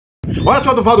Olha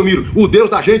só, do Valdomiro, o Deus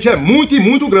da gente é muito e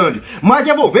muito grande. Mas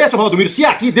eu vou ver, seu Valdomiro, se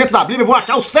aqui dentro da Bíblia eu vou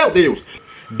achar o seu Deus.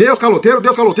 Deus caloteiro,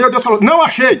 Deus caloteiro, Deus caloteiro. Não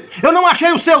achei! Eu não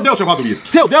achei o seu Deus, seu Valdomiro.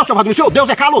 Seu Deus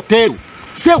é caloteiro.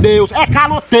 Seu Deus é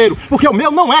caloteiro, porque o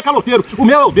meu não é caloteiro. O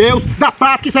meu é o Deus da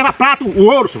prata, que serve a prata, o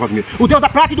ouro, seu Valdomiro. O Deus da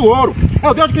prata e do ouro. É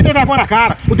o Deus de quem tem vergonha na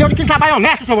cara. O Deus de quem trabalha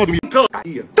honesto, seu Valdomiro.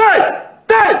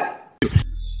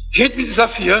 Gente me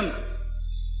desafiando.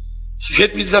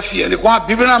 Sujeito me desafiando. E com a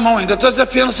Bíblia na mão ainda. Estou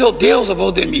desafiando seu Deus,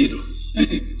 Valdemiro.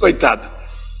 Coitado.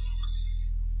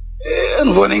 Eu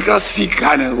não vou nem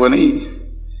classificar, né? Não vou nem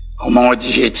arrumar um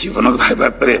adjetivo. Não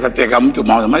vai pegar muito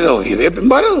mal. Mas é horrível.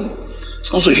 Embora eu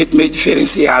sou um sujeito meio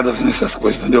diferenciado assim, nessas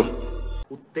coisas, entendeu?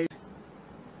 O the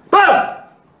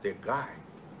guy.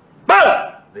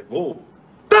 The goal.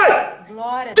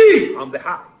 Glória. On the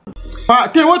high.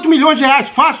 Tem 8 milhões de reais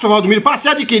fácil, seu Valdomiro, para ser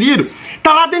adquirido.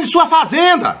 Tá lá dentro de sua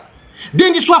fazenda.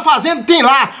 Dentro de sua fazenda tem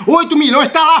lá 8 milhões,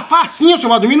 tá lá facinho, seu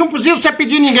Valdomiro. Não precisa você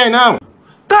pedir ninguém, não.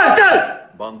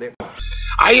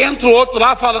 Aí entra o outro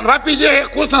lá falando, vai pedir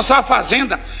recurso na sua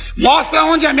fazenda. Mostra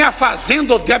onde é a minha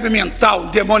fazenda, ô débil mental,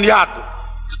 demoniado.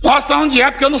 Mostra onde é,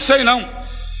 porque eu não sei não.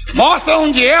 Mostra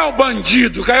onde é o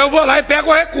bandido, que aí eu vou lá e pego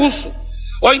o recurso.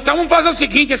 Ou então vamos fazer o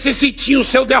seguinte, esse sitinho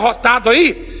seu derrotado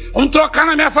aí, vamos trocar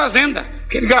na minha fazenda.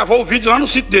 Que ele gravou o vídeo lá no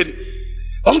sítio dele.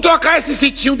 Vamos trocar esse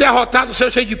sitinho derrotado seu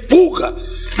cheio de pulga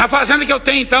na fazenda que eu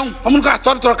tenho então. Vamos no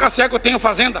cartório trocar se é que eu tenho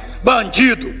fazenda.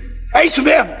 Bandido. É isso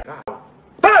mesmo.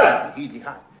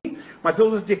 Mas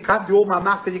eu de cá de uma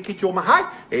massa de que uma rai,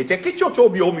 e de que tio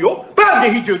mio, bande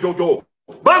ri jojo.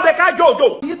 Bande cá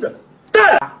jojo.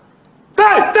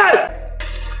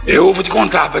 Eu vou te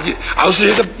contar, porque aí o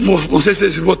sujeito, não sei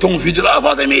se você botou um vídeo lá,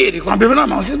 Valdemiro, com a Bíblia na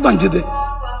mão, esses bandidos aí.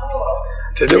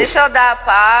 Entendeu? Deixa eu dar a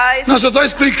paz. Não, só estou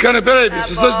explicando, peraí,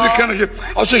 bicho, estou explicando aqui.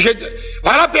 Aí o sujeito,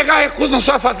 vai lá pegar recurso na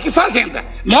sua fazenda. Que fazenda?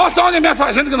 Mostra onde é minha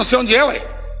fazenda, que eu não sei onde é, ué.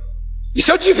 E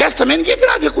se eu tivesse também, ninguém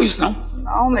teria a ver com isso, não.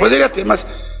 Não mesmo. Poderia ter, mas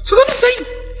só que eu não tenho.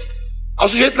 Aí o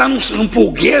sujeito lá num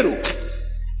pulgueiro,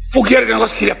 que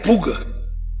negócio que queria pulga,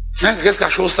 né? Aqueles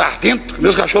cachorros sardentos,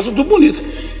 meus cachorros são tudo bonitos.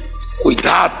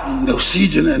 Cuidado com o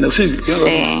Neucídio, né? Neucídio,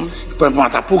 Sim. Para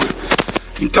matar pulga.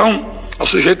 Então, o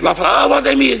sujeito lá fala,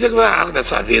 Valdemir, você vai água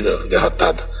dessa vida,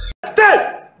 derrotado.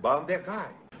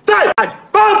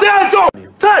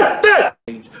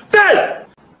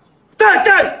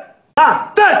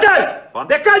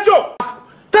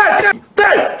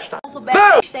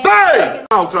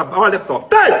 Olha só.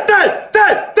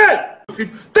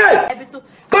 Débito,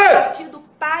 partido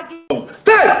pague.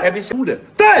 É mistura.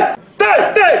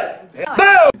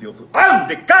 Deus.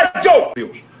 Ande, caiu,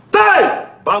 Deus.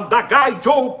 Banda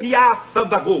caiu, piaça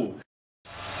da gol.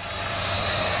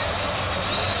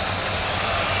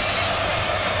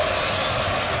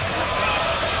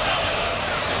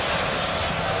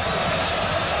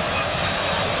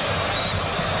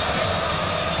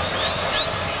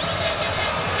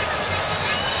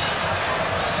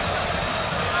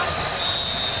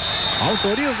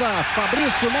 Autoriza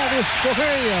Fabrício Neves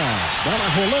Correia. Bola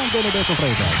rolando no Beto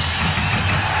Freitas.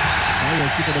 Sai a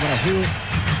equipe do Brasil.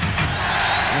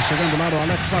 Vai chegando lá o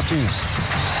Alex Martins.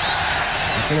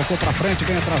 Colocou pra frente,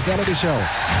 vem atrás dela o Michel.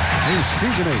 Vem o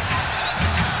Sidney.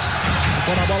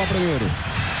 Tocou na bola primeiro.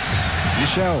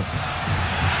 Michel.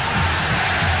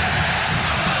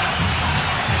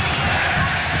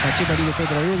 A partida ali do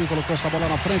Pedro Ayub, colocou essa bola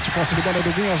na frente. Posse de bola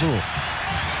do Guinha Azul.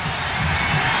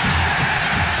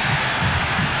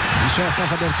 Michel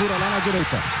faz a abertura lá na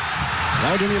direita.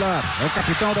 Cláudio Milar é o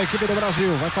capitão da equipe do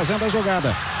Brasil. Vai fazendo a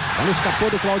jogada. Ela escapou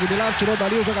do Cláudio Milar, tirou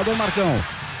dali o jogador Marcão.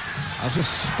 Mas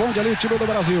responde ali o time do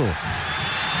Brasil.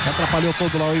 Atrapalhou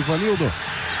todo lá o Ivanildo.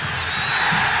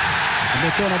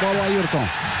 Meteu na bola o Ayrton.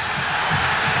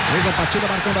 Fez a partida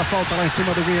marcando a falta lá em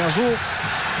cima do Guinha Azul.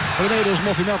 Primeiros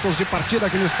movimentos de partida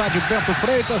aqui no estádio Bento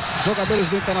Freitas. Jogadores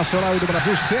do Internacional e do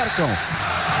Brasil cercam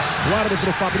o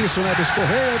árbitro Fabrício Neves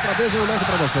Correia. Outra vez eu lanço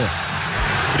para você.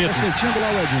 Preto, sentindo lá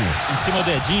o Edinho. em cima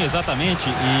do Edinho, exatamente,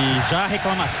 e já a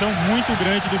reclamação muito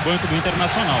grande do banco do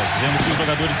Internacional, dizendo que os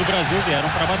jogadores do Brasil vieram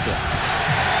para bater.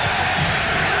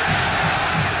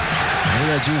 Aí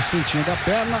o Edinho sentindo a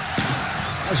perna,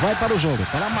 mas vai para o jogo.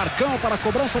 Para Marcão, para a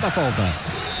cobrança da falta.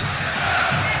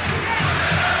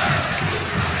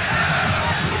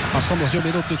 Passamos de 1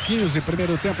 minuto e 15,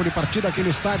 primeiro tempo de partida aqui no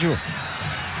estádio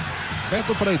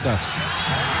Bento Freitas.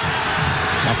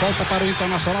 A falta para o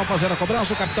Internacional fazer a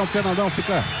cobrança. O capitão Fernandão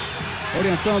fica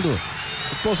orientando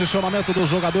o posicionamento dos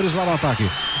jogadores lá no ataque.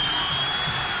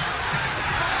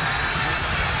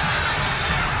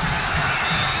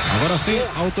 Agora sim,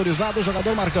 autorizado o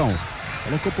jogador Marcão.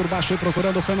 Colocou por baixo aí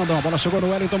procurando o Fernandão. A bola chegou no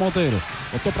Wellington Monteiro.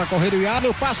 Botou para correr o Iago.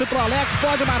 O passe pro Alex.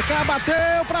 Pode marcar.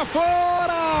 Bateu para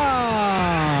fora.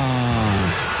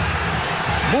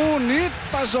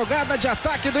 Bonita jogada de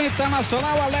ataque do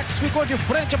Internacional. O Alex ficou de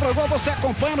frente pro gol. Você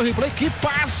acompanha no replay. Que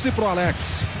passe pro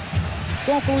Alex.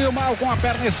 Concluiu mal com a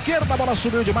perna esquerda. A bola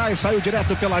subiu demais. Saiu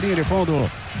direto pela linha de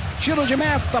fundo. Tiro de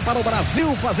meta para o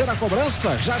Brasil fazer a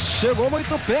cobrança. Já chegou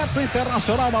muito perto o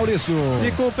Internacional, Maurício.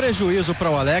 E com prejuízo para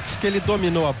o Alex, que ele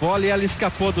dominou a bola e ela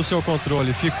escapou do seu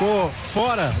controle. Ficou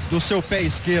fora do seu pé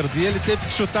esquerdo e ele teve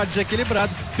que chutar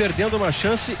desequilibrado, perdendo uma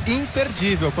chance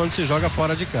imperdível quando se joga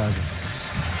fora de casa.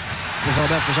 O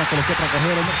Alberto já colocou para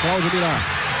correr o Cláudio Mirá.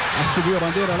 Já subiu a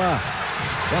bandeira lá.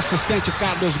 O assistente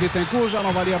Carlos Bittencourt já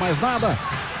não valia mais nada.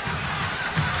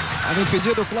 Estava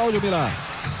impedido o Cláudio Mirá.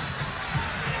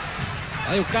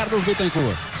 Aí o Carlos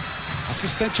Bittencourt,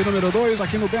 assistente número 2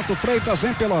 aqui no Bento Freitas,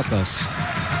 em Pelotas.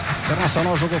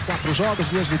 Internacional jogou 4 jogos,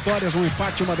 2 vitórias, 1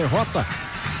 empate e 1 derrota.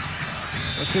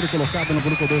 Terceiro colocado no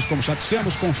grupo 2, como já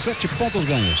dissemos, com 7 pontos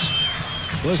ganhos.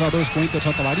 2-2 com o Inter de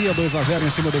Santa Maria, 2-0 em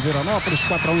cima do Veranópolis,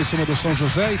 4-1 em cima do São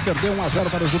José e perdeu 1-0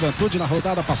 para o Juventude na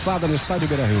rodada passada no estádio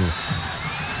Beira-Rio.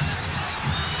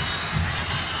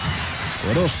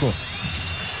 Orozco.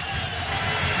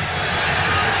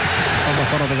 Estava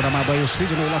fora do gramado aí o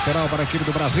Sidney, lateral para a equipe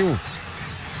do Brasil.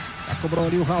 Já cobrou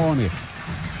ali o Raoni.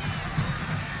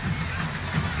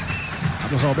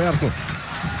 Carlos Alberto.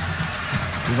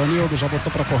 Ivanildo já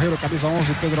botou para correr o camisa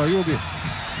 11, Pedro Ayub.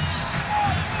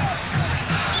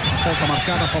 Falta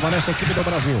marcada, favorece a equipe do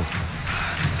Brasil.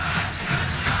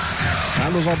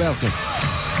 Carlos Alberto.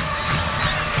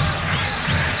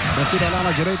 Abertura lá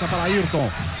na direita para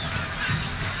Ayrton.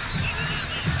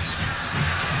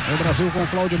 O Brasil com o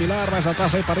Cláudio Milar, mais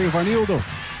atrás aí para o Ivanildo.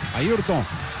 Ayrton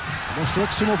mostrou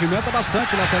que se movimenta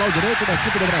bastante, lateral direito da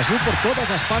equipe do Brasil por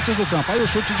todas as partes do campo. Aí o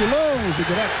chute de longe,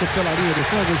 direto pela linha de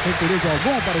fundo, sem perigo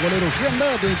algum para o goleiro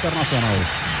Fernando, Internacional.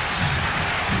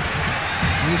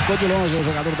 Riscou de longe o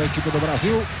jogador da equipe do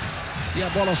Brasil e a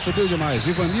bola subiu demais.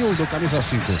 Ivanildo, camisa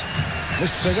 5.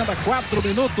 Chegando a 4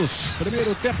 minutos,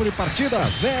 primeiro tempo de partida,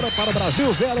 0 para o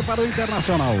Brasil, 0 para o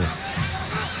Internacional.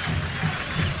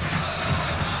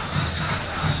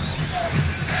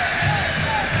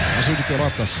 Brasil de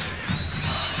Pelotas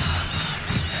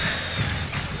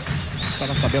está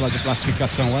na tabela de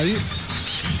classificação aí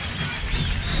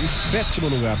em 7º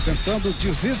lugar, tentando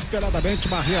desesperadamente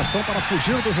uma reação para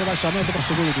fugir do rebaixamento para a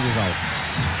segunda divisão.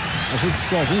 O Brasil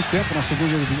ficou algum tempo na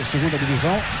segunda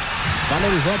divisão,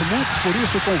 valorizando muito por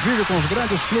isso o convívio com os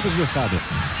grandes clubes do estado.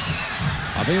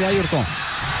 Lá vem o Ayrton,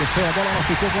 desceu a bola, ela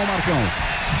ficou com o Marcão.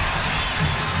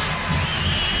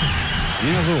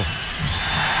 Linha azul.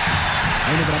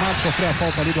 Aí no gramado sofreu a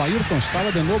falta ali do Ayrton.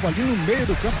 Estava de novo ali no meio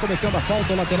do campo cometendo a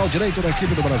falta, o lateral direito da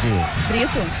equipe do Brasil.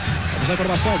 Brito. Vamos à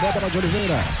informação, Débora de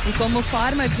Oliveira. E como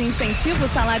forma de incentivo, o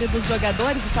salário dos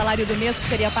jogadores, o salário do mês que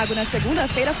seria pago na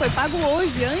segunda-feira, foi pago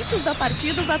hoje. Antes da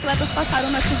partida, os atletas passaram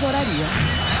na tesouraria.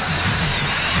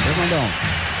 Fernandão.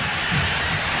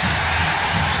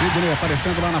 Sidney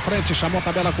aparecendo lá na frente, chamou a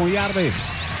tabela com o Yarley.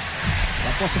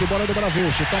 A posse de bola do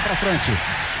Brasil, chutão para frente.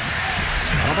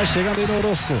 Ela vai chegando aí no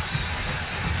Orozco.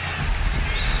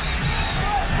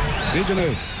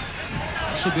 Sidney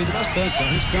subindo bastante,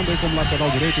 arriscando aí como lateral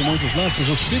direito em muitos lances.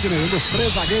 O Sidney, um dos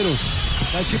 3 zagueiros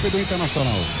da equipe do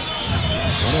Internacional.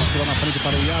 Orozco lá na frente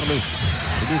para o Yarley.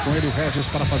 Subiu com ele o Regis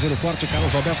para fazer o corte.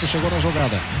 Carlos Alberto chegou na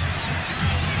jogada.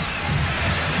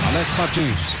 Alex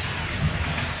Martins.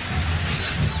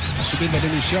 A subida de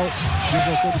Michel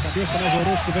deslocou de cabeça, mas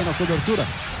Orozco vem na cobertura.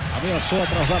 Ameaçou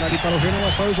atrasar ali para o Renan,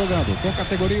 mas saiu jogando. Com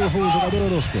categoria o jogador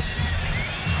Orozco.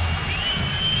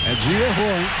 Edinho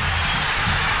errou, hein?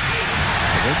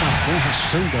 O Marcão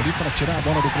rachando ali para tirar a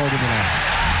bola do Cláudio Milar.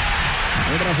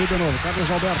 Aí o Brasil de novo, Carlos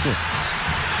Alberto.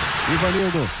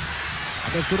 Ivanildo.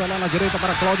 Abertura lá na direita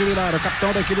para Cláudio Milar, o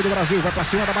capitão da equipe do Brasil. Vai para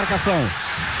cima da marcação.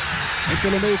 Vem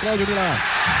pelo meio Cláudio Milar.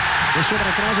 Deixou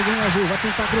para trás o Grêmio Azul. Vai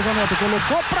pintar cruzamento.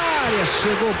 Colocou para a área.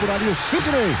 Chegou por ali o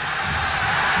Sidney.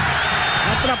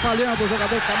 Atrapalhando o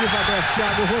jogador camisa 10,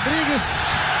 Thiago Rodrigues.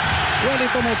 O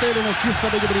Wellington Monteiro não quis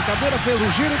saber de brincadeira. Fez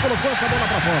um giro e colocou essa bola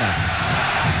para fora.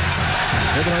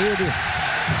 Pedro Ayub.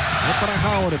 Vai para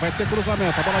Raul, vai ter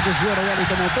cruzamento. A bola desviou o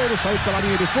Wellington Monteiro. Saiu pela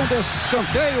linha de fundo.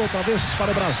 Escanteio outra vez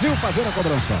para o Brasil fazer a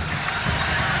cobrança.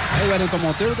 Aí o Wellington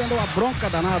Monteiro dando uma bronca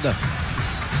danada.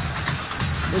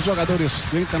 Os jogadores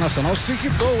do Internacional se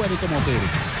irritou o Wellington Monteiro.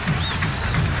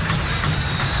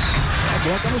 A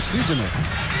bronca no Sidney.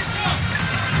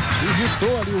 Se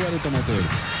irritou ali o Wellington Monteiro.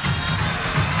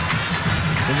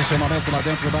 Posicionamento lá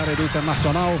dentro da área do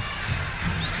Internacional.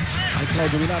 Aí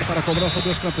Cláudio Milar para a cobrança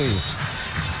do escanteio.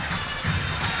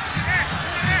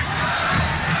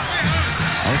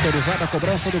 Autorizada a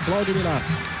cobrança do Cláudio Milar.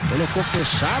 Colocou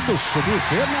fechado, subiu o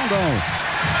Fernandão.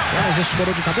 Elas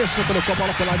escorou de cabeça, colocou a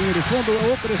bola pela linha de fundo.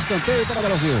 Outro escanteio para o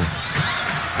Brasil.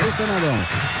 Aí o Fernandão.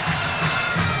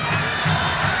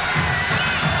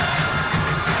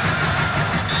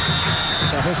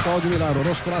 Outra vez Cláudio Milar.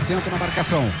 Orozco lá atento na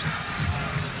marcação.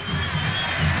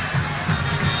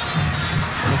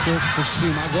 Colocou por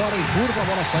cima agora em curva. A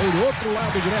bola saiu do outro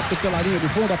lado, direto pela linha de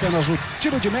fundo. Apenas o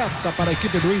tiro de meta para a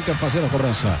equipe do Inter fazer a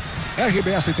cobrança.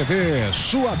 RBS TV,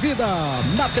 sua vida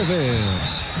na TV.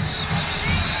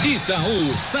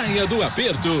 Itaú, saia do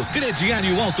aperto.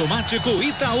 Crediário automático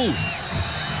Itaú.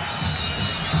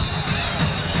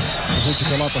 Brasil de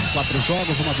Pelotas, 4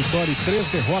 jogos, 1 vitória e 3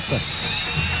 derrotas.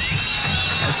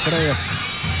 A estreia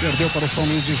perdeu para o São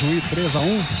Luís de Juí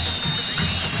 3-1.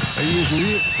 Aí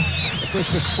Juí depois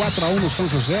fez 4-1 no São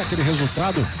José, aquele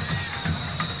resultado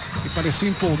que parecia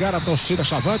empolgar a torcida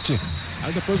chavante.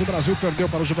 Aí depois o Brasil perdeu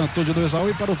para o Juventude 2-1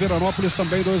 e para o Veranópolis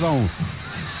também 2-1.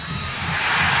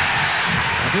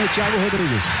 Vem o Thiago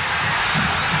Rodrigues.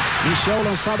 Michel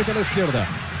lançado pela esquerda.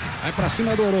 Aí para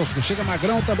cima do Orozco. Chega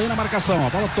Magrão também na marcação. A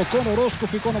bola tocou no Orozco,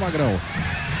 ficou no Magrão.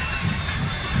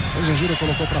 O Gengiro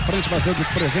colocou para frente, mas deu de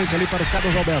presente ali para o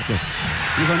Carlos Alberto.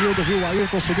 Ivanildo viu o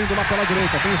Ayrton subindo lá pela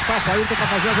direita. Tem espaço, Ayrton para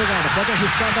fazer a jogada. Pode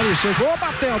arriscar dali. Chegou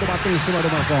bateu em cima do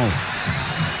Marcão.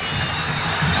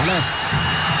 Alex.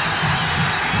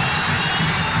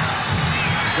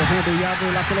 Correndo o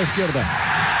Iago lá pela esquerda.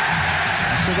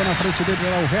 Chegou na frente dele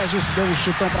lá o Regis, deu um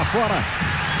chutão para fora.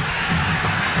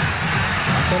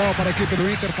 Lateral para a equipe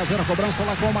do Inter fazer a cobrança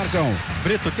lá com o Marcão.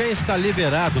 Brito, quem está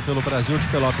liberado pelo Brasil de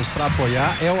Pelotas para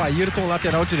apoiar é o Ayrton,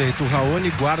 lateral direito. O Raoni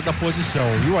guarda a posição.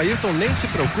 E o Ayrton nem se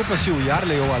preocupa se o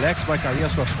Yarley ou o Alex vai cair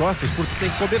às suas costas, porque tem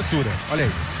cobertura. Olha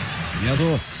aí.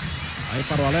 Guinha aí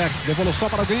para o Alex,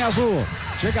 devolução para o Guinha Azul.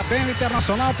 Chega bem o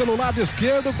Internacional pelo lado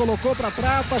esquerdo, colocou para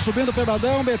trás, está subindo o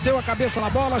Fernandão, meteu a cabeça na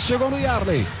bola, chegou no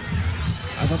Yarley.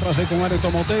 Mas atrás aí com o Wellington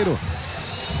Monteiro.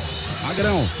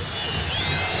 Magrão.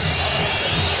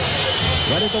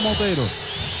 Wellington Monteiro.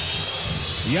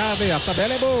 Yarley, a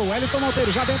tabela é boa. Wellington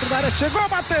Monteiro já dentro da área, chegou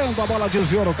batendo. A bola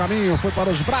desviou no caminho, foi para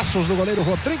os braços do goleiro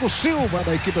Rodrigo Silva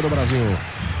da equipe do Brasil.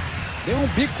 Deu um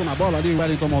bico na bola ali o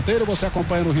Wellington Monteiro. Você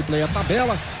acompanha no replay a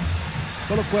tabela.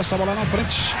 Colocou essa bola na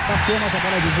frente, bateu, mas a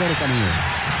bola desviou no caminho.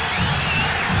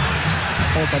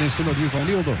 Falta ali em cima do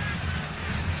Ivanildo.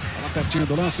 Pertinho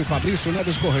do lance, Fabrício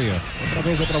Neves Correia. Outra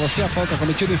vez é para você a falta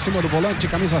cometida em cima do volante,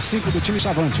 camisa 5 do time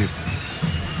chavante.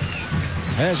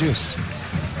 Regis.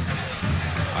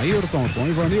 Ayrton com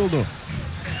Ivanildo.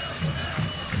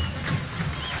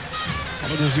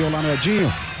 Ela desviou lá no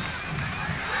Edinho.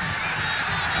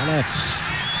 Alex.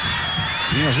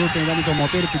 Linha azul tem Wellington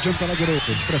Monteiro pedindo pela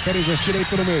direita. Ele prefere investir aí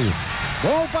pelo meio.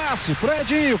 Bom passe pro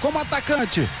Edinho como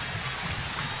atacante.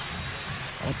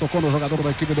 Ela tocou no jogador da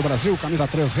equipe do Brasil, camisa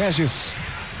 3, Regis.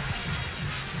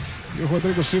 E o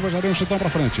Rodrigo Silva já deu um chutão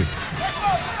para frente.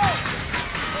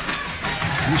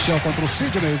 Michel contra o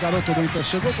Sidney, o garoto do Inter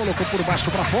chegou, colocou por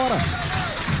baixo para fora.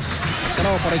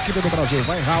 Lateral para a equipe do Brasil,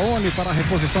 vai Raoni para a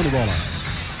reposição de bola.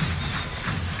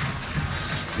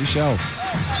 Michel,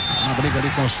 na briga ali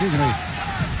com o Sidney.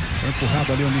 Foi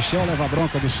empurrado ali o Michel, leva a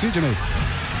bronca do Sidney.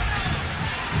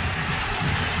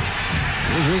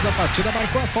 O juiz da partida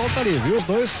marcou a falta ali, viu? Os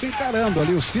dois se encarando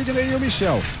ali, o Sidney e o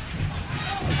Michel.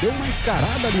 Mas deu uma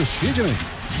encarada ali o Sidney.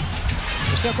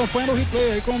 Você acompanha no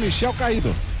replay aí com o Michel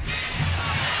caído.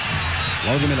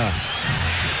 Cláudio Milar.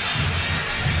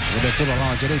 Cobertura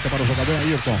lá à direita para o jogador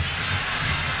Ayrton.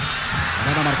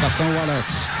 Vai na marcação o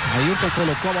Alex. Ayrton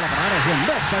colocou a bola para a área,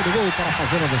 remessa do gol para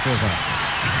fazer a defesa.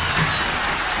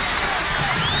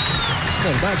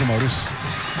 Verdade, Maurício.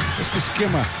 Esse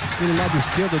esquema pelo lado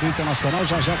esquerdo do Internacional,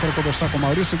 já para conversar com o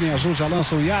Maurício. Guinha Azul já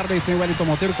lança o Yarley, tem o Wellington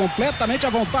Monteiro completamente à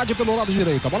vontade pelo lado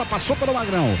direito. A bola passou pelo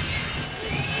Magrão.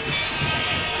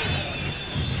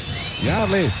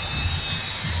 Yarley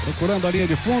procurando a linha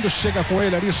de fundo, chega com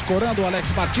ele ali, escorando o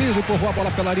Alex Martins, empurrou a bola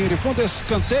pela linha de fundo,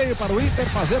 escanteio para o Inter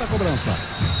fazer a cobrança.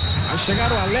 Vai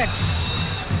chegar o Alex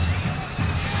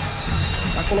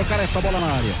para colocar essa bola na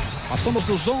área. Passamos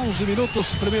dos 11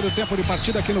 minutos, primeiro tempo de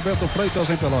partida aqui no Bento Freitas,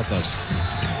 em Pelotas.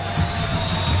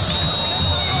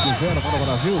 0 para o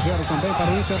Brasil, 0 também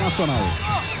para o Internacional.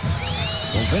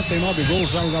 99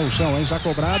 gols ao Gauchão, hein? Já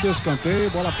cobrado, escanteio,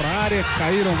 bola para a área,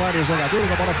 caíram vários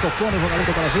jogadores, a bola tocou no jogador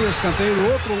do Brasil, escanteio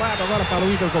do outro lado agora para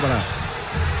o Inter cobrar.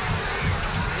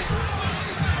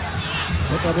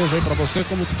 Outra vez aí para você,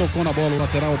 como tocou na bola o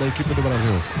lateral da equipe do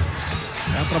Brasil.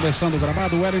 Atravessando o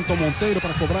gramado, o Wellington Monteiro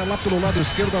para cobrar lá pelo lado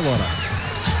esquerdo agora.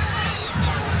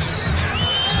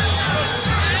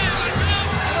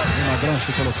 O Magrão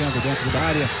se colocando dentro da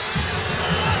área.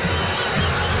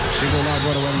 Chegou lá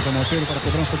agora o Wellington Monteiro para a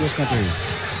cobrança de escanteio.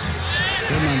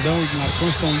 Fernandão e Marcão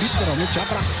estão literalmente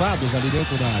abraçados ali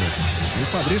dentro da área. E o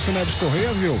Fabrício Neves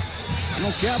Correia viu.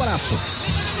 Não quer abraço.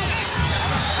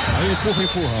 Aí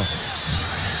empurra.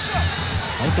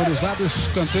 Autorizado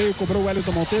escanteio, cobrou o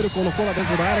Wellington Monteiro, colocou lá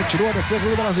dentro da área, tirou a defesa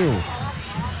do Brasil.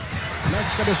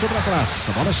 Alex cabeçou para trás.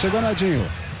 A bola chegou no Edinho.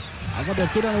 As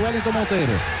aberturas no Wellington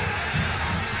Monteiro.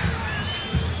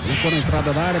 Ficou na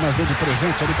entrada da área, mas deu de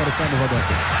presente ali para o Carlos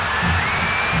Alberto.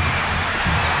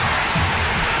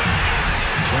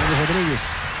 Thiago Rodrigues.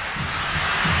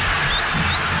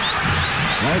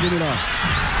 Cláudio Milá.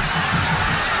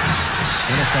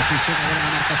 Olha só, quem chega agora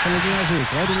na marcação do azul.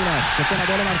 Cláudio Milá. Tocou na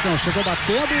bola, Marcão. Chegou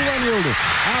batendo e o Anildo.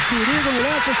 Há perigo no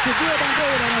lance, subiu a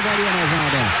bandeira, não valia mais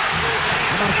nada.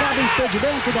 Marcado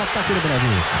impedimento do ataque do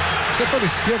Brasil. Setor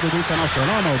esquerdo do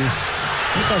Internacional, Maurício.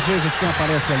 Muitas vezes quem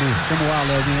aparece ali como o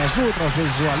ala é o Guinha Azul, outras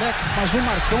vezes o Alex, mas o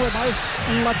Marcão é mais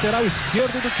um lateral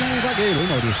esquerdo do que um zagueiro, hein,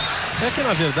 Maurício? É que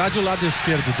na verdade o lado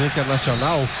esquerdo do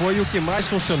Internacional foi o que mais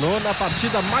funcionou na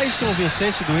partida mais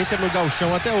convincente do Inter no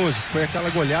Gauchão até hoje. Foi aquela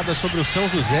goleada sobre o São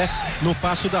José no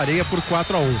Passo da Areia por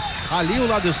 4-1. Ali o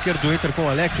lado esquerdo do Inter com o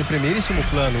Alex em primeiríssimo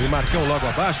plano e Marcão logo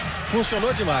abaixo,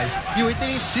 funcionou demais. E o Inter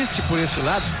insiste por esse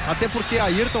lado, até porque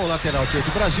Ayrton, o lateral direito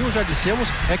do Brasil, já dissemos,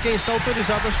 é quem está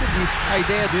autorizado a subir. A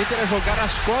ideia do Inter é jogar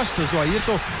as costas do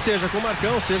Ayrton, seja com o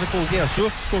Marcão, seja com o Guinha Azul,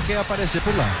 com quem aparecer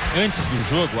por lá. Antes do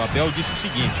jogo, o Abel disse o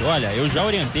seguinte: olha, eu já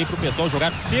orientei para o pessoal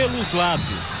jogar pelos lados,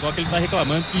 só que ele está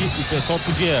reclamando que o pessoal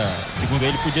podia, segundo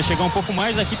ele, podia chegar um pouco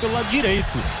mais aqui pelo lado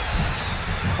direito.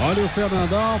 Olha o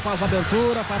Fernandão, faz a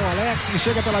abertura para o Alex, que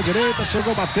chega pela direita,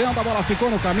 chegou batendo, a bola ficou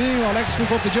no caminho, o Alex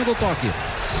ficou pedindo o toque.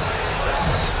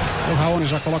 O Raoni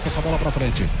já coloca essa bola para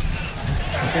frente.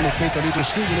 Ficou no peito ali do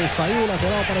Sidney, saiu o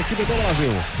lateral para a equipe do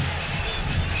Brasil.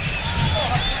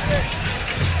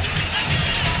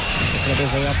 Outra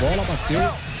vez aí a bola bateu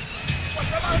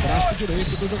no braço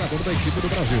direito do jogador da equipe do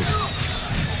Brasil.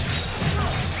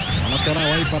 A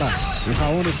lateral aí para o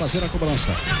Raoni fazer a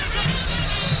cobrança.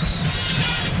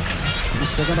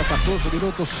 Chegando a 14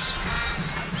 minutos.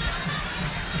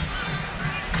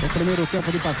 O primeiro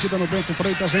tempo de partida no Bento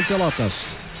Freitas em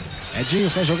Pelotas. Edinho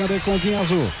está jogando aí com o Guinha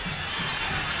Azul.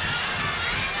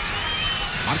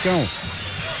 Marcão.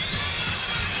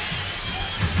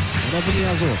 Olha o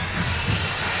Guinha Azul.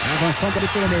 Avançando ali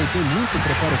pelo meio. Tem muito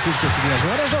preparo físico esse Guinha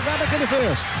Azul. Olha a jogada que ele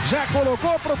fez. Já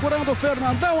colocou procurando o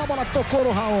Fernandão. A bola tocou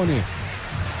no Raoni.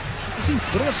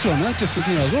 Impressionante esse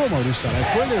Guinha Azul, Maurício Sarai.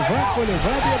 Foi levando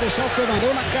e ia deixar o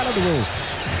Fernandão na cara do gol.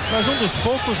 Mas um dos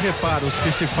poucos reparos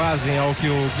que se fazem ao que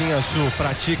o Guinha Azul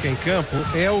pratica em campo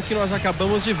é o que nós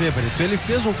acabamos de ver, Brito. Ele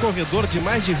fez um corredor de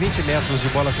mais de 20 metros de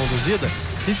bola conduzida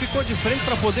e ficou de frente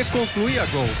para poder concluir a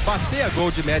gol, bater a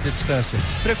gol de média distância.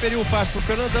 Preferiu o passe para o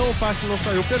Fernandão, o passe não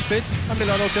saiu perfeito. A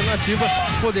melhor alternativa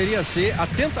poderia ser a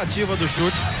tentativa do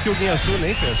chute que o Guinha Azul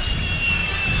nem fez.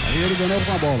 Aí ele ganhou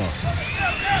com a bola.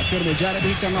 Intermediária do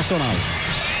Internacional.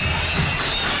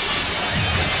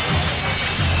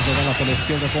 Jogada pela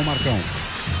esquerda com o Marcão.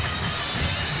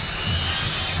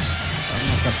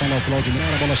 A marcação lá o Cláudio Milá,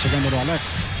 a bola chegando no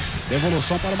Alex.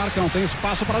 Devolução para o Marcão, tem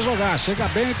espaço para jogar. Chega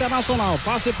bem o Internacional.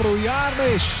 Passe para o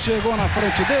Yarley. Chegou na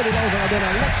frente dele lá o jogador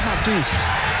Alex Martins.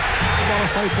 A bola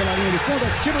saiu pela linha de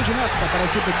fundo. Tiro de meta para a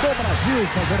equipe do Brasil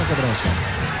fazer a cobrança.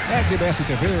 RBS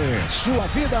TV, sua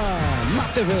vida na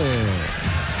TV.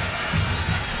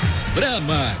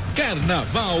 Brahma,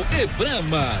 Carnaval e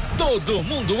Brahma, todo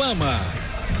mundo ama.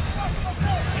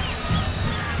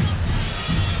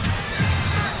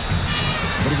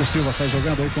 Rodrigo Silva sai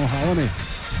jogando aí com o Raoni.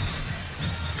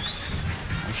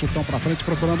 Um chutão pra frente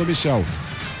procurando o Michel.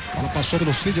 Ela passou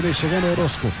pelo Sidney, chegando o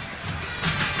Orozco.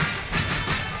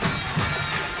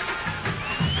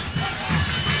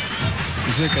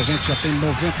 Dizer que a gente já tem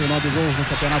 99 gols no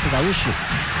Campeonato Gaúcho.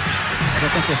 Vai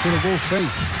acontecer o gol 100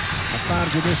 à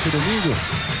tarde desse domingo,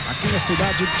 aqui na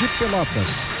cidade de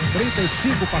Pelotas.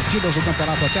 35 partidas no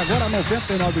campeonato até agora,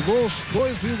 99 gols,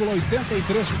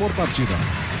 2,83 por partida.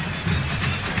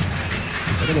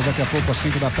 Teremos daqui a pouco às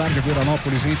 5 da tarde,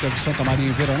 Veranópolis, Inter de Santa Maria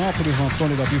em Veranópolis, no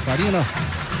Antônio da Bifarina.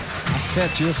 Às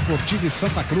 7, Esportivo e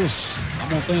Santa Cruz,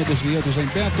 a Montanha dos Vinhedos em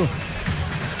Bento.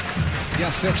 E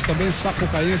às 7 também,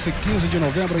 Sapucaense, 15 de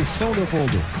novembro em São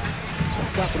Leopoldo.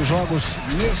 4 jogos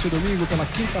neste domingo pela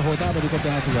 5ª rodada do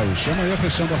Campeonato Gaúcho. Amanhã,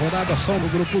 fechando a rodada, são no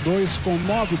grupo 2 com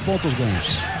 9 pontos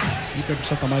ganhos. Inter de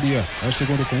Santa Maria é o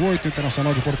segundo com 8,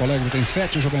 Internacional de Porto Alegre tem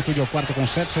 7, Juventude é o quarto com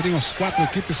 7. Seriam as 4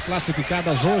 equipes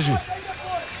classificadas hoje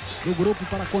no grupo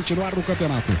para continuar no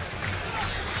campeonato.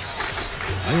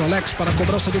 Aí o Alex para a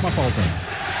cobrança de uma falta.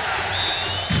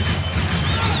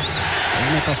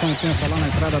 Movimentação intensa lá na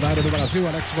entrada da área do Brasil.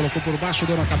 Alex colocou por baixo,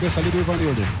 deu na cabeça ali do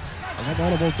Ivanildo. Mas a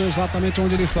bola voltou exatamente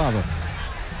onde ele estava.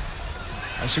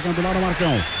 Vai chegando lá no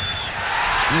Marcão.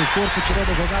 E o corpo tirou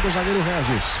da jogada o zagueiro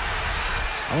Regis.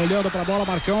 Tá olhando para a bola,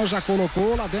 Marcão já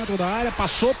colocou lá dentro da área,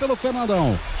 passou pelo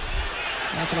Fernandão.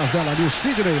 Atrás dela ali o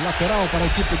Sidney, lateral para a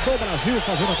equipe do Brasil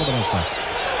fazer a cobrança.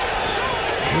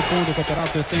 O fundo do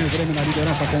campeonato tem o Grêmio na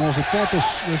liderança com 11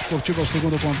 pontos. O Esportivo é o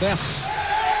segundo com 10.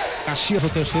 Caxias o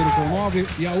terceiro com 9.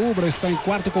 E a Ubra está em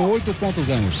quarto com 8 pontos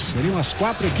ganhos. Seriam as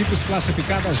 4 equipes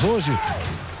classificadas hoje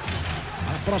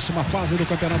à próxima fase do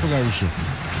Campeonato Gaúcho.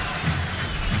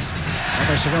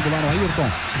 Vai chegando lá no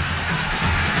Ayrton.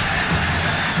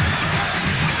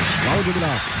 Cláudio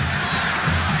Vilar.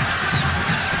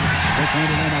 Foi com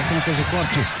ele lá, o Marcão fez o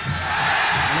corte.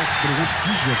 Alex brigou.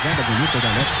 Que jogada bonita do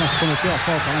Alex, mas cometeu a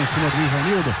falta lá em cima do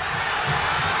Ivanildo.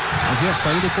 Mas ia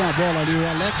saindo com a bola ali o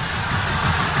Alex.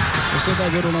 Você vai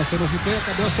ver o lance no replay,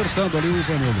 acabou acertando ali o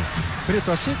Ivanildo. Brito,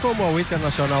 assim como ao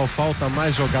Internacional falta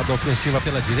mais jogada ofensiva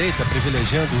pela direita,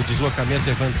 privilegiando o deslocamento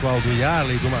eventual do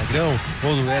Yarley, do Magrão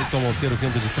ou do Elton Monteiro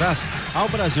vindo de trás, ao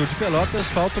Brasil de Pelotas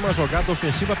falta uma jogada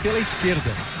ofensiva pela esquerda.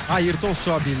 Ayrton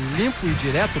sobe limpo e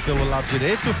direto pelo lado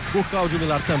direito, o Cláudio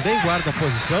Vilar também guarda a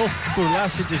posição, por lá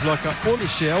se desloca o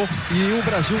Michel e o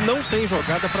Brasil não tem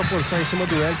jogada para forçar em cima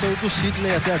do Elton e do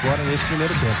Sidney até agora nesse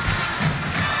primeiro tempo.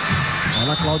 Vai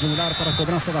lá Cláudio Vilar para a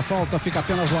cobrança da falta, fica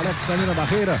apenas o Alex ali na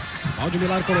barreira. Cláudio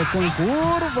Vilar colocou em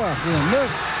curva, Renan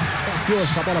bateu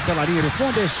essa bola pela linha de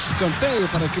fundo, escanteio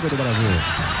para a equipe do Brasil.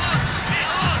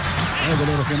 Aí o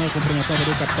goleiro Renan cumprimentando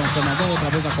ali o capitão Fernandão, outra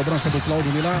vez a cobrança do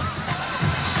Cláudio Vilar.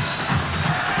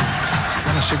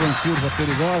 Ela chegou em curva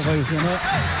perigosa e o Renan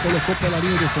colocou pela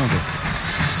linha de fundo.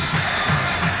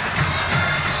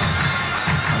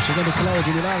 Vai chegando o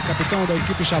Cláudio Vilar, capitão da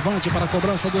equipe Chavante para a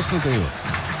cobrança do escanteio.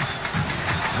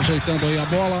 Ajeitando aí a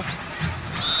bola.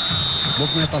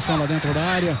 Movimentação lá dentro da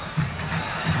área.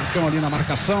 Marcão ali na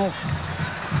marcação.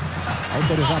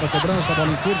 Autorizada a cobrança,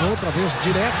 bola em curva, outra vez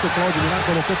direto. Cláudio Vilar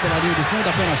colocou pela linha de fundo,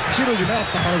 apenas tiro de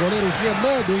meta para o goleiro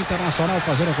Renan do Internacional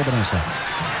fazer a cobrança.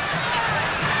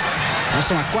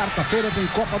 Próxima quarta-feira tem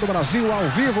Copa do Brasil ao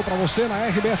vivo para você na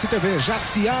RBS TV.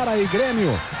 Jaciara e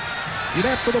Grêmio.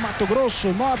 Direto do Mato Grosso,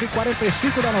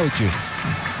 9h45 da noite.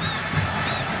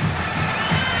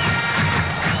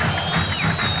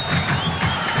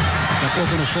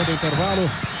 Pouco no show do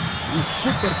intervalo, um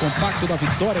super compacto da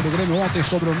vitória do Grêmio ontem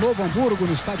sobre o Novo Hamburgo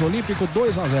no Estádio Olímpico,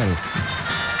 2-0.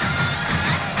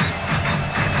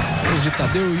 Os de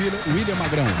Tadeu e William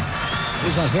Magrão,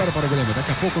 2-0 para o Grêmio.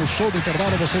 Daqui a pouco no show do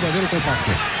intervalo você vai ver o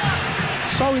compacto.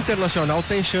 Só o Internacional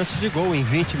tem chance de gol em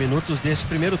 20 minutos desse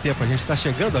primeiro tempo. A gente está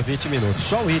chegando a 20 minutos.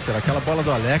 Só o Inter, aquela bola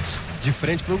do Alex de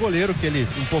frente para o goleiro, que ele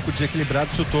um pouco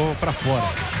desequilibrado chutou para fora.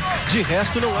 De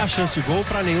resto, não há chance de gol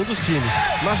para nenhum dos times.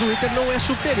 Mas o Inter não é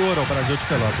superior ao Brasil de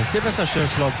Pelotas. Teve essa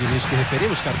chance logo de início que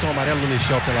referimos, cartão amarelo no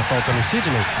Michel pela falta no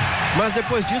Sidney. Mas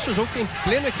depois disso o jogo tem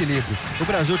pleno equilíbrio. O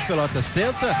Brasil de Pelotas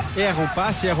tenta, erra um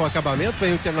passe, erra o acabamento.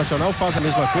 Vem o Internacional, faz a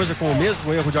mesma coisa com o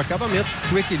mesmo erro de acabamento.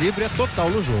 O equilíbrio é total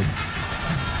no jogo.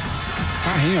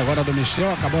 Carrinho agora do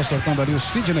Michel, acabou acertando ali o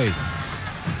Sidney.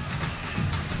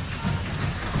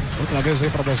 Outra vez aí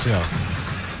para você, ó.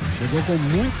 Chegou com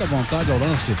muita vontade ao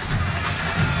lance.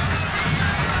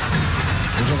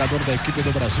 O jogador da equipe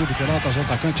do Brasil de Pelotas, o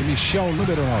atacante Michel,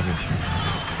 número 9.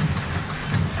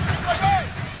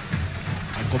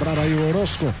 Vai cobrar aí o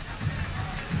Orozco.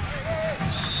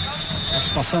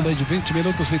 Passando aí de 20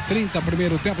 minutos e 30,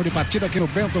 primeiro tempo de partida aqui no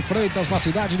Bento Freitas, na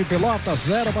cidade de Pelotas.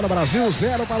 0 para o Brasil,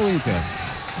 0 para o Inter.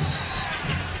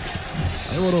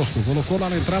 Aí o Orozco colocou lá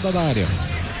na entrada da área.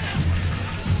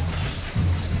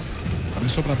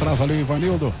 Começou para trás ali o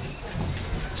Ivanildo.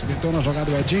 Se meteu na jogada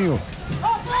o Edinho.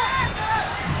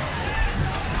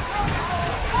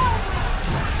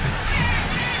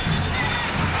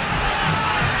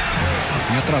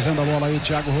 Vinha trazendo a bola aí o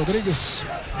Thiago Rodrigues.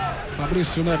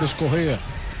 Fabrício Neves Correia.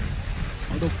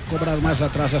 Mandou cobrar mais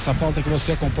atrás essa falta que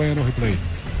você acompanha no replay.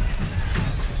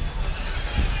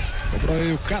 Cobrou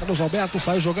aí o Carlos Alberto,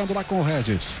 saiu jogando lá com o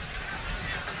Regis.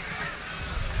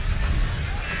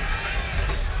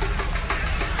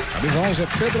 Camisa 11 é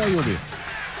Pedro Ayubi.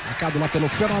 Marcado lá pelo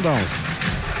Fernandão.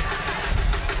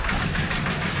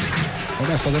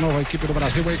 Começa de novo a equipe do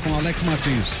Brasil aí com Alex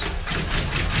Martins.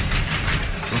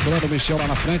 Procurando o Michel lá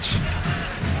na frente.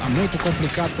 Tá muito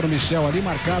complicado para o Michel ali,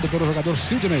 marcado pelo jogador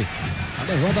Sidney. A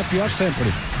levada pior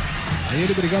sempre. Aí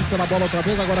ele brigando pela bola outra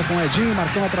vez, agora com o Edinho.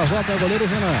 Marcão atrasou até o goleiro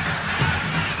Renan.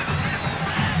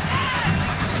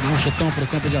 Dá um chutão para o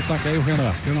campo de ataque aí o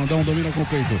Renan. Fernandão domina com o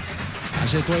peito.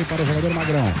 Ajeitou aí para o jogador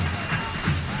Magrão.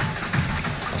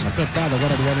 Passa apertado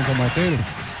agora do Wellington Monteiro.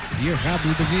 E errado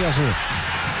do Guia Azul.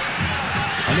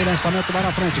 Ali lançamento vai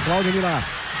na frente, Cláudio Vilar.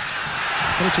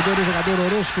 Frente dele o jogador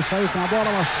Orozco saiu com a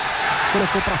bola, mas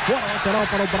colocou para fora, lateral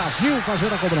para o Brasil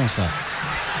fazer a cobrança.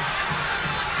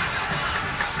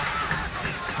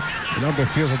 Melhor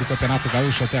defesa do Campeonato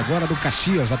Gaúcho até agora do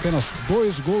Caxias, apenas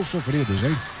 2 gols sofridos,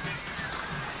 hein?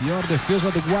 Pior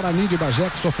defesa do Guarani de Bagé,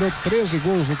 que sofreu 13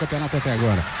 gols no campeonato até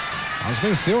agora. Mas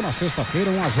venceu na sexta-feira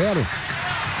 1-0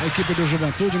 a equipe do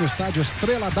Juventude no estádio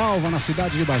Estrela d'Alva, na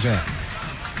cidade de Bagé.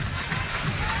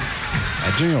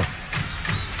 Edinho.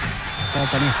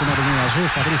 Falta ali em cima do Linha Azul.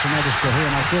 Fabrício Neves Correia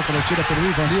marcou, cometida pelo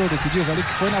Ivanildo, que diz ali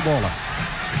que foi na bola.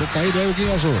 Foi caído aí o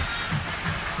Guinha Azul.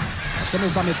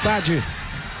 Passamos da metade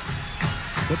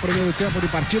do primeiro tempo de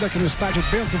partida aqui no estádio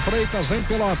Bento Freitas, em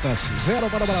Pelotas. 0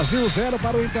 para o Brasil, 0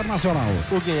 para o Internacional.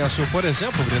 O Guinhaçu, por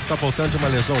exemplo, está voltando de uma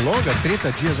lesão longa,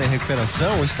 30 dias em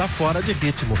recuperação, está fora de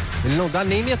ritmo. Ele não dá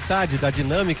nem metade da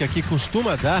dinâmica que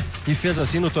costuma dar e fez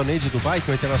assim no torneio de Dubai, que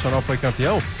o Internacional foi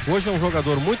campeão. Hoje é um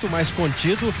jogador muito mais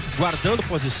contido, guardando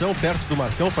posição perto do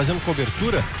Marcão, fazendo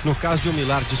cobertura no caso de o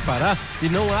Milar disparar, e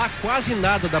não há quase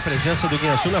nada da presença do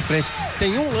Guinhaçu na frente.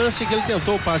 Tem um lance que ele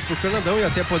tentou o passe para o Fernandão e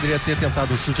até poderia ter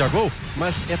tentado o chute a gol,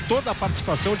 mas é toda a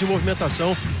participação de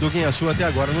movimentação do Guinhaçu até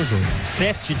agora no jogo.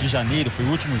 7 de janeiro foi o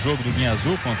último jogo do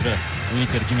Guinhaçu contra o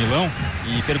Inter de Milão,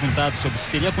 e perguntado sobre se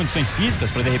teria condições físicas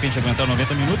para de repente aguentar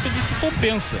 90 minutos, ele disse que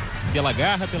compensa pela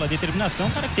garra, pela determinação,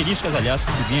 características aliás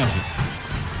do Guinhaçu.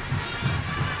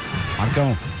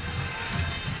 Marcão.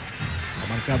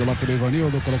 Tá marcado lá pelo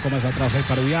Ivanildo, colocou mais atrás aí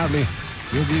para o Yarley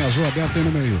e o Guinhaçu aberto aí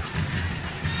no meio.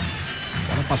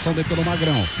 Bola passando aí pelo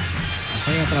Magrão.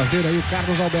 Sai atrás dele aí o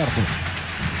Carlos Alberto.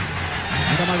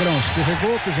 Ainda Magrão,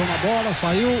 escorregou, pisou na bola,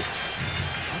 saiu.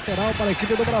 Lateral para a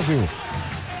equipe do Brasil.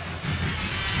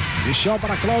 Michel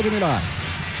para Cláudio Milar.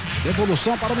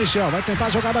 Devolução para o Michel, vai tentar a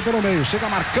jogada pelo meio. Chega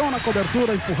Marcão na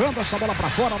cobertura, empurrando essa bola para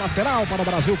fora, lateral para o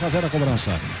Brasil fazer a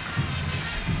cobrança.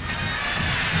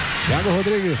 Thiago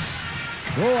Rodrigues.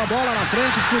 Boa bola na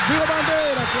frente, subiu a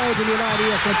bandeira. Cláudio Milar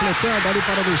ia completando ali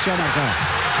para o Michel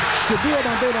marcar. Subiu a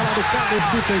bandeira lá do Carlos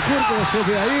Bittencourt, que você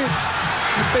vê aí.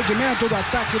 Impedimento do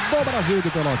ataque do Brasil de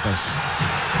Pelotas.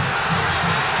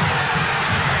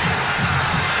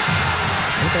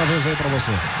 Outra vez aí para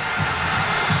você.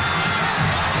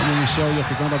 O Michel ia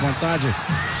ficando à vontade.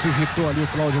 Se irritou ali o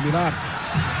Cláudio Milar.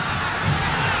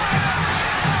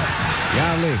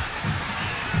 Yarley.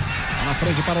 Na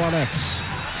frente para o Alex.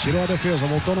 Tirou a defesa,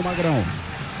 voltou no Magrão.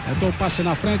 Tentou o passe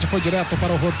na frente, foi direto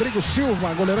para o Rodrigo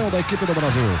Silva, goleirão da equipe do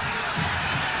Brasil.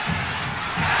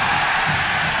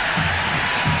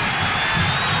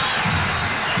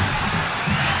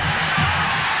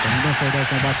 Também foi dar o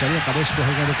combate ali, acabou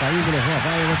escorregando, caindo, levou a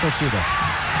vaia da torcida.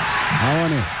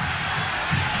 Raoni.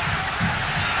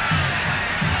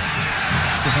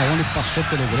 Esse Raoni passou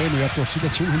pelo Grêmio e a torcida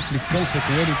tinha uma implicância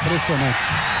com ele impressionante.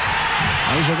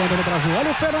 Aí jogando no Brasil,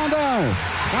 olha o Fernandão.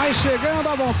 Vai chegando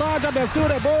à vontade, a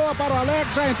abertura é boa para o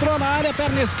Alex, já entrou na área,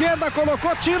 perna esquerda,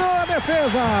 colocou, tirou a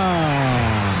defesa.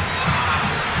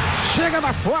 Chega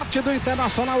na forte do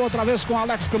Internacional outra vez com o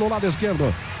Alex pelo lado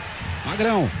esquerdo.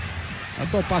 Magrão.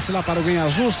 Tentou passe lá para o Guinha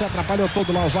Azul, se atrapalhou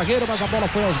todo lá o zagueiro, mas a bola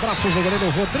foi aos braços do goleiro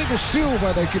Rodrigo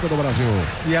Silva da equipe do Brasil.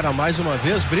 E era mais uma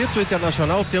vez Brito, o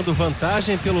Internacional tendo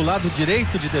vantagem pelo lado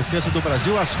direito de defesa do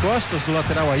Brasil, às costas do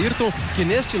lateral Ayrton, que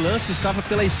neste lance estava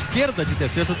pela esquerda de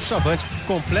defesa do Savante,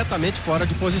 completamente fora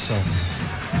de posição.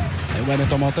 Aí o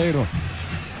Wellington Monteiro.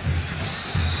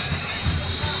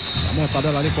 A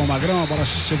tabela ali com o Magrão, a bola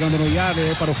chegando no Yarley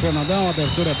aí para o Fernandão, a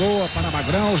abertura é boa para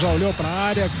Magrão, já olhou para a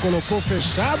área, colocou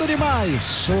fechado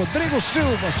demais. Rodrigo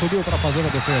Silva subiu para fazer a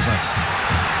defesa.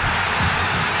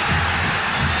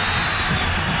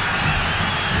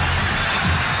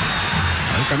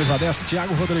 Aí camisa 10,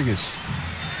 Thiago Rodrigues.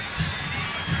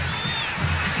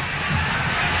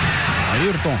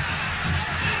 Ayrton.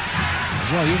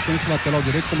 O Ayrton, esse lateral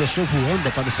direito, começou voando,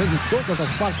 aparecendo em todas as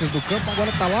partes do campo, agora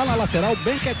está lá na lateral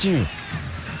bem quietinho.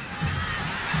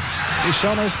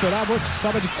 Michel não esperava,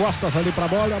 estava de costas ali para a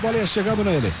bola ia chegando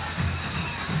nele.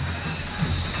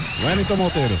 Wellington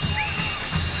Monteiro.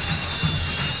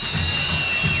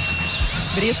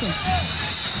 Brito.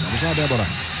 Vamos lá, Débora.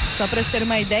 Só para ter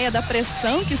uma ideia da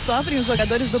pressão que sofrem os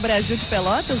jogadores do Brasil de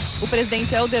Pelotas, o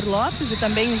presidente Helder Lopes e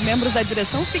também os membros da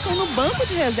direção ficam no banco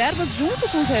de reservas junto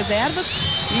com os reservas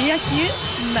e aqui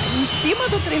em cima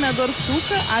do treinador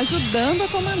Suca ajudando a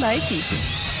comandar a equipe.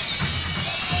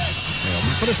 É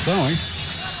uma pressão, hein?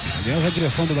 Aliás, a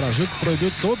direção do Brasil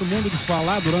proibiu todo mundo de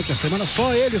falar durante a semana,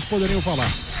 só eles poderiam falar.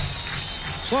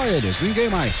 Só eles, ninguém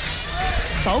mais.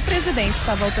 Só o presidente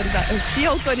estava autorizado, se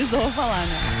autorizou a falar,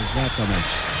 né?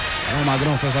 Exatamente. O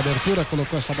Magrão fez a abertura,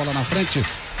 colocou essa bola na frente.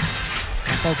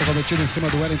 falta cometida em cima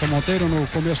do Wellington Monteiro no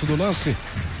começo do lance.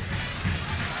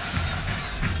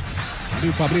 Ali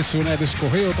o Fabrício Neves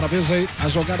correu, outra vez aí a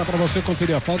jogada para você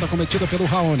conferir. A falta cometida pelo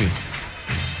Raoni.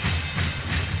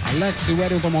 Alex e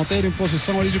Wellington Monteiro em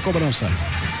posição ali de cobrança.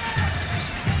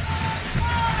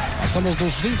 Passamos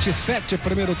dos 27,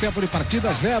 primeiro tempo de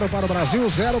partida, 0 para o Brasil,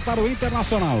 0 para o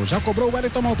Internacional. Já cobrou o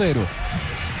Wellington Monteiro.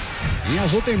 Em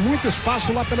azul tem muito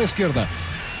espaço lá pela esquerda.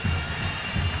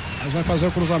 Mas vai fazer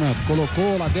o cruzamento.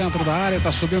 Colocou lá dentro da área,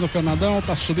 tá subindo o Fernandão,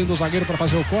 tá subindo o zagueiro para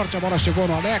fazer o corte. A bola chegou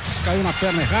no Alex, caiu na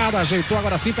perna errada, ajeitou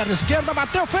agora sim, perna esquerda,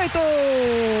 bateu, feito!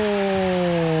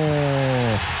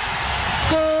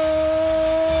 Gol!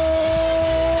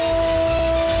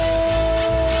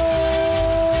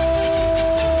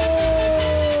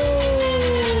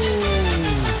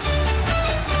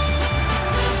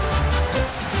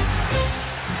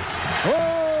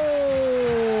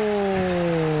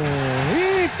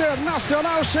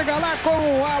 Internacional chega lá com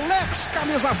o Alex,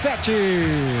 camisa 7.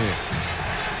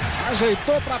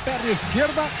 Ajeitou para a perna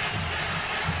esquerda.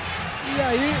 E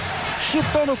aí,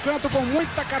 chutou no canto com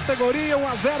muita categoria.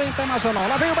 1-0 Internacional.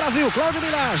 Lá vem o Brasil, Cláudio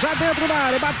Milá, já dentro da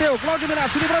área. Bateu, Cláudio Milá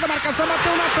se livrou da marcação,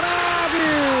 bateu na trave.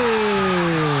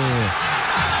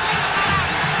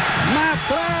 Na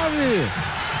trave.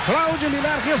 Cláudio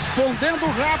Milá respondendo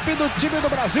rápido. O time do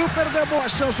Brasil perdeu boa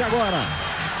chance agora.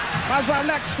 Mas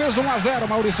Alex fez 1-0,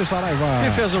 Maurício Saraiva.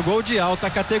 E fez um gol de alta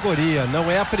categoria.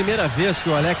 Não é a primeira vez que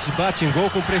o Alex bate em gol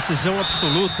com precisão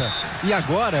absoluta. E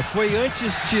agora foi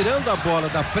antes tirando a bola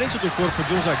da frente do corpo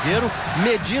de um zagueiro,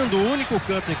 medindo o único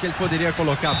canto em que ele poderia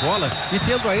colocar a bola e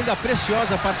tendo ainda a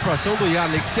preciosa participação do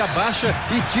Yarley, que se abaixa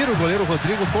e tira o goleiro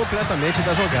Rodrigo completamente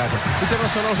da jogada. O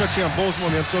Internacional já tinha bons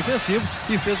momentos ofensivos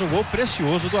e fez um gol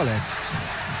precioso do Alex.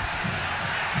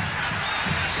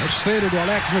 Terceiro do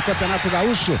Alex no Campeonato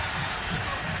Gaúcho.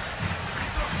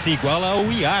 Se iguala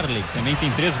ao Yarley, que também tem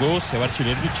 3 gols, é o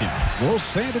artilheiro do time. Gol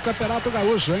 100 do Campeonato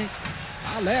Gaúcho, hein?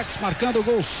 Alex marcando o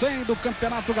gol 100 do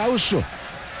Campeonato Gaúcho.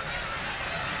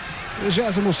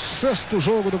 26º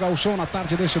jogo do Gauchão na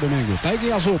tarde deste domingo. Tá aí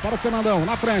em azul para o Fernandão,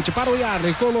 na frente, para o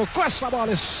Yarley. Colocou essa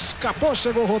bola, escapou,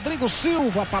 chegou Rodrigo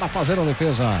Silva para fazer a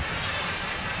defesa.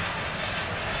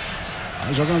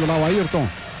 Vai jogando lá o Ayrton.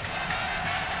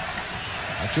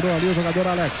 Atirou ali o jogador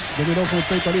Alex. Dominou com o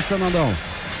peito ali Fernandão.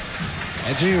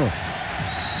 Edinho.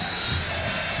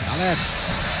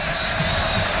 Alex.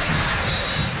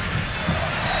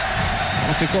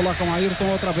 Ficou lá com o Ayrton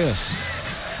outra vez.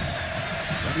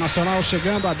 Internacional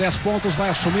chegando a 10 pontos, vai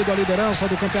assumindo a liderança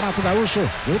do Campeonato Gaúcho.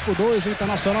 Grupo 2, o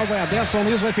Internacional vai a 10, São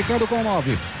Luís vai ficando com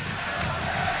 9.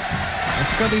 Vai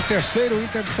ficando em terceiro, o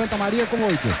Inter de Santa Maria com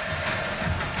 8.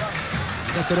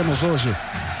 Já teremos hoje,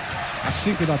 às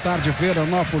 5 da tarde,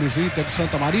 Veranópolis e Inter de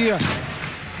Santa Maria.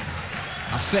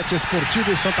 Às 7,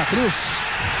 Esportivo e Santa Cruz.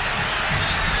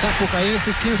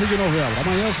 Sapucaense, 15 de novembro.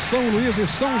 Amanhã, São Luís e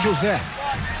São José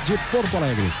de Porto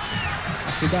Alegre.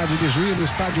 A cidade de Juí, no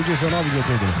estádio 19 de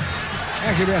outubro.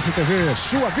 RBS TV,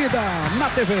 sua vida na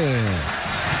TV.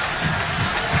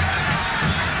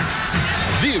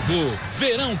 Vivo,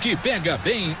 verão que pega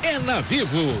bem é na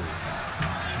Vivo.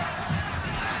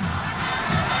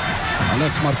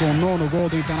 Alex marcou o 9º gol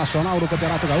do Internacional no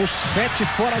Campeonato Gaúcho. 7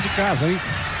 fora de casa, hein?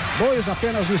 2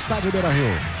 apenas no estádio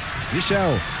Beira-Rio.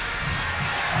 Michel.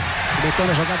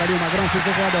 Botando a jogada ali, o Magrão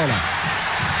ficou com a bola.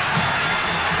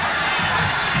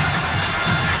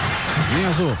 Guinha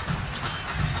Azul.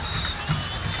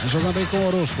 Jogando aí com o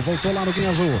Orozco, voltou lá no Guinha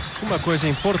Azul. Uma coisa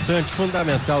importante,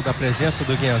 fundamental da presença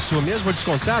do Guinha Azul, mesmo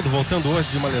descontado, voltando hoje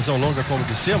de uma lesão longa, como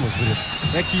dissemos, Brito,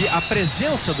 é que a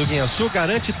presença do Guinha Azul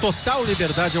garante total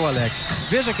liberdade ao Alex.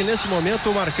 Veja que nesse momento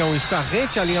o Marcão está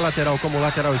rente à linha lateral como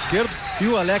lateral esquerdo e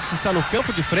o Alex está no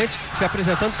campo de frente, se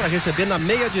apresentando para receber na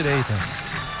meia direita.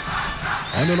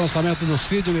 Olha o lançamento do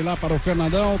Sidney lá para o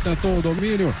Fernandão, tentou o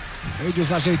domínio, meio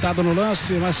desajeitado no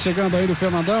lance, mas chegando aí do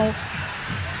Fernandão.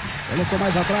 Colocou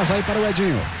mais atrás aí para o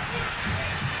Edinho.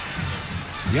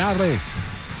 Yarley.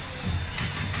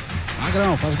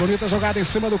 Magrão faz bonita jogada em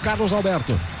cima do Carlos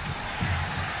Alberto.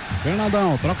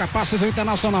 Fernandão troca passes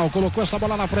Internacional. Colocou essa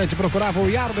bola na frente. Procurava o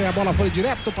Yarley. A bola foi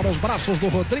direto para os braços do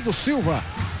Rodrigo Silva.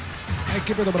 A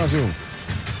equipe do Brasil.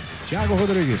 Thiago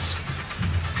Rodrigues.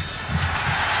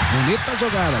 Bonita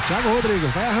jogada. Thiago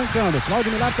Rodrigues vai arrancando.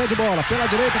 Cláudio Milá pede bola. Pela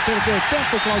direita perdeu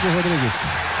tempo Cláudio Rodrigues.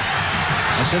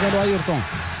 Vai chegando o Ayrton.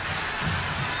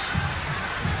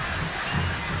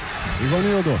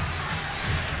 Ivanildo.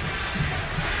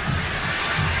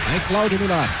 Aí Cláudio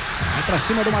Milá. Vai pra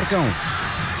cima do Marcão.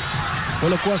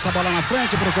 Colocou essa bola na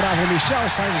frente. Procurava o Michel.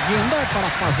 Sai vindo para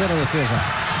fazer a defesa.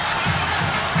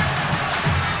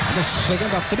 Estamos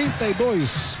chegando a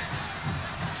 32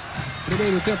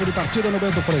 primeiro tempo de partida no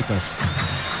Bento Freitas.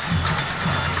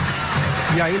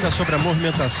 E ainda sobre a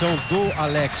movimentação do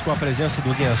Alex com a presença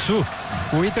do Guiaçu,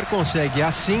 o Inter consegue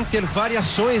assim ter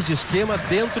variações de esquema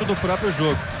dentro do próprio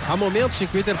jogo. Há momentos em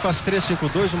que o Inter faz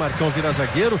 3-5-2, o Marcão vira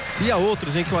zagueiro, e há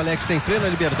outros em que o Alex tem plena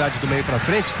liberdade do meio para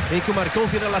frente, em que o Marcão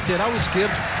vira lateral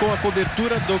esquerdo com a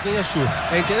cobertura do Guiaçu.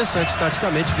 É interessante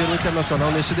taticamente ver o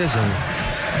Internacional nesse desenho.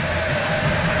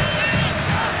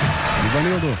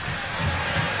 Ivanildo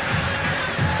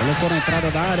colocou na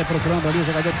entrada da área, procurando ali o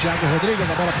jogador Thiago Rodrigues.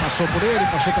 A bola passou por ele,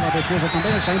 passou pela defesa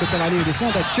também, saindo pela linha de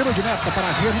fundo. É tiro de meta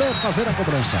para Renan fazer a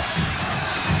cobrança.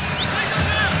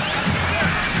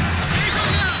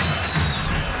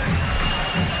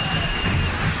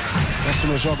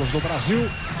 Próximos jogos do Brasil.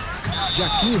 Dia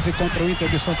 15 contra o Inter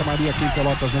de Santa Maria aqui em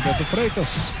Pelotas, no Bento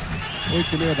Freitas.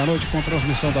 8h30 da noite com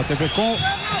transmissão da TV Com.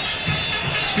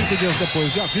 5 dias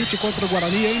depois, dia 20, contra o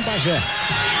Guarani em Bagé.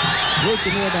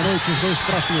 8h30 da noite, os dois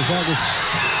próximos jogos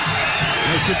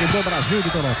da equipe do Brasil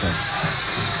de Pelotas.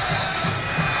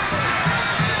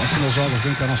 Próximos jogos do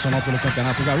Internacional pelo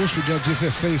Campeonato Gaúcho, dia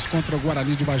 16 contra o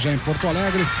Guarani de Bagé em Porto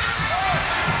Alegre.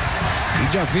 E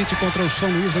dia 20 contra o São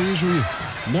Luís em Ijuí.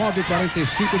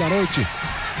 9h45 da noite.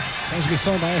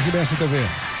 Transmissão da RBS TV.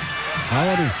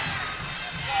 Raoni.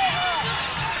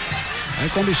 Aí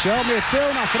com o Michel,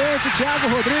 meteu na frente, Thiago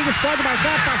Rodrigues pode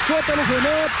marcar, passou pelo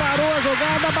Renan, parou a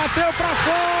jogada, bateu pra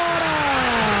fora!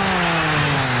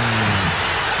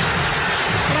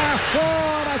 Pra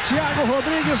fora, Thiago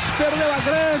Rodrigues perdeu a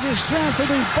grande chance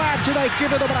do empate da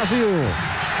equipe do Brasil.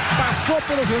 Passou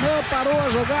pelo Renan, parou a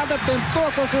jogada, tentou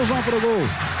a conclusão pro gol.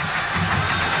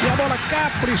 E a bola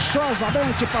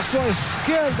caprichosamente passou à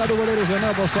esquerda do goleiro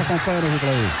Renan, você acompanha no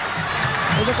replay.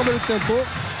 Mas é como ele tentou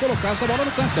colocar essa bola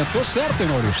no canto. Tentou certo, hein,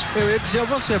 Maurício? Eu ia dizer a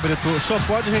você, Brito, só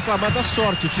pode reclamar da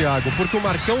sorte, Thiago, porque o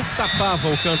Marcão tapava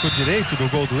o canto direito do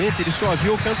gol do Inter e só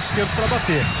havia o canto esquerdo para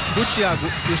bater. O Thiago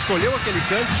escolheu aquele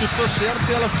canto, chutou certo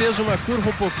e ela fez uma curva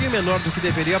um pouquinho menor do que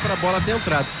deveria para a bola ter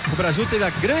entrado. O Brasil teve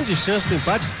a grande chance do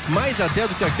empate, mais até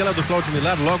do que aquela do Cláudio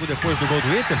Millar logo depois do gol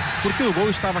do Inter, porque o gol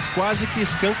estava quase que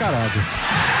escancarado.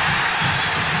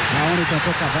 Raoni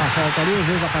tentou cavar a falta ali, o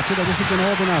juiz da partida disse que não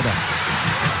houve nada.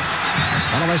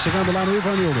 Ela vai chegando lá no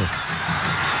Ivanildo.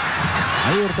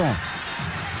 Ayrton.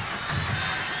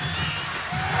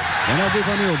 Penal do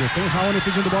Ivanildo. Tem Raoni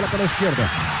pedindo bola pela esquerda.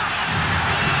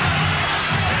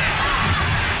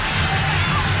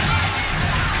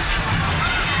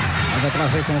 Mas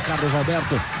atrás aí com o Carlos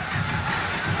Alberto.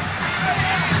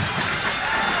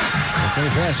 Foi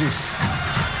Regis.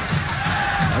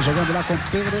 Vai jogando lá com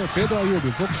Pedro Ayub.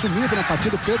 Um pouco sumido na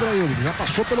partida, Pedro Ayub. Já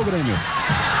passou pelo Grêmio.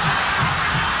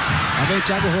 Também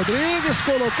Thiago Rodrigues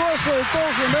colocou, soltou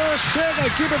o Renan, chega a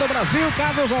equipe do Brasil,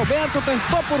 Carlos Alberto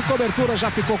tentou por cobertura,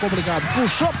 já ficou complicado,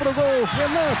 puxou pro gol,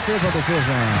 Renan fez a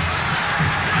defesa.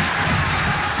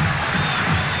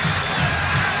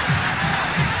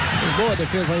 Fez boa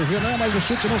defesa aí o Renan, mas o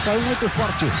chute não saiu muito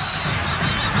forte.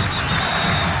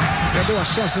 Perdeu a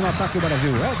chance no ataque do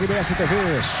Brasil. RBS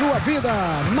TV, sua vida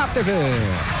na TV.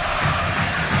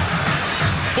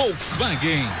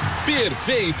 Volkswagen,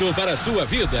 perfeito para a sua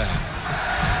vida.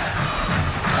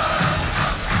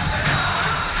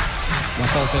 Uma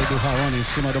falta aí do Raoni em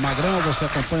cima do Magrão, você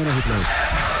acompanha no replay.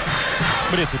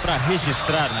 Brito, para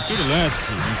registrar naquele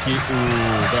lance em que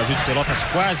o Brasil de Pelotas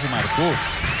quase marcou,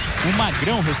 o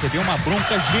Magrão recebeu uma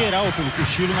bronca geral pelo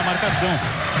cochilo na marcação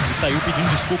e saiu pedindo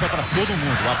desculpa para todo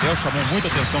mundo. O Abel chamou muita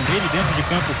atenção dele, dentro de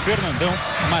campo Fernandão,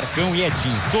 Marcão e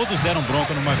Edinho, todos deram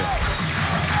bronca no Magrão.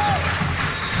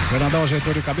 Fernandão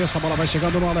ajeitou de cabeça, a bola vai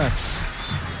chegando no Alex.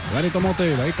 Wellington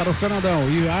Monteiro, aí para o Fernandão.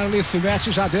 E Arley se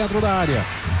mexe já dentro da área.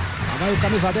 Vai o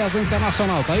camisa 10 do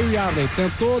Internacional. Tá aí o Arley.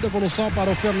 Tentou devolução para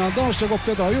o Fernandão. Chegou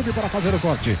Pedro Ayub para fazer o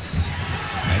corte.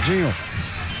 Edinho.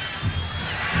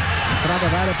 Entrada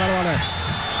da área para o Alex.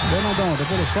 Fernandão,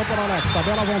 devolução para o Alex.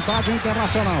 Tabela à vontade o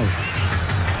Internacional.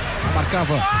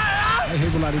 Marcava a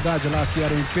irregularidade lá que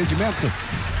era o impedimento.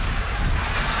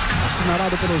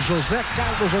 Assinalado pelo José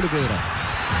Carlos Oliveira.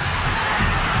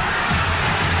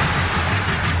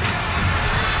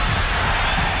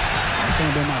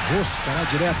 Dando uma rosca lá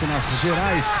direto nas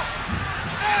gerais.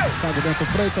 Estádio Bento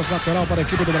Freitas, lateral para a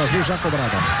equipe do Brasil, já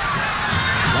cobrada.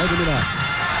 Vai dominar.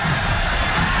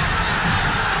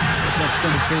 Tá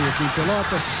ficando feio aqui em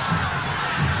Pelotas.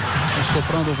 Tá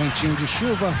soprando o ventinho de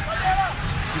chuva.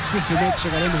 Dificilmente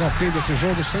chegaremos ao fim desse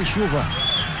jogo sem chuva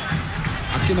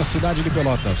aqui na cidade de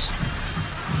Pelotas.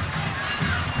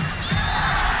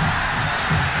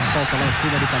 Falta lá em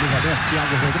cima do camisa 10,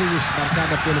 Thiago Rodrigues,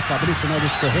 marcada pelo Fabrício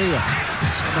Neves Correia.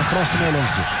 Na próxima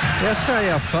lance. Essa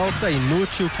é a falta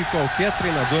inútil que qualquer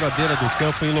treinador à beira do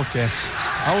campo enlouquece.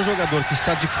 Há um jogador que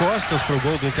está de costas para o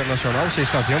gol do Internacional, você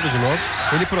está vendo de novo.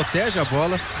 Ele protege a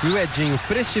bola e o Edinho,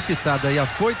 precipitada e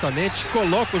afoitamente,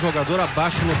 coloca o jogador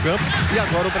abaixo no campo. E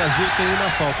agora o Brasil tem uma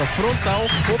falta frontal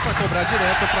ou para cobrar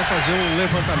direto para fazer um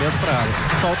levantamento para a área.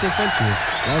 Falta infantil.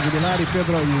 Cláudio Vilar e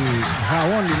Pedro e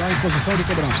Raoni lá em posição de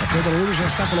cobrança. Pedro Yuri já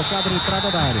está colocado na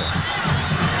entrada da área.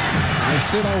 Vai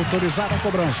ser autorizada a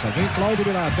cobrança. Vem Cláudio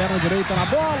Vilar, perna direita na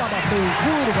bola, bateu em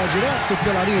curva, direto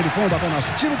pela linha de fundo,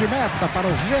 apenas tiro de meta para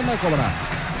o Renan cobrar.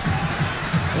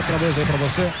 Outra vez aí para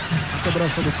você, a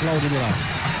cobrança do Cláudio Vilar.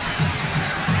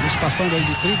 Estamos passando aí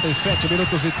de 37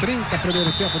 minutos e 30,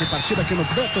 primeiro tempo de partida aqui no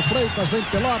Beto Freitas, em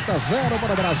Pelotas, 0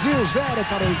 para o Brasil, 0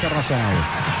 para o Internacional.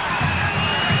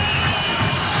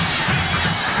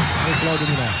 Vem Cláudio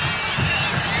Vilar.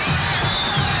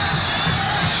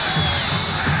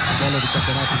 Bola do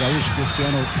Campeonato Gaúcho, que este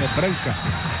ano é branca.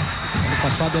 Ano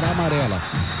passado era amarela.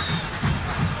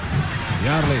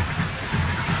 Yarley.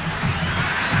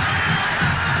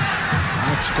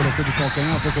 Max colocou de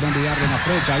calcanhar, procurando o Yarley na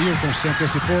frente. Ailton se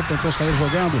antecipou, tentou sair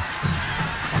jogando.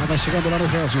 Ela vai chegando lá no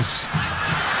Regis.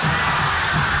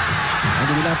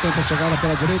 O Vilar tenta chegar lá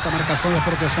pela direita, a marcação e a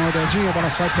proteção é dedinho, a bola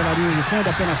sai pela linha de fundo,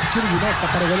 apenas tiro de meta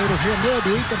para o goleiro René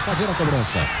do Inter fazer a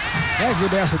cobrança.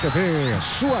 RBS TV,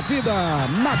 sua vida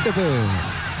na TV.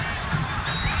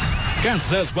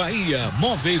 Casas Bahia,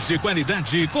 móveis de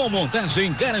qualidade com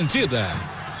montagem garantida.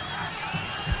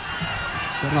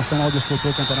 O Internacional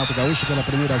disputou o Campeonato Gaúcho pela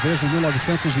primeira vez em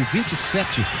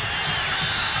 1927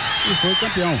 e foi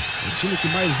campeão. O time que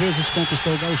mais vezes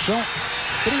conquistou o Gauchão,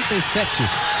 37.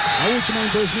 A última em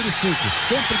 2005.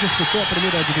 Sempre disputou a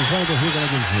primeira divisão do Rio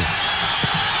Grande do Sul.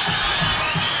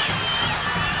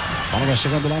 A bola vai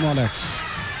chegando lá no Alex.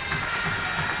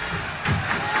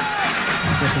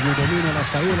 Conseguiu o domínio, ela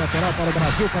saiu, lateral para o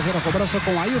Brasil, fazer a cobrança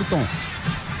com Ayrton.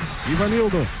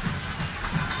 Ivanildo.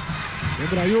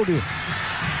 Pedro Ayubi.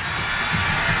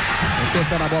 Meteu o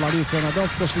pé na bola ali, o Fernandão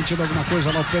ficou sentindo alguma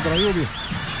coisa lá, o Pedro Ayubi.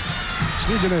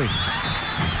 Sidney.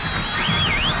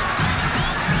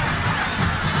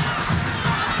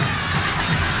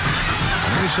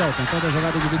 Michel tentando a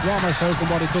jogada individual, mas saiu com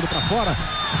bola e tudo para fora.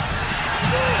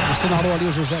 Assinalou ali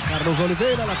o José Carlos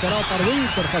Oliveira, lateral para o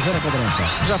Inter fazer a cobrança.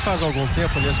 Já faz algum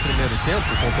tempo, nesse primeiro tempo,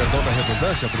 com perdão da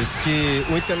redundância, Brito, que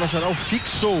o Internacional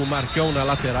fixou o Marcão na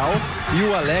lateral e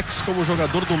o Alex como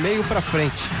jogador do meio para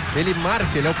frente. Ele marca,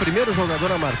 ele é o primeiro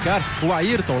jogador a marcar, o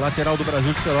Ayrton, lateral do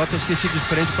Brasil de Pelotas, que se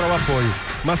desprende para o apoio.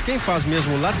 Mas quem faz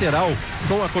mesmo lateral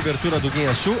com a cobertura do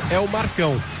Guinhaçu é o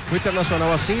Marcão. O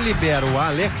Internacional assim libera o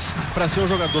Alex para ser um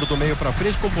jogador do meio para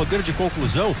frente com poder de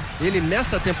conclusão. Ele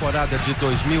nesta temporada de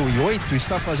 2008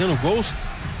 está fazendo gols,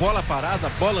 bola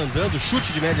parada, bola andando,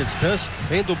 chute de média distância.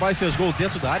 Em Dubai fez gol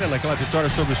dentro da área naquela vitória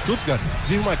sobre o Stuttgart.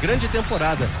 Vive uma grande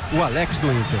temporada, o Alex do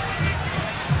Inter.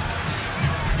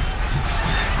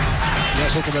 E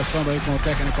azul conversando aí com o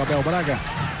técnico Abel Braga.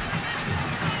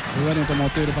 O Wellington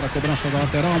Monteiro para a cobrança da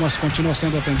lateral, mas continua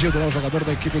sendo atendido lá o jogador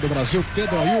da equipe do Brasil,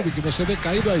 Pedro Ayubi, que você vê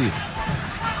caído aí.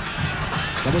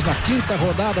 Estamos na 5ª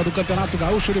rodada do Campeonato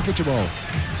Gaúcho de Futebol.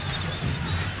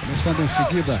 Começando em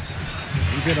seguida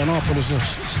em Veranópolis,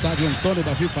 estádio Antônio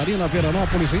Davi Farina,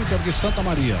 Veranópolis, Inter de Santa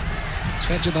Maria.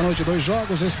 7 da noite, 2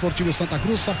 jogos, Esportivo Santa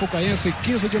Cruz, Sapucaense,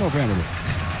 15 de novembro.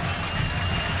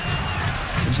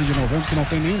 15 de novembro que não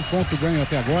tem nenhum ponto ganho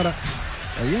até agora.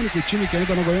 É o único time que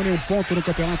ainda não ganhou nenhum ponto no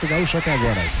Campeonato Gaúcho até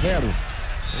agora. 0.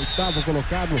 8º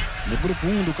colocado no grupo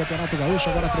 1 do Campeonato Gaúcho,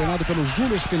 agora treinado pelo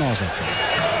Júlio Espinosa.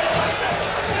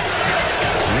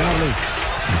 Yarley.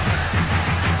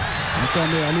 Então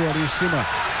meia-lua ali em cima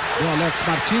do Alex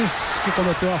Martins, que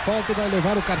cometeu a falta e vai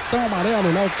levar o cartão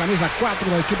amarelo lá, o camisa 4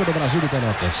 da equipe do Brasil de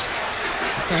Pelotas.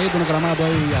 Caído no gramado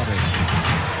aí, Yarley.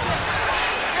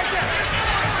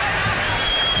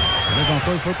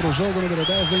 Levantou e foi para o jogo, número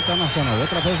 10 do Internacional.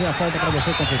 Outra vez é a falta para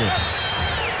você conferir.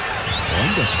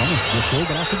 Olha só, mas deixou o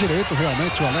braço direito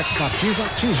realmente o Alex Martins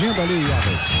atingindo ali,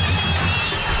 Yarley.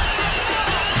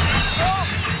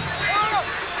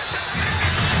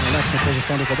 Alex em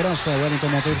posição de cobrança, o Wellington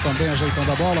Monteiro também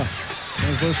ajeitando a bola.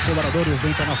 Tem os 2 cobradores do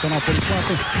Internacional por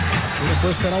enquanto. E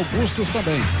depois terá o Bustos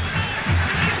também.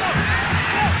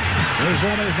 2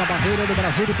 homens na barreira do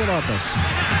Brasil de Pelotas.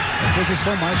 A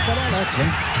posição mais para o Alex,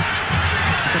 hein?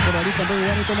 Fica por ali também o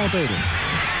Wellington Monteiro.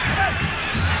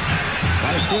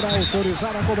 Vai ser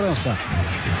autorizada a cobrança.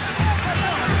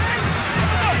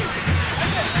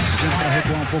 Para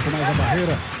recuar um pouco mais a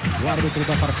barreira, o árbitro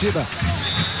da partida.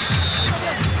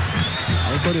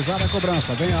 Autorizada a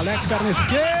cobrança. Vem Alex, perna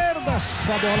esquerda.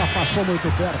 Essa bola passou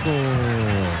muito perto.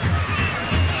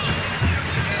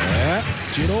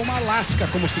 Tirou uma lasca,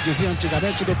 como se dizia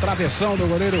antigamente, do travessão do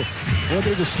goleiro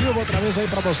Rodrigo Silva. Outra vez aí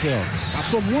para você.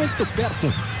 Passou muito perto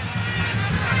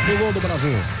do gol do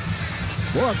Brasil.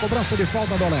 Boa cobrança de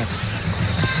falta do Alex.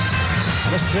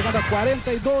 Chegando a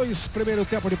 42, primeiro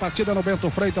tempo de partida no Bento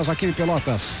Freitas, aqui em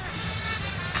Pelotas.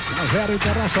 1-0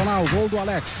 Internacional, gol do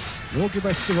Alex. Gol que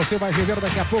você vai rever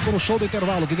daqui a pouco no show do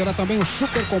intervalo, que terá também um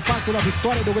super compacto da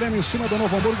vitória do Grêmio em cima do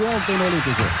Novo Hamburgo ontem no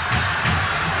Olímpico.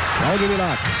 Cláudio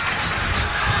Milar.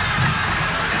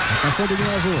 Marcação do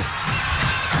Guinha Azul.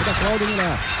 Ainda Cláudio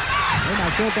Milar. Ele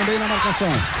marcou também na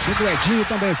marcação. Chega o Edinho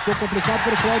também, ficou complicado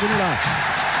para o Cláudio Milar.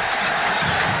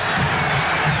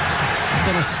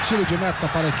 Estilo de meta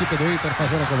para a equipe do Inter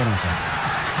fazer a cobrança.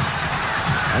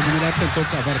 O Milar tentou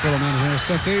cavar pelo menos um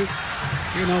escanteio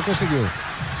e não conseguiu.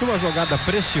 Uma jogada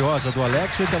preciosa do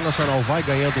Alex, o Internacional vai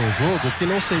ganhando um jogo que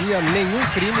não seria nenhum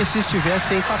crime se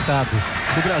estivesse empatado.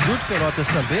 O Brasil de Pelotas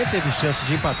também teve chance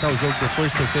de empatar o jogo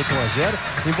depois de ter feito 1-0,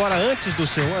 embora antes do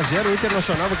seu 1-0 o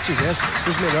Internacional que tivesse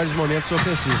os melhores momentos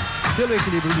ofensivos. Pelo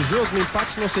equilíbrio do jogo, o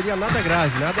empate não seria nada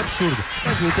grave, nada absurdo,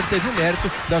 mas o Inter teve o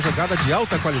mérito da jogada de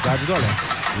alta qualidade do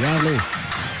Alex. Yarley.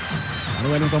 Para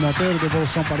o Wellington Monteiro,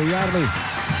 devolução para o Yarley.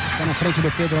 Está na frente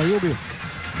do Pedro Ayub.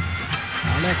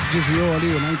 Alex desviou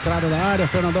ali na entrada da área,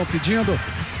 Fernandão pedindo.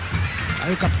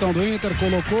 Aí o capitão do Inter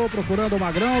colocou, procurando o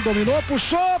Magrão, dominou,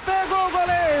 puxou, pegou o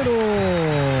goleiro.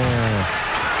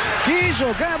 Que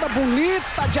jogada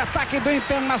bonita de ataque do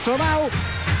Internacional.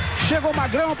 Chegou o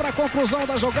Magrão para a conclusão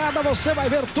da jogada. Você vai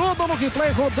ver tudo no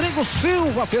replay. Rodrigo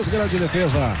Silva fez grande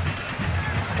defesa.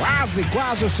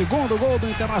 Quase o segundo gol do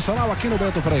Internacional aqui no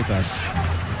Bento Freitas.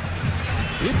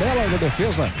 E bela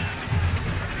defesa.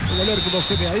 O goleiro que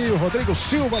você vê aí, o Rodrigo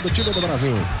Silva, do time do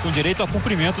Brasil. Com direito ao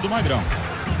cumprimento do Magrão.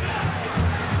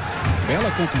 Bela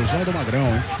conclusão do Magrão,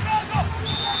 hein?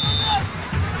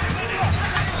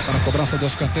 Para a cobrança de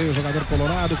escanteio, o jogador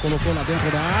colorado colocou lá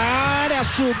dentro da área,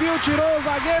 subiu, tirou o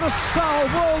zagueiro,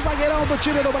 salvou o zagueirão do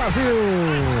time do Brasil.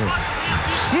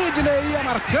 Sidney ia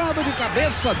marcando de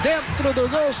cabeça dentro do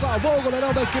gol, salvou o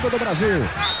goleirão da equipe do Brasil.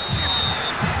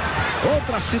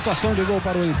 Outra situação de gol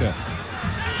para o Inter.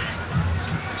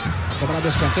 Cobrado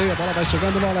escanteio, a bola vai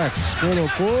chegando no Alex.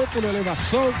 Colocou por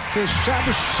elevação,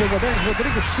 fechado, chegou bem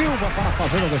Rodrigo Silva para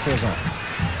fazer a defesa.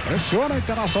 Pressiona o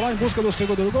Internacional em busca do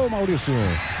segundo gol, Maurício.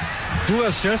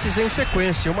 Duas chances em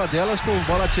sequência, uma delas com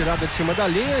bola tirada de cima da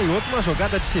linha e outra uma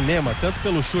jogada de cinema, tanto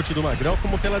pelo chute do Magrão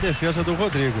como pela defesa do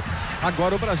Rodrigo.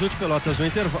 Agora o Brasil de Pelotas no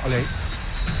intervalo. Olha aí.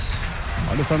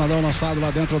 Olha o Fernandão lançado lá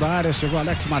dentro da área, chegou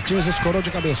Alex Martins e escorou de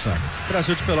cabeça.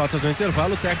 Brasil de Pelotas no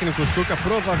intervalo, o técnico Suca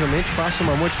provavelmente faça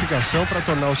uma modificação para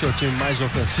tornar o seu time mais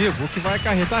ofensivo, o que vai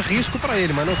acarretar risco para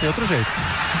ele, mas não tem outro jeito.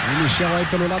 E Michel aí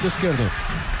pelo lado esquerdo.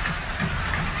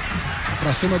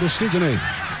 Para cima do Sidney.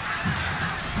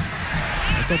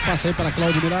 Então passa aí para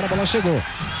Cláudio Milar, a bola chegou.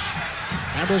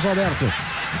 Carlos Alberto.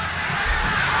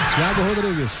 Thiago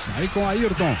Rodrigues, aí com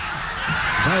Ayrton.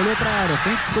 Já olhou para a área,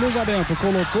 tem cruzamento,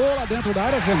 colocou lá dentro da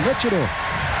área, Renan tirou.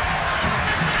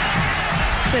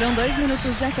 Serão 2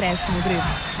 minutos de acréscimo, Brito.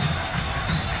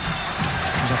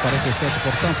 Já 47,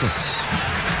 portanto.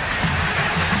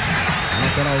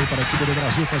 Lateral aí para a equipe do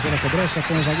Brasil fazendo a cobrança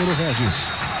com o zagueiro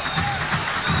Regis.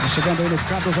 Tá chegando aí no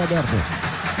Carlos Alberto.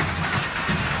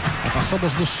 Já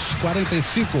passamos dos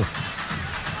 45.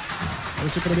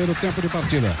 Esse primeiro tempo de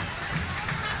partida.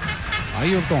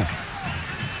 Ayrton.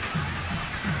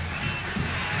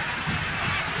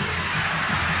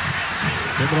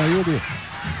 Pedro Ayub,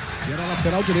 que era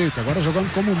lateral direito, agora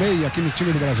jogando como meia aqui no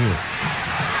time do Brasil.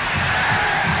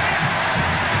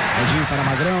 Edinho para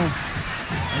Magrão.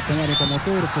 Aí tem o Wellington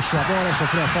Monteiro, puxou a bola,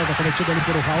 sofreu a falta cometida ali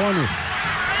pelo Raoni.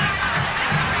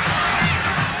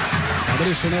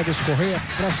 Fabrício Neves Correia,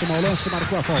 próximo ao lance,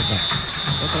 marcou a falta.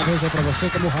 Outra vez aí para você,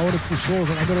 como o Raoni puxou o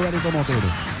jogador Wellington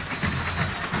Monteiro.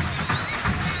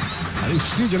 Aí o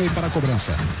Sidney para a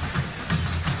cobrança.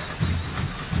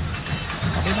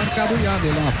 Bem marcado o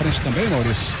Yader lá na frente também,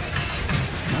 Maurício.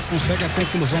 Não consegue a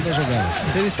conclusão das jogadas.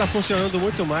 Ele está funcionando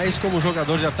muito mais como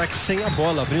jogador de ataque sem a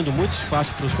bola, abrindo muito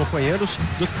espaço para os companheiros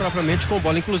do que propriamente com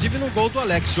bola. Inclusive no gol do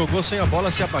Alex, jogou sem a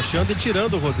bola, se abaixando e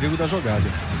tirando o Rodrigo da jogada.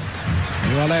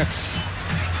 E o Alex,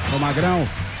 o Magrão,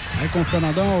 aí com o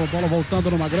Fernandão, bola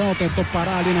voltando no Magrão, tentou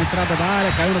parar ali na entrada da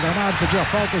área, caiu no gramado, pediu a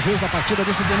falta, o juiz da partida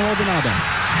disse que não houve nada.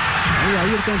 E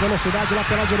aí ele tem velocidade lá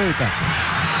pela direita.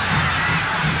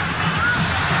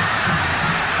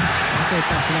 Foi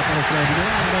passe lá para o Cláudio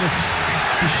Milar, agora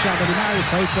pichada demais,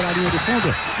 saiu pela linha de fundo.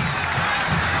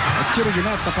 É tiro de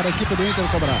meta para a equipe do Inter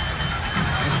cobrar.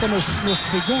 Estamos nos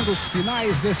segundos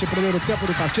finais desse primeiro tempo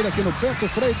de partida aqui no Bento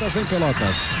Freitas, em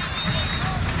Pelotas.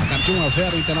 Placar de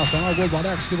 1-0 Internacional, gol do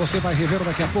Alex, que você vai rever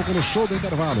daqui a pouco no show do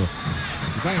intervalo.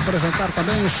 Vai apresentar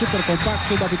também o super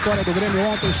compacto da vitória do Grêmio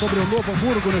ontem sobre o Novo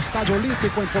Hamburgo no Estádio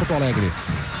Olímpico em Porto Alegre.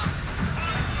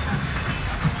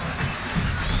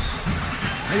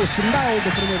 Aí o final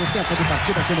do primeiro tempo de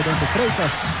partida aqui no Bento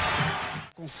Freitas,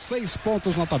 com 6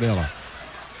 pontos na tabela.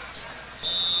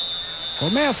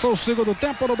 Começa o segundo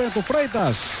tempo no Bento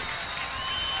Freitas.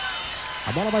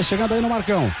 A bola vai chegando aí no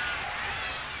Marcão.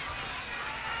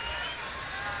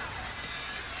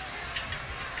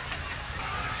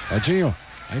 Edinho,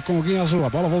 aí com o guinho azul, a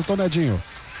bola voltou no Edinho.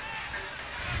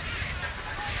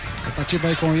 Tentativa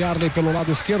aí com o Yarley pelo lado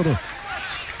esquerdo.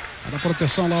 Na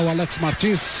proteção lá o Alex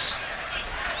Martins.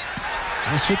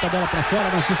 Aí chuta a bola para fora,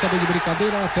 não quis saber de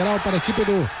brincadeira. Lateral para a equipe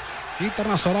do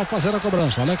Internacional fazer a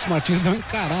cobrança. O Alex Martins deu uma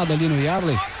encarada ali no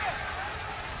Yarley.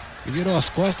 E virou as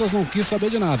costas, não quis saber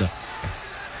de nada.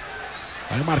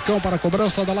 Aí o Marcão para a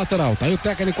cobrança da lateral. Tá aí o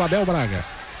técnico Abel Braga.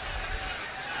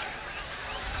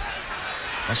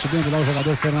 Tá subindo lá o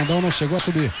jogador Fernandão, não chegou a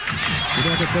subir.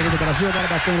 Tirou a defesa do Brasil, agora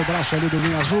bateu no braço ali do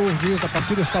linha azul. O juiz da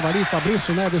partida estava ali,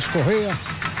 Fabrício Neves Correia,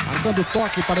 marcando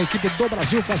toque para a equipe do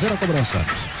Brasil fazer a cobrança.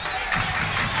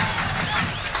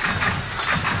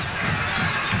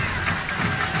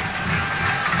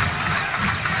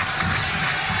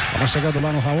 Tá chegando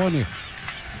lá no Raoni.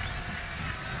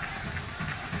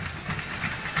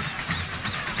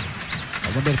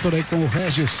 Faz abertura aí com o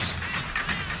Regis.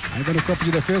 Ainda no campo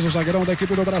de defesa, o zagueirão da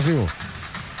equipe do Brasil.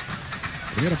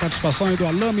 Primeira participação aí do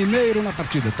Alain Mineiro na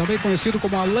partida, também conhecido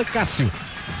como Alain Cássio.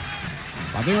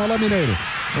 Lá vem o Alain Mineiro.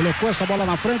 Colocou essa bola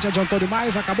na frente, adiantou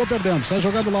demais, acabou perdendo. Sai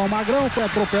jogando lá o Magrão, foi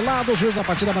atropelado. O juiz da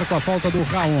partida marcou a falta do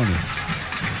Raoni.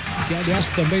 Que, aliás,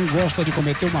 também gosta de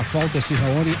cometer uma falta esse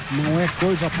Raoni, não é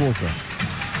coisa pouca.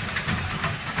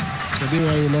 Você viu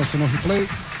aí o lance no replay.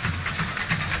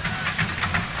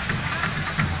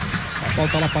 A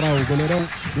falta lá para o goleirão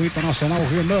do Internacional,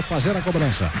 Renan, fazer a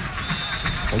cobrança.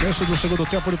 Começo do segundo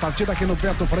tempo de partida aqui no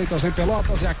Bento Freitas, em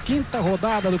Pelotas. É a 5ª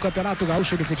rodada do Campeonato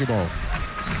Gaúcho de Futebol.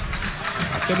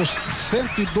 Temos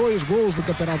 102 gols do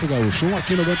Campeonato Gaúcho. 1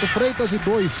 aqui no Bento Freitas e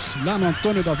 2 lá no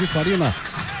Antônio Davi Farina,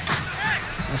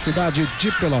 na cidade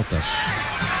de Pelotas.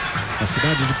 Na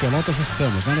cidade de Pelotas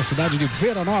estamos, né? Na cidade de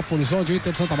Veranópolis, onde o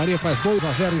Inter de Santa Maria faz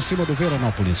 2-0 em cima do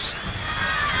Veranópolis.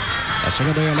 Tá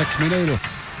chegando aí Alex Mineiro.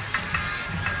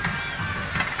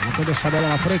 Toda essa bola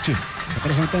na frente,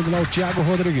 representando lá o Thiago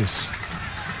Rodrigues.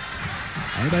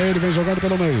 Ainda ele vem jogando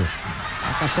pelo meio.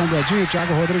 A caçando Edinho, o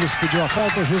Thiago Rodrigues pediu a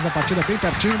falta, o juiz da partida bem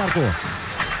pertinho marcou.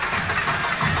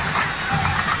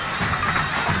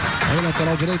 Aí o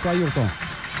lateral direito, Ayrton.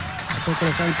 Tentou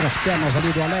colocar entre as pernas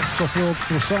ali do Alex, sofreu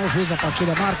obstrução, o juiz da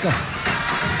partida marca.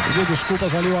 Pediu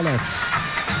desculpas ali o Alex.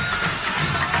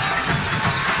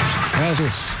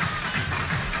 Regis.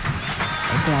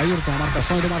 Aí com Ayrton, a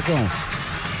marcação do Marcão.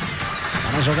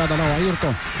 Na jogada lá o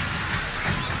Ayrton.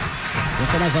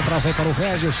 Ficou mais atrás aí para o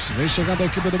Regis. Vem chegando a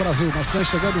equipe do Brasil, mas vem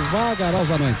chegando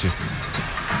vagarosamente.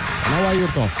 Lá o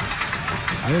Ayrton.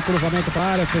 Aí o cruzamento para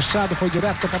a área, fechado, foi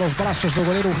direto para os braços do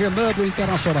goleiro Renan do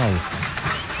Internacional.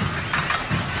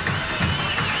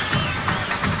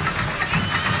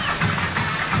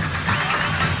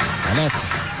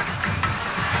 Alex.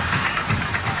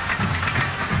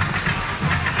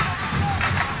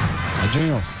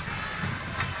 Edinho.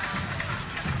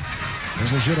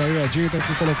 Fez o giro aí, o Edinho tem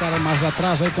que colocar mais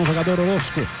atrás aí com o jogador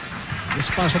Orozco.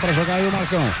 Espaço para jogar aí o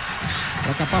Marcão.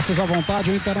 Troca passes à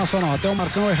vontade o Internacional, até o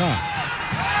Marcão errar.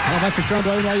 Ela vai ficando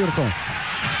aí no Ayrton.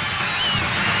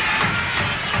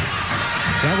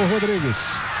 Thiago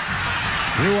Rodrigues.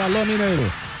 E o Alain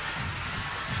Mineiro.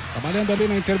 Trabalhando ali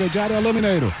na intermediária, o Alain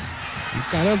Mineiro.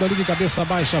 Encarando ali de cabeça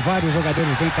baixa vários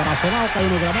jogadores do Internacional. Caiu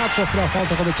no gramado, sofreu a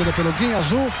falta cometida pelo Guinha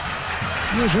Azul.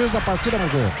 E o juiz da partida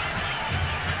marcou.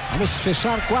 Vamos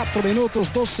fechar 4 minutos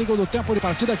do segundo tempo de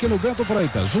partida aqui no Bento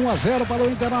Freitas. 1-0 para o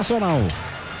Internacional.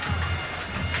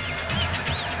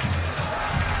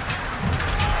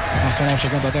 Internacional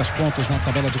chegando a 10 pontos na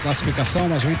tabela de classificação,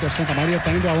 mas o Inter Santa Maria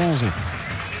está indo a 11.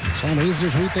 São Luís e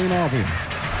o Juí tem 9.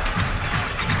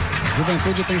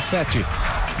 Juventude tem 7.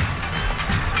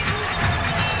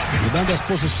 Mudando as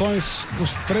posições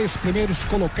dos 3 primeiros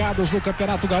colocados do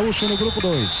Campeonato Gaúcho no grupo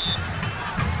 2.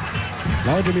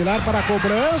 Valdemir para a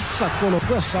cobrança,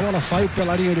 colocou essa bola, saiu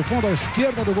pela linha de fundo à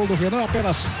esquerda do gol do Renan,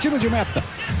 apenas tiro de meta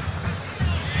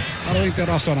para o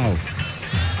Internacional.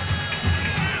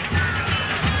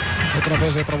 Outra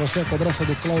vez aí para você a cobrança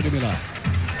do Cláudio Milar.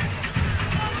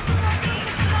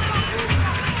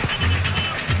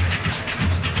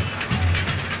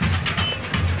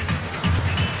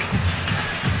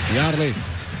 Yarley.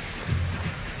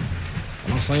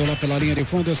 saiu lá pela linha de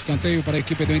fundo, escanteio para a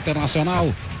equipe do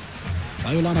Internacional.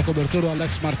 Saiu lá na cobertura o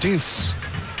Alex Martins.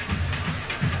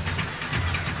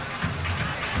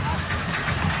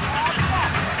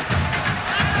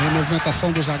 A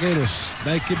movimentação dos zagueiros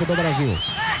da equipe do Brasil.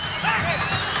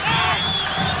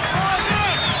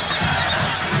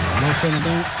 O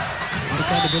Fernandão,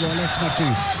 marcado pelo Alex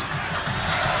Martins.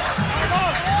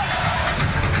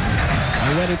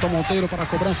 Aí o Wellington Monteiro para a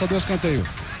cobrança do escanteio.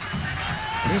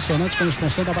 Impressionante como estão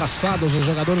sendo abraçados os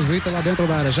jogadores do Inter lá dentro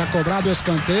da área. Já cobrado o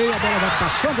escanteio, a bola vai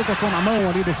passando, tocou na mão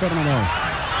ali do Fernandão.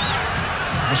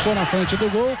 Passou na frente do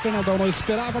gol, o Fernandão não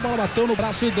esperava, a bola bateu no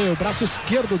braço e deu. Braço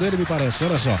esquerdo dele, me parece,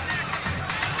 olha só.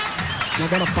 E a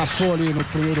bola passou ali no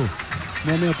primeiro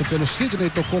momento pelo Sidney,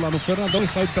 tocou lá no Fernandão e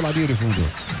saiu pela linha de fundo.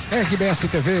 RBS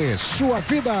TV, sua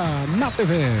vida na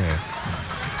TV.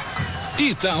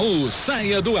 Itaú,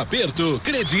 saia do aperto.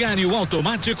 Crediário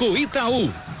automático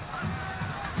Itaú.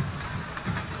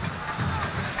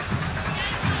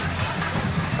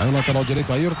 Aí o lateral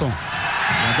direito, Ayrton.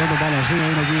 Dando o balãozinho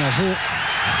aí no guinho azul.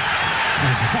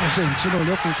 Mas o argentino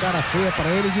olhou com cara feia para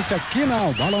ele e disse: aqui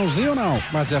não, balãozinho não.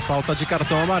 Mas é falta de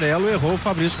cartão amarelo, errou o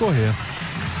Fabrício Corrêa.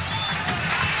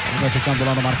 Vai ficando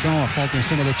lá no Marcão, a falta em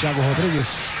cima do Thiago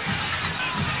Rodrigues.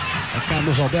 É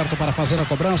Carlos Alberto para fazer a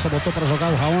cobrança, botou para jogar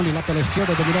o Raoni lá pela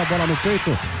esquerda, dominou a bola no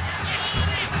peito.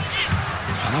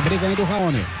 Tá na briga ainda o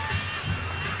Raoni.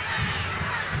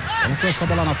 Colocou essa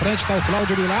bola na frente, tá o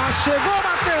Cláudio Vilar, chegou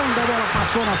batendo, a bola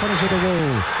passou na frente do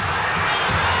gol.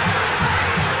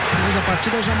 Mas a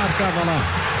partida já marcava lá.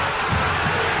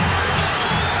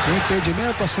 O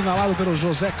impedimento assinalado pelo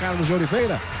José Carlos de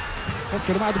Oliveira,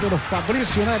 confirmado pelo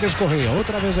Fabrício Neves Correia.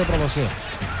 Outra vez aí para você.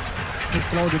 O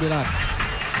Cláudio Vilar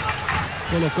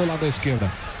colocou lá da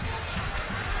esquerda.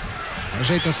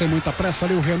 Ajeita sem muita pressa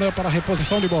ali o Renan para a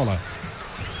reposição de bola.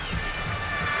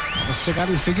 Vai chegar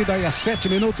em seguida aí a 7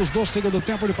 minutos do segundo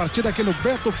tempo de partida aqui no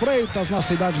Bento Freitas, na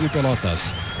cidade de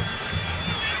Pelotas.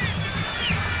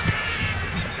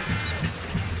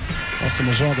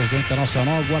 Próximos jogos do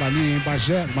Internacional, Guarani em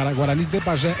Bagé, Guarani de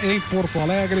Bagé em Porto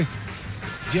Alegre,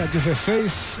 dia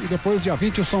 16, e depois dia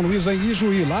 20 o São Luís em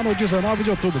Ijuí, lá no 19 de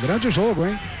outubro. Grande jogo,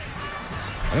 hein?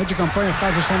 Grande campanha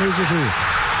faz o São Luís de Ijuí.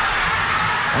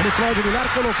 Olha o Cláudio Vilar,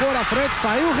 colocou na frente,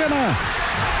 saiu o Renan.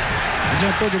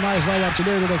 Adiantou demais lá o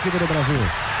artilheiro da equipe do Brasil.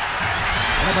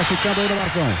 Ela vai ficando aí no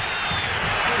Marcão.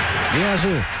 Linha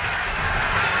azul.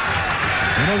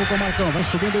 De novo com o Marcão, vai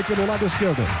subindo aí pelo lado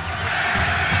esquerdo.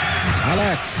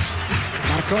 Alex.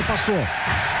 Marcão passou.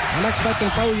 Alex vai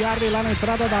tentar o Yarley lá na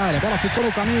entrada da área. A bola ficou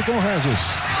no caminho com o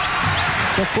Regis.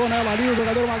 Tocou nela ali o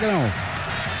jogador Magrão.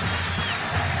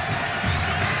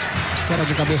 Fora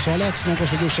de cabeça o Alex, não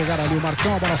conseguiu chegar ali o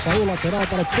Marcão, a bola saiu, lateral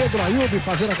para o Pedro Ayub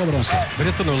fazer a cobrança.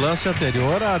 Brito, no lance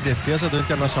anterior, a defesa do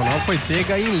Internacional foi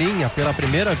pega em linha pela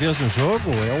primeira vez no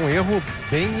jogo. É um erro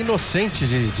bem inocente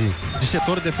de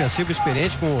setor defensivo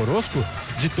experiente com o Orozco.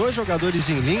 De dois jogadores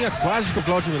em linha, quase que o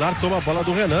Cláudio Vilar toma a bola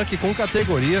do Renan, que com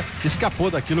categoria escapou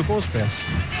daquilo com os pés.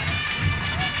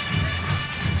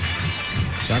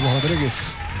 Thiago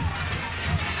Rodrigues.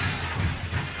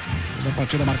 A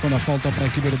partida marcando a falta para a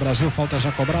equipe do Brasil. Falta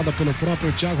já cobrada pelo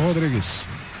próprio Thiago Rodrigues.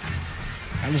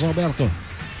 Carlos Alberto.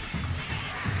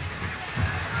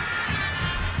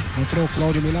 Entrou o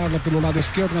Cláudio Vilar lá pelo lado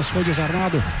esquerdo, mas foi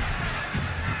desarmado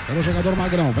pelo jogador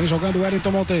Magrão. Vem jogando o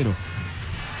Wellington Monteiro.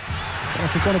 Ela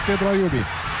ficou no Pedro Ayub.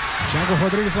 Thiago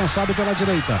Rodrigues lançado pela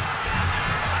direita.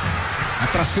 É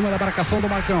para cima da marcação do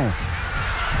Marcão.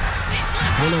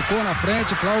 Colocou na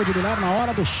frente, Cláudio Vilar na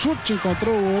hora do chute,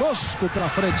 encontrou o Orozco pela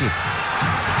frente.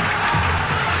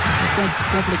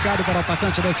 Complicado para o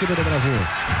atacante da equipe do Brasil.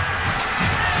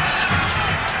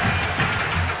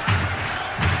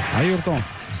 Ayrton.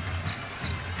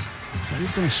 Esse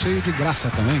Ayrton é cheio de graça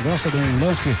também, gosta de um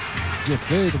lance de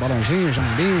efeito, balãozinho,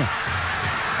 janelinha.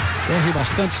 Corre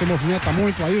bastante, se movimenta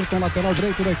muito. Ayrton, lateral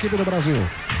direito da equipe do Brasil.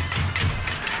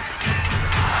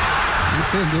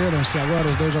 Entenderam-se agora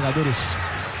os dois jogadores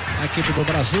da equipe do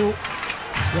Brasil.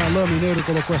 O Alain Mineiro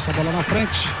colocou essa bola na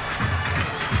frente,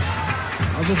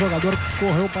 mas o jogador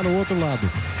correu para o outro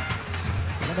lado.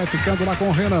 Ela vai ficando lá com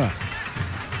o Renan.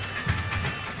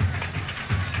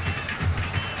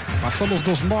 Passamos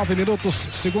dos 9 minutos,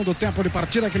 segundo tempo de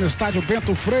partida aqui no estádio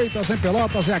Bento Freitas, em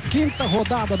Pelotas. É a 5ª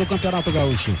rodada do Campeonato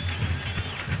Gaúcho.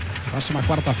 Próxima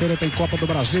quarta-feira tem Copa do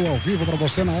Brasil ao vivo para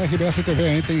você na RBS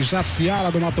TV, hein? Tem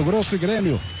Jaciara do Mato Grosso e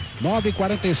Grêmio,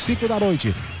 9h45 da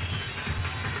noite.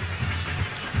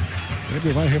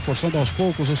 Ele vai reforçando aos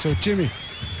poucos o seu time.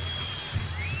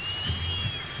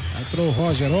 Entrou o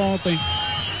Roger ontem.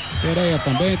 Pereira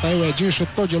também, tá aí o Edinho,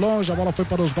 chutou de longe, a bola foi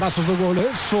para os braços do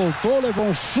goleiro, soltou, levou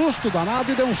um susto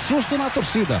danado e deu um susto na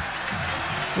torcida.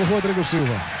 O Rodrigo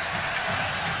Silva.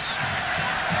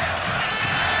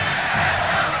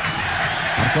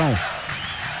 Marcão.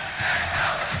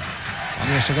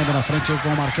 Ali chegando na frente com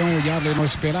o Marcão, o Yarley não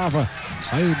esperava.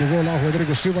 Saiu do gol lá, o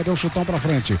Rodrigo Silva deu um chutão para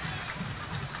frente.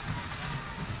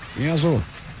 Em azul.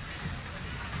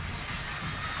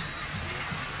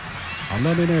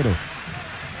 Alain Mineiro.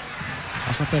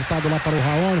 Passa apertado lá para o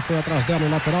Raoni, foi atrás dela, o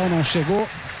lateral não chegou.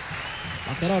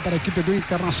 Lateral para a equipe do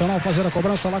Internacional fazer a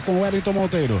cobrança lá com o Wellington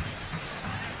Monteiro.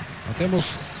 Já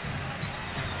temos...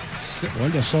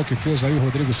 Olha só o que fez aí o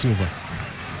Rodrigo Silva.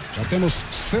 Já temos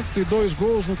 102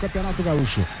 gols no Campeonato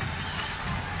Gaúcho.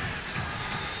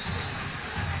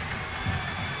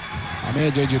 A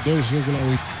média é de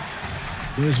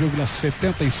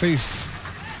 2,76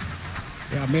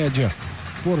 é a média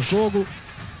por jogo.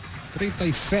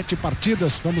 37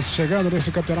 partidas, vamos chegando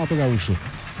nesse Campeonato Gaúcho.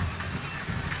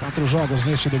 4 jogos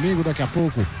neste domingo, daqui a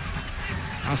pouco.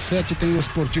 Às 7 tem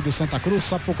Esportivo Santa Cruz,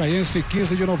 Sapucaense,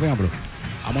 15 de novembro.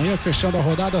 Amanhã, fechando a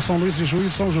rodada, São Luís e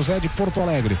Juiz, São José de Porto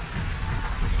Alegre.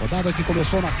 Rodada que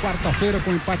começou na quarta-feira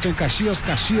com empate em Caxias,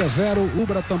 Caxias 0,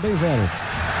 Ubra também 0.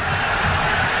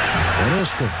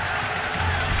 Orozco.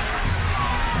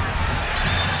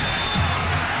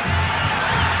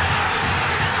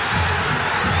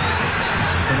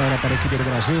 Para a equipe do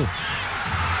Brasil.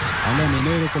 Alain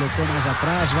Mineiro colocou mais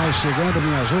atrás, vai chegando,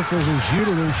 linha azul, fez um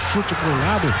giro, deu um chute para o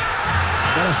lado.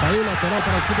 Agora saiu lateral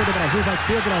para a equipe do Brasil, vai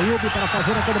Pedro Ailbe para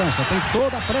fazer a cobrança. Tem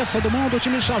toda a pressa do mundo o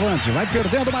time chavante, vai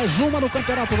perdendo mais uma no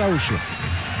Campeonato Gaúcho.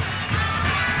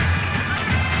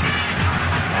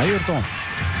 Ayrton.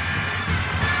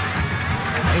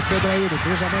 Aí Pedro Ailbe,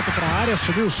 cruzamento para a área,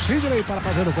 subiu o Sidney para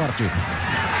fazer o corte.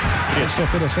 Se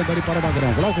oferecendo ali para o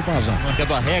Magrão. Glauco Paza.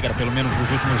 Mantendo a regra, pelo menos nos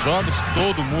últimos jogos,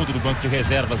 todo mundo do banco de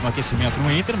reservas no aquecimento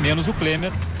no Inter, menos o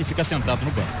Klemer, que fica sentado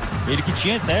no banco. Ele que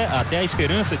tinha até a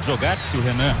esperança de jogar se o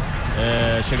Renan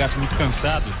chegasse muito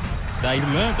cansado da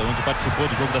Irlanda, onde participou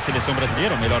do jogo da seleção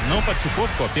brasileira, ou melhor, não participou,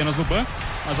 ficou apenas no banco,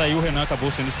 mas aí o Renan acabou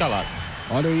sendo escalado.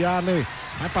 Olha o Yarley,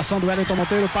 vai passando o Wellington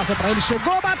Monteiro, passa para ele,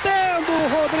 chegou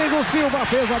batendo, Rodrigo Silva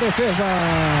fez a defesa.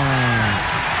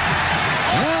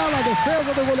 A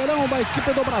defesa do goleirão da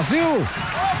equipe do Brasil.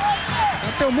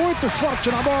 Bateu muito forte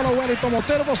na bola o Wellington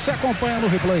Monteiro, você acompanha no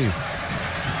replay.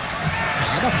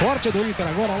 Jogada forte do Inter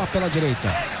agora lá pela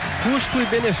direita. Custo e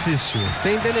benefício.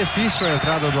 Tem benefício a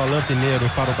entrada do Alain Mineiro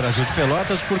para o Brasil de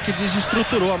Pelotas porque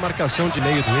desestruturou a marcação de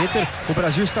meio do Inter. O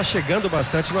Brasil está chegando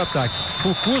bastante no ataque.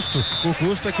 O custo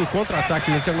é que o contra-ataque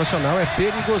Internacional é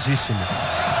perigosíssimo.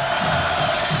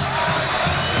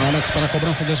 O Alex para a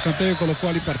cobrança de escanteio, colocou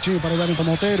ali pertinho para o Wellington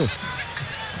Monteiro.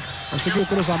 Conseguiu o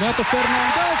cruzamento,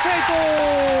 Fernandão feito!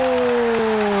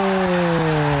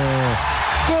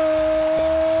 Gol!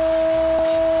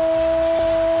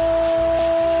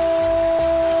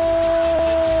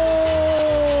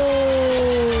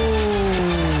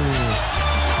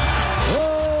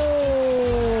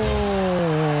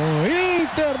 Oh!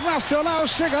 Internacional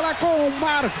chega lá com o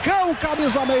Marcão,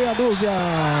 camisa meia dúzia.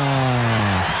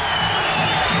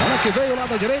 Olha que veio lá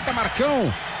da direita,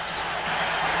 Marcão.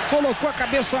 Colocou a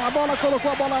cabeça na bola,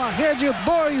 colocou a bola na rede.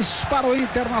 2 para o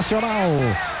Internacional.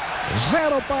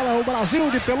 0 para o Brasil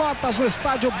de Pelotas no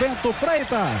estádio Bento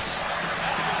Freitas.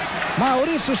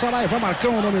 Maurício Saraiva,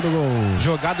 Marcão, o nome do gol.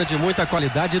 Jogada de muita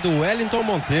qualidade do Wellington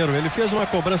Monteiro. Ele fez uma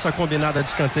cobrança combinada de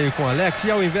escanteio com o Alex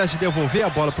e ao invés de devolver a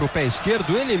bola para o pé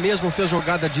esquerdo, ele mesmo fez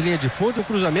jogada de linha de fundo, um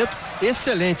cruzamento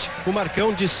excelente. O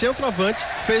Marcão de centroavante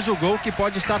fez o gol que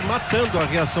pode estar matando a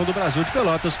reação do Brasil de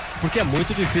Pelotas, porque é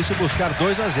muito difícil buscar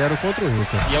 2-0 contra o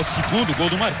Inter. E é o segundo gol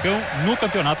do Marcão no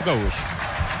Campeonato Gaúcho.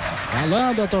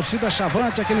 Falando a torcida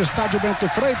chavante aqui no estádio Bento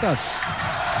Freitas.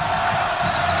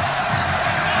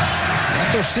 A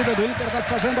torcida do Inter vai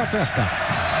fazendo a festa.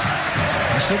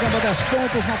 Chegando a 10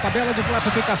 pontos na tabela de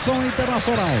classificação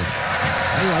internacional.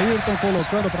 Aí o Ayrton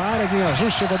colocando para a área, Guiajú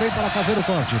chegou bem para fazer o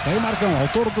corte. Tá aí o Marcão,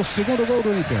 autor do segundo gol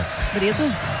do Inter. Brito.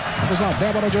 Vamos a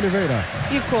Débora de Oliveira.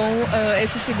 E com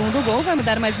esse segundo gol, vai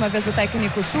mudar mais uma vez o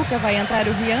técnico Suca. Vai entrar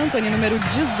o Riantoni, número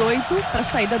 18, para a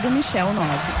saída do Michel, 9.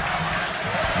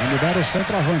 Vai mudar o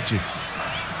centroavante.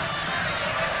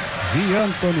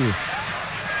 Riantoni.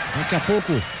 Daqui a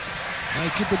pouco, a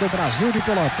equipe do Brasil de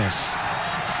Pelotas.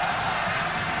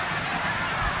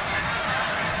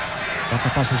 Toca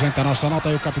passes Internacional, tá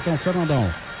aí o capitão Fernandão.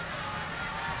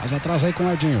 Mas atrás aí com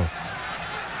o Edinho.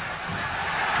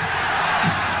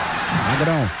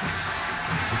 Magrão.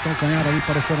 O calcanhar aí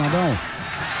para o Fernandão.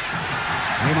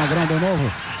 Aí Magrão de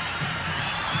novo.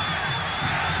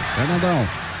 Fernandão.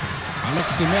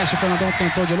 Alex se mexe, Fernandão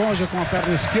tentou de longe com a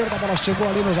perna esquerda, a bola chegou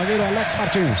ali no zagueiro Alex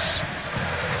Martins.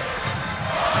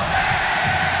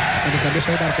 De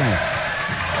cabeça aí, Marcão.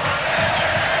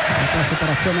 Passe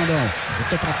para Fernandão.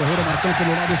 Botou para correr o Marcão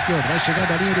pelo lado esquerdo. Vai chegar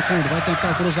da linha de fundo. Vai tentar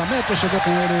o cruzamento. Chegou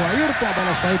com ele o Ayrton. A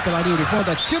bola saiu pela linha de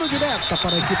fundo. É tiro de meta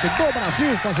para a equipe do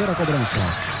Brasil fazer a cobrança.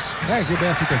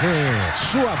 RBS TV.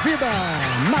 Sua vida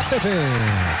na TV.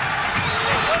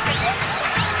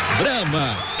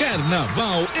 Brahma,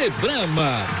 Carnaval e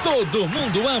Brahma. Todo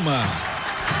mundo ama.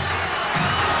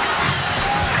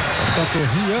 Portanto,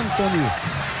 Riantoni.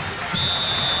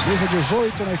 Camisa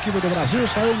 18 na equipe do Brasil,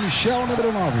 saiu Michel,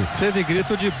 número 9. Teve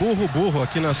grito de burro, burro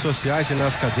aqui nas sociais e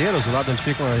nas cadeiras, do lado onde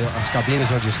ficam as cabines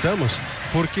onde estamos,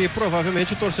 porque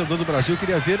provavelmente o torcedor do Brasil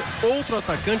queria ver outro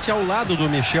atacante ao lado do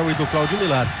Michel e do Cláudio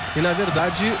Milar. E na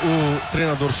verdade o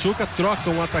treinador Suca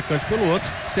troca um atacante pelo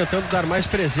outro, tentando dar mais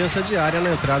presença de área na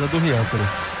entrada do Riantoni.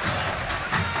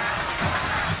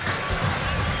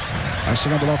 Vai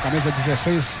chegando lá o camisa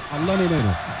 16, Alain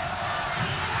Mineiro.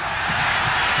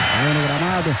 Aí no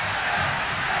gramado.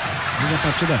 Diz a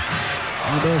partida.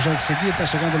 Mandou o jogo seguinte. Tá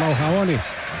chegando lá o Raoni.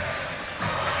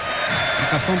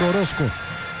 Marcação do Orozco.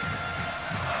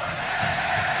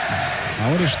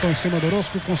 Raoni estou em cima do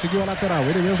Orozco. Conseguiu a lateral.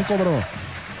 Ele mesmo cobrou.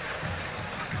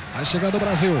 Vai chegando o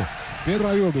Brasil. Pedro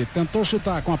Ayub tentou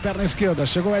chutar com a perna esquerda.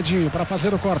 Chegou Edinho para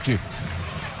fazer o corte.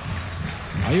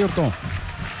 Ayrton.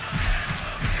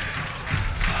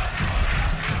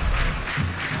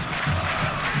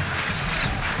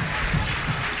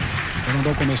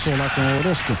 Fernandão começou lá com o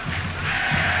Orozco.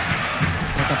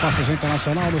 Passos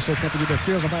Internacional no seu campo de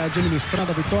defesa, vai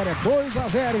administrando a vitória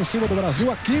 2-0 em cima do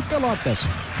Brasil aqui em Pelotas.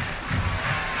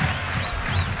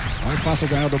 Vai fácil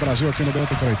ganhar do Brasil aqui no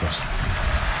Bento Freitas.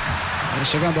 Vai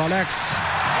chegando o Alex.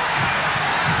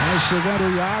 Vai chegando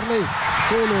o Yarley.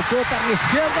 Colocou perna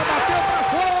esquerda, bateu para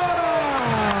fora.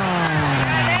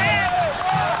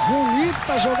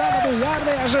 Bonita jogada do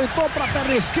Yarley, ajeitou para a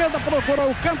perna esquerda,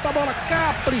 procurou o canto, a bola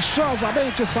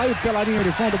caprichosamente saiu pela linha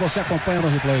de fundo. Você acompanha no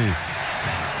replay.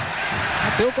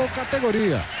 Bateu com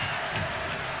categoria.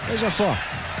 Veja só.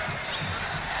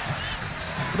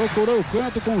 Procurou o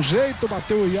canto com jeito,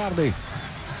 bateu o Yarley.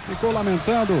 Ficou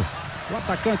lamentando o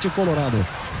atacante colorado.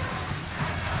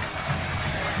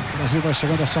 O Brasil vai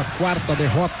chegando a sua quarta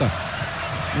derrota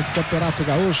no Campeonato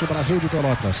Gaúcho, Brasil de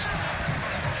Pelotas.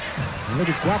 Ganhou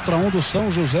de 4-1 do São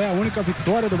José, a única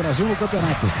vitória do Brasil no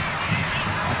campeonato.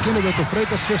 Aqui no Bento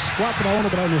Freitas fez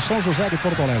 4-1 no São José de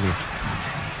Porto Alegre.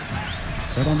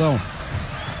 Fernandão.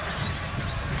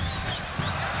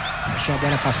 Deixou a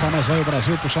bola passar, mas vai o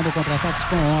Brasil puxando o contra-ataque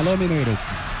com o Alain Mineiro.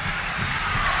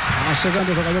 Está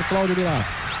chegando o jogador Cláudio Milar.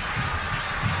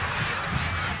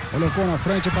 Colocou na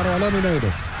frente para o Alain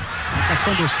Mineiro.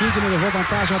 Marcação do Sidney, levou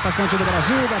vantagem, atacante do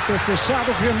Brasil, bateu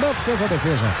fechado, Renan fez a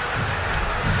defesa.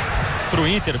 Para o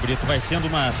Inter, Brito, vai sendo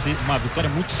uma vitória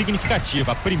muito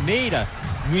significativa. A primeira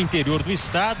no interior do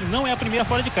estado, não é a primeira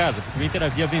fora de casa, porque o Inter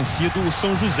havia vencido o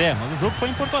São José, mas o jogo foi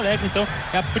em Porto Alegre, então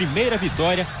é a primeira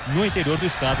vitória no interior do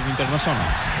estado do Internacional.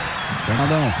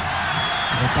 Fernandão,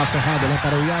 o passe errado lá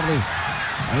para o Yarley,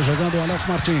 aí jogando o Alex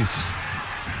Martins.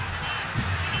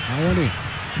 Raoni,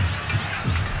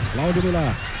 Cláudio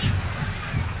Milar,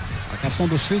 marcação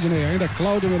do Sidney, ainda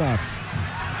Cláudio Milar.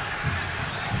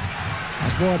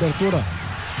 Mas boa abertura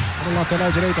no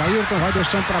lateral direito, Ayrton vai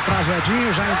deixando para trás o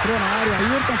Edinho, já entrou na área,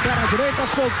 Ayrton, perna direita,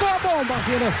 soltou a bomba,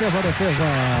 Renan fez a defesa.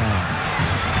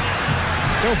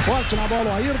 Deu forte na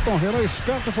bola o Ayrton, Renan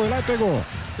esperto, foi lá e pegou.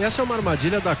 Essa é uma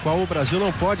armadilha da qual o Brasil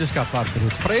não pode escapar,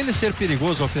 Brito. Para ele ser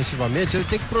perigoso ofensivamente, ele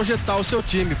tem que projetar o seu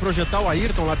time, projetar o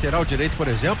Ayrton, lateral direito, por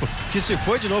exemplo, que se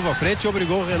foi de novo à frente e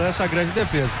obrigou o Renan a essa grande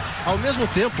defesa. Ao mesmo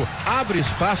tempo, abre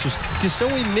espaços que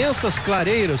são imensas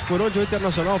clareiras por onde o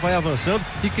Internacional vai avançando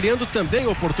e criando também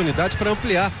oportunidades para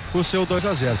ampliar o seu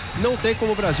 2-0. Não tem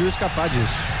como o Brasil escapar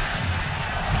disso.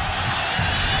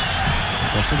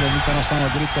 Torcida do Internacional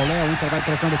grita olé, o Inter vai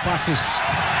trocando passes.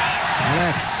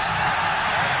 Alex.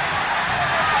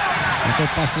 Tentou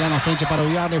passe lá na frente para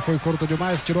o Yarley, foi curto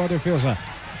demais, tirou a defesa.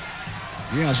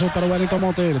 Em azul para o Wellington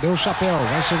Monteiro, deu o chapéu,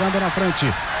 vai chegando na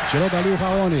frente, tirou dali o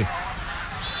Raoni.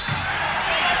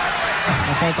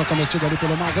 A falta cometida ali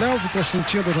pelo Magrão, ficou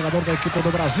sentindo o jogador da equipe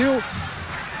do Brasil.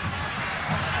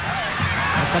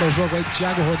 Vai para o jogo aí,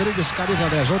 Thiago Rodrigues, camisa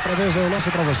 10, outra vez eu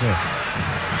lance para você.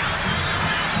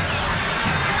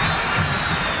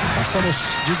 Passamos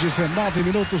de 19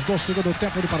 minutos do segundo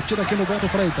tempo de partida aqui no Bento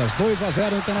Freitas.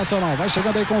 2-0 Internacional. Vai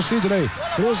chegando aí com o Sidney.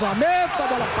 Cruzamento, a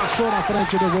bola passou na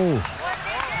frente do gol.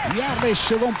 Yarley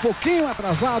chegou um pouquinho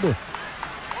atrasado.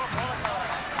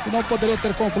 E não poderia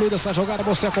ter concluído essa jogada.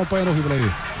 Você acompanha no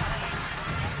replay.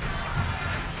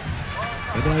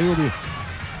 Pedro Ayub.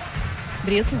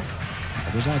 Brito.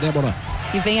 Vamos lá, Débora.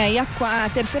 E vem aí a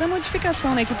terceira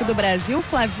modificação na equipe do Brasil.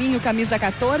 Flavinho, camisa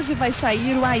 14, vai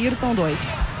sair o Ayrton 2.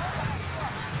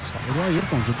 Saiu o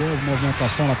Ayrton, de boa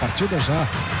movimentação na partida já.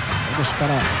 Vamos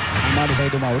para a análise aí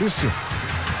do Maurício.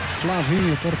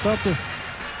 Flavinho, portanto,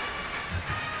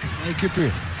 a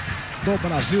equipe do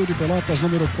Brasil de Pelotas,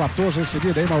 número 14 em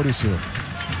seguida, hein, Maurício?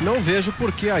 Não vejo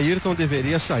por que Ayrton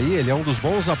deveria sair. Ele é um dos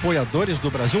bons apoiadores do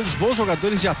Brasil, um dos bons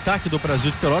jogadores de ataque do Brasil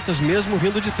de Pelotas, mesmo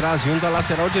vindo de trás, vindo da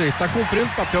lateral direita. Está cumprindo o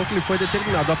papel que lhe foi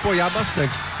determinado, apoiar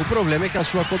bastante. O problema é que a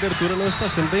sua cobertura não está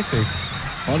sendo bem feita.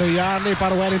 Olha o Yarley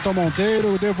para o Wellington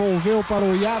Monteiro, devolveu para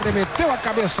o Yarley, meteu a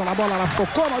cabeça na bola, ela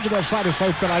tocou no adversário e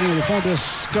saiu pela linha de fundo,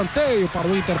 escanteio para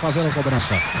o Inter fazer a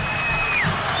cobrança.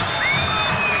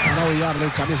 Olha o Yarley,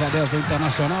 camisa 10 do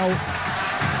Internacional.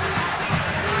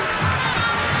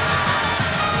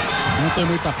 Não tem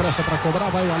muita pressa para cobrar,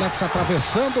 vai o Alex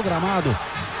atravessando o gramado.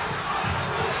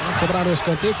 Para cobrar o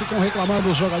escanteio, ficam reclamando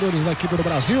os jogadores da equipe do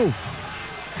Brasil.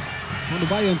 Quando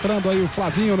vai entrando aí o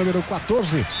Flavinho, número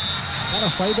 14, para a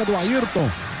saída do Ayrton,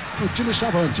 no time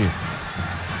chavante.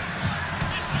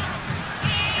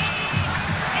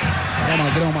 É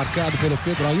Magrão marcado pelo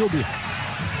Pedro Ayub.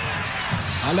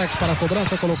 Alex para a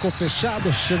cobrança, colocou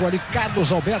fechado, chegou ali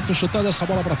Carlos Alberto chutando essa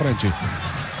bola para frente.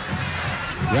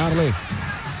 Yarley.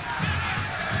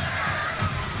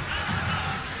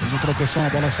 Fez a proteção, a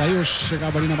bola saiu,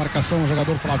 chegava ali na marcação o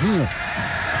jogador Flavinho.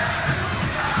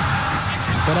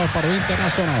 Lateral para o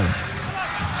Internacional.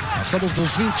 Passamos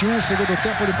dos 21, segundo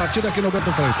tempo de partida aqui no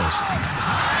Bento Freitas.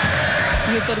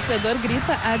 E o torcedor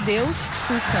grita adeus,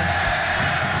 Suca.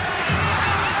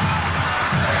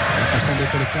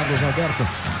 Passando pelo Carlos Alberto.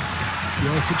 E é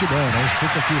o futebol, né? O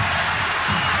Suca aqui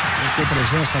tem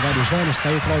presença há vários anos. Está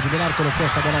aí o Cláudio Milar, colocou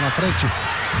essa bola na frente.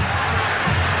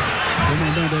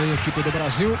 Comandando aí a equipe do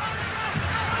Brasil.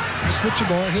 Mas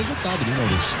futebol é resultado, né,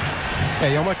 Maurício?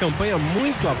 É uma campanha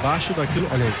muito abaixo daquilo.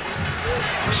 Olha aí.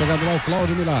 Chegando lá o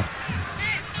Cláudio Milar.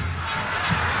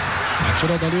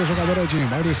 Tirou dali o jogador Edinho,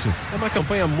 Maurício. É uma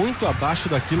campanha muito abaixo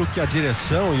daquilo que a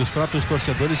direção e os próprios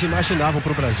torcedores imaginavam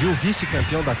para o Brasil.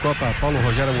 Vice-campeão da Copa Paulo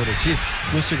Rogério Moretti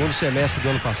no segundo semestre do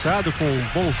ano passado, com um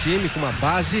bom time, com uma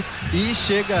base, e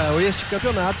chega este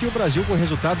campeonato e o Brasil com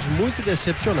resultados muito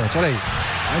decepcionantes. Olha aí.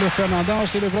 Olha o Fernandão,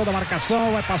 se livrou da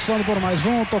marcação, vai passando por mais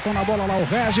um, tocou na bola lá o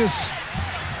Regis.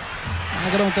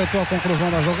 Magrão tentou a conclusão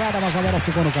da jogada, mas a bola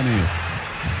ficou no caminho.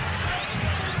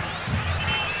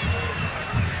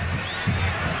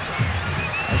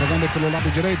 Jogando pelo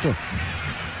lado direito.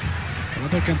 O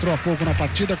jogador que entrou há pouco na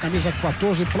partida, camisa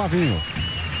 14, Flavinho.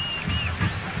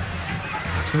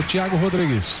 Seu Thiago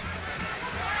Rodrigues.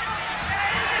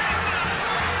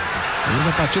 Depois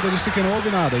da partida disse que não houve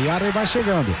nada. Yarley vai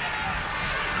chegando.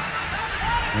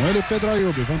 Com ele o Pedro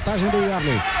Ayub. Vantagem do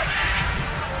Yarley.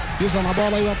 Pisa na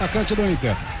bola aí o atacante do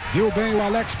Inter. Viu bem o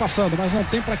Alex passando, mas não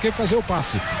tem para que fazer o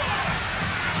passe.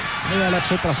 Aí o Alex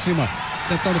foi para cima,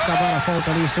 tentando cavar a falta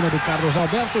ali em cima do Carlos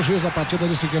Alberto. O juiz da partida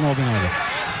disse que não houve nada.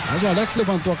 Mas o Alex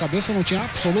levantou a cabeça, não tinha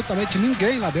absolutamente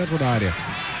ninguém lá dentro da área.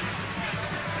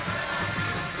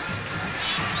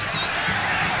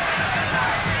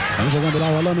 Estão jogando lá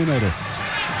o Alain Mineiro.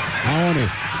 Raoni.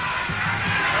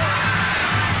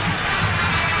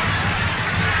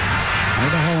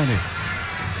 Ainda Raoni.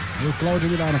 E o Cláudio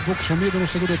Milar, um pouco sumido no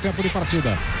segundo tempo de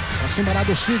partida. Acima lá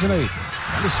do Sidney.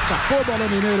 Ele escapou do Alain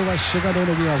Mineiro, vai chegando aí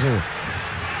no Guia Azul.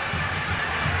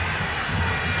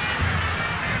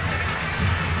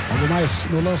 Algo mais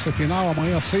no lance final,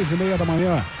 amanhã às 6h30 da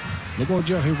manhã. No Bom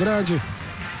Dia Rio Grande.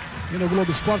 E no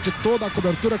Globo Esporte toda a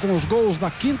cobertura com os gols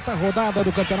da quinta rodada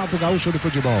do Campeonato Gaúcho de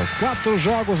Futebol. 4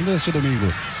 jogos neste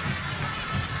domingo.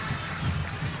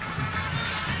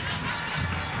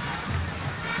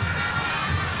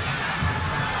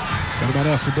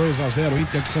 Permanece 2-0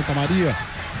 Inter de Santa Maria.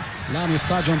 Lá no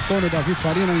estádio Antônio Davi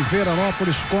Farina, em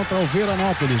Veranópolis, contra o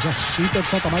Veranópolis. A Inter de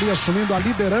Santa Maria assumindo a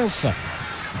liderança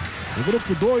do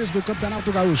grupo 2 do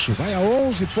Campeonato Gaúcho. Vai a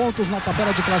 11 pontos na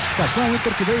tabela de classificação. O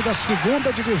Inter que veio da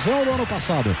segunda divisão do ano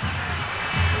passado.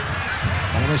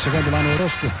 Ela vai chegando lá no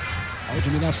Orosco.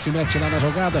 Aldo Minas se mete lá na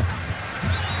jogada.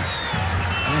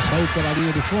 Ela saiu pela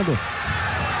linha de fundo.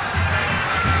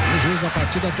 O juiz da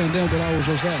partida atendendo lá o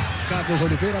José Carlos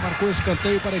Oliveira. Marcou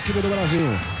escanteio para a equipe do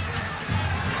Brasil.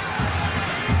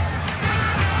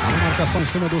 A marcação em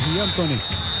cima do Riantoni.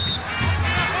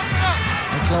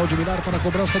 O Cláudio Milar para a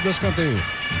cobrança do escanteio.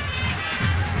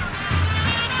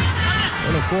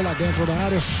 Colocou lá dentro da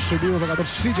área. Subiu o jogador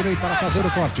Sidney para fazer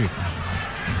o corte.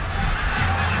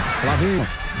 Flavinho.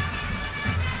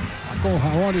 Com o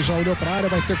Raoni, já olhou para a área,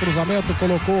 vai ter cruzamento,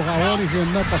 colocou o Raoni,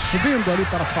 Renan está subindo ali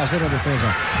para fazer a defesa.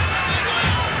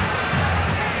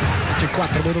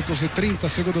 24 minutos e 30,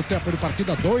 segundo tempo de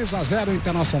partida, 2-0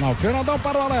 Internacional. Fernandão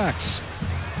para o Alex.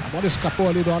 A bola escapou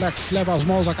ali do Alex, leva as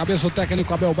mãos à cabeça o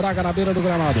técnico Abel Braga na beira do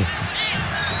gramado.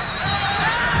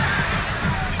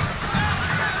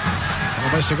 Ela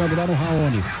vai chegando lá no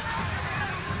Raoni.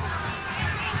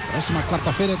 Próxima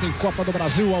quarta-feira tem Copa do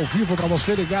Brasil ao vivo para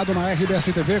você, ligado na RBS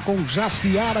TV com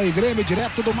Jaciara e Grêmio,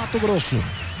 direto do Mato Grosso.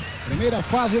 Primeira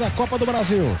fase da Copa do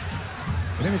Brasil.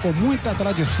 Grêmio com muita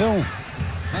tradição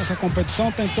nessa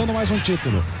competição, tentando mais um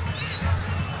título.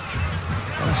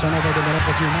 O Nacional vai demorar um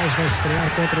pouquinho mais, vai estrear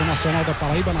contra o Nacional da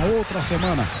Paraíba na outra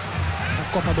semana, na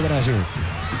Copa do Brasil.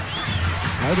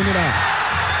 Vai dominar.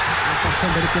 Vai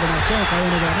passando ali pelo Marcão, caiu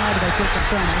no gramado, vai ter o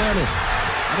cartão amarelo.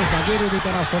 O zagueiro do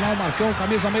Internacional, Marcão,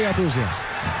 camisa meia dúzia.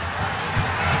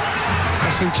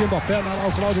 Está sentindo a perna lá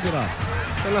o Cláudio Bilar.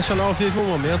 O Internacional vive um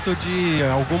momento de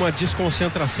alguma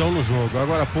desconcentração no jogo.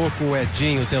 Agora há pouco o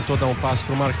Edinho tentou dar um passe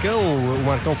para o Marcão, o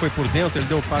Marcão foi por dentro, ele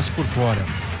deu um passe por fora.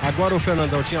 Agora o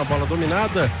Fernandão tinha a bola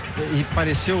dominada e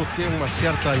pareceu ter uma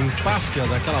certa empáfia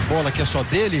daquela bola que é só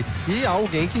dele e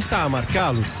alguém que está a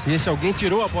marcá-lo. E esse alguém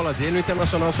tirou a bola dele e o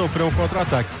Internacional sofreu um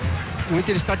contra-ataque. O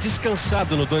Inter está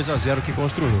descansado no 2-0 que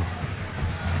construiu.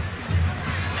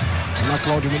 Lá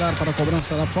Cláudio Bilar para a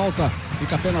cobrança da falta.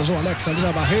 Fica apenas o Alex ali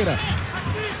na barreira.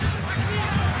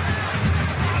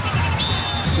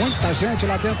 Muita gente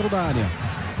lá dentro da área.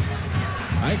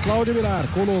 Aí Cláudio Bilar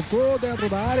colocou dentro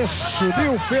da área.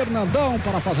 Subiu o Fernandão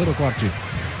para fazer o corte.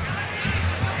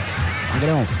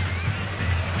 Magrão.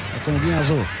 É com o Guinha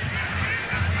Azul.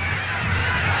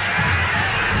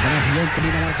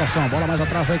 Na marcação, bola mais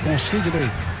atrás aí com o Sidney.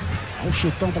 Um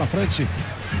chutão pra frente.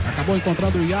 Acabou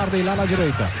encontrando o Yarley lá na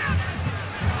direita.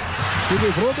 Se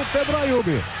livrou do Pedro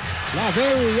Ayub. Lá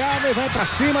vem o Yarley, vai pra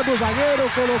cima do zagueiro.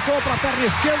 Colocou pra perna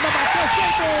esquerda, bateu,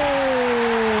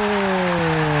 feito!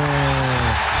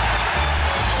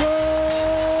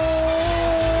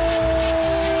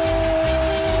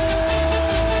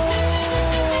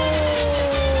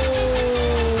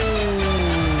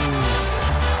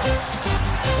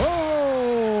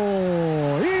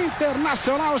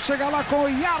 Nacional chega lá com o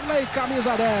Yarley,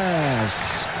 camisa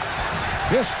 10.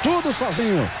 Fez tudo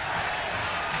sozinho.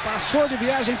 Passou de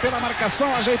viagem pela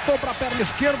marcação, ajeitou para a perna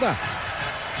esquerda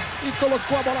e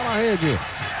colocou a bola na rede.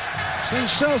 Sem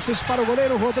chances para o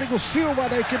goleiro Rodrigo Silva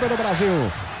da equipe do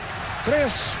Brasil.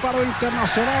 3 para o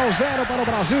Internacional, 0 para o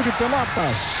Brasil de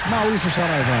Pelotas. Maurício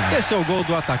Saraiva. Esse é o gol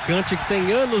do atacante que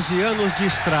tem anos e anos de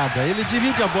estrada. Ele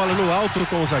divide a bola no alto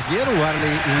com o zagueiro,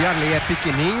 o Yarley é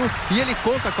pequenininho e ele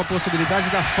conta com a possibilidade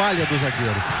da falha do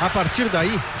zagueiro. A partir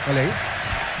daí, olha aí.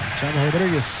 Thiago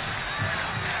Rodrigues.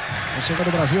 Vai chegar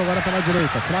do Brasil agora pela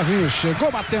direita. Flavinho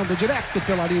chegou batendo direto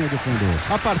pela linha de fundo.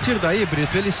 A partir daí,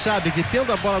 Brito, ele sabe que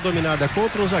tendo a bola dominada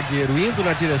contra um zagueiro, indo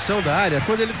na direção da área,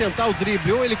 quando ele tentar o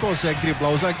drible, ou ele consegue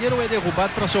driblar o zagueiro ou é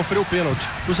derrubado para sofrer o pênalti.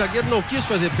 O zagueiro não quis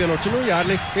fazer pênalti no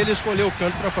Yarley, ele escolheu o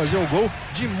canto para fazer um gol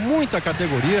de muita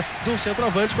categoria de um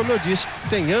centroavante, como eu disse,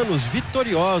 tem anos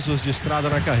vitoriosos de estrada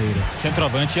na carreira.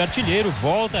 Centroavante e artilheiro,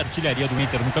 volta a artilharia do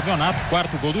Inter no campeonato,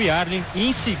 quarto gol do Yarley e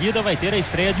em seguida vai ter a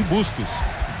estreia de Bustos.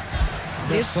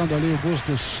 Conversando ali o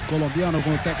Bustos, colombiano, com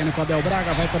o técnico Abel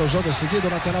Braga, vai para o jogo seguido,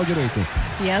 lateral direito.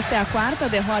 E esta é a quarta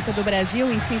derrota do Brasil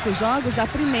em 5 jogos, a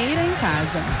primeira em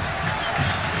casa.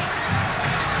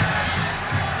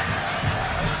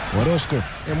 Orozco.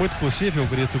 É muito possível,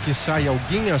 Brito, que saia o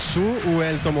Guinhaçu, o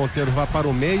Wellington Monteiro vá para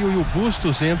o meio e o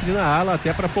Bustos entre na ala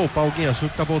até para poupar o Guinhaçu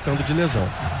que está voltando de lesão.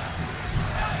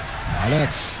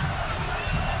 Alex.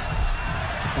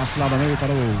 Passe lá no meio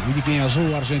para o Guinhaçu,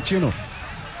 o argentino.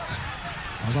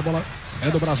 Mas a bola é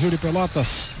do Brasil de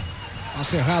Pelotas.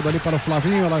 Passe errado ali para o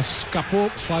Flavinho. Ela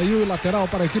escapou, saiu e lateral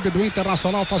para a equipe do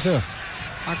Internacional fazer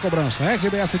a cobrança.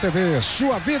 RBS TV,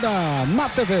 sua vida na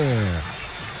TV.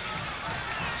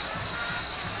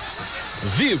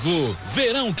 Vivo,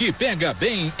 verão que pega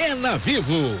bem é na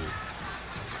Vivo.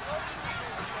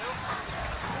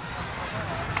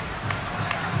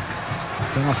 O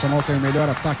Internacional tem o melhor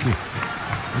ataque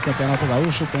do Campeonato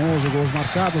Gaúcho, com 11 gols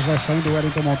marcados. Vai saindo o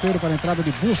Wellington Monteiro para a entrada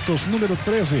de Bustos, número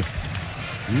 13.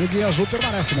 E o Guia Azul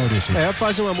permanece, Maurício.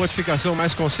 Faz uma modificação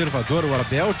mais conservadora. O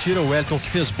Abel tira o Wellington, que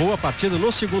fez boa partida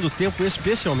no segundo tempo,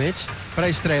 especialmente para a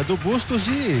estreia do Bustos,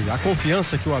 e a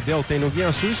confiança que o Abel tem no Guia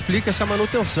Azul explica essa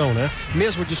manutenção, né?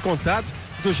 Mesmo descontado,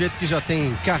 do jeito que já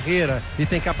tem carreira e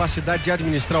tem capacidade de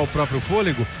administrar o próprio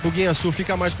fôlego, o Guia Azul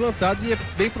fica mais plantado e é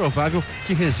bem provável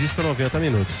que resista 90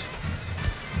 minutos.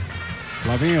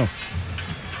 Flavinho.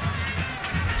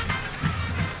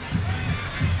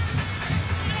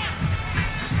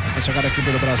 Vai chegar a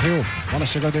equipe do Brasil. Bola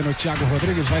chegando aí no Thiago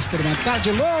Rodrigues. Vai experimentar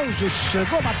de longe.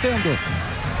 Chegou batendo.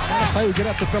 Ela saiu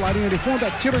direto pela linha de fundo,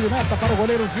 é tiro de meta para o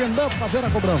goleiro Renan fazer a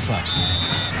cobrança.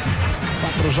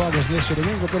 4 jogos neste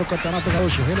domingo pelo Campeonato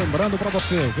Gaúcho. Relembrando para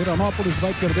você, o Veranópolis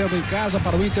vai perdendo em casa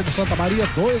para o Inter de Santa Maria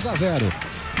 2-0.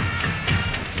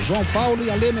 João Paulo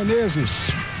e Alê Menezes,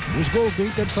 os gols do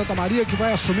Inter de Santa Maria, que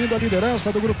vai assumindo a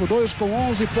liderança do grupo 2 com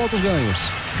 11 pontos ganhos.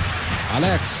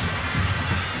 Alex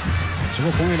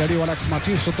chegou com ele ali, o Alex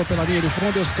Martins soltou pela linha de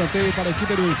fundo, escanteio para a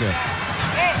equipe do Inter.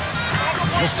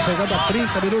 Chegando a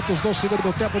 30 minutos do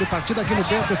segundo tempo de partida aqui no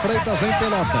Bento Freitas, em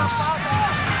Pelotas.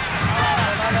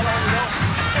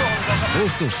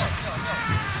 Bustos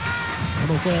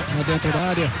colocou dentro da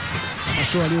área,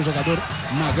 achou ali o jogador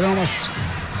Magrão, mas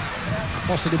a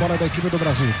posse de bola da equipe do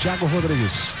Brasil. Thiago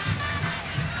Rodrigues.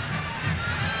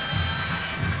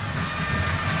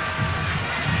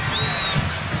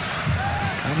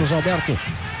 Carlos Alberto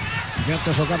inverte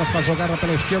a jogada, faz jogada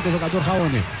pela esquerda o jogador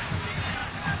Raoni.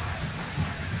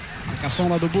 Marcação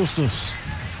lá do Bustos.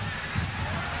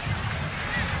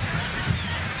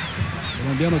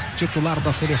 Colombiano titular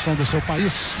da seleção do seu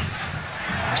país,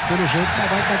 mas pelo jeito não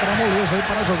vai encontrar moleza aí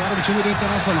para jogar no time do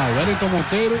Internacional. Wellington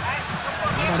Monteiro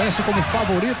aparece como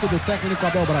favorito do técnico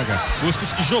Abel Braga.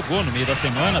 Bustos, que jogou no meio da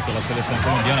semana pela seleção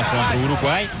colombiana contra o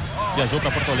Uruguai, viajou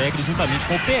para Porto Alegre juntamente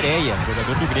com o Pereira,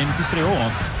 jogador do Grêmio que estreou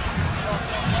ontem.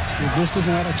 O Bustos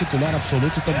não era titular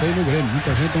absoluto também no Grêmio.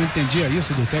 Muita gente não entendia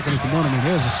isso do técnico Mano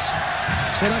Menezes.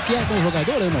 Será que é com o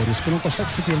jogador, hein, Maurício, que não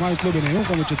consegue se firmar em clube nenhum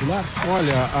como titular?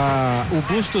 Olha, o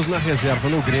Bustos na reserva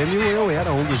no Grêmio, eu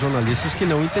era um dos jornalistas que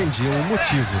não entendiam o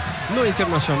motivo. No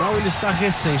Internacional ele está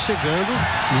recém chegando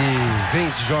e vem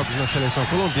de jogos na seleção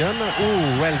colombiana.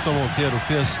 O Wellington Monteiro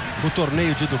fez o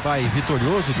torneio de Dubai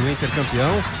vitorioso do Inter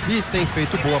campeão e tem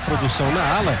feito boa produção na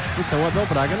ala. Então o Abel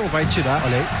Braga não vai tirar,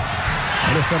 olha aí.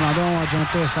 Olha, o Fernandão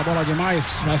adiantou essa bola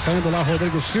demais. Vai saindo lá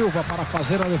Rodrigo Silva para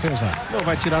fazer a defesa. Não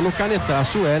vai tirar no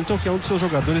canetaço o Wellington, que é um dos seus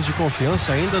jogadores de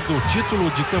confiança ainda do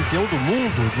título de campeão do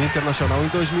mundo do Internacional em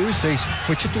 2006.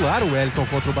 Foi titular o Wellington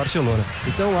contra o Barcelona.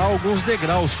 Então há alguns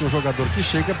degraus que o jogador que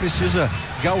chega precisa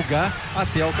galgar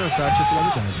até alcançar a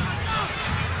titularidade.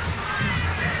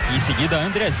 Em seguida,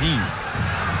 Andrezinho.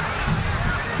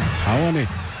 Raoni.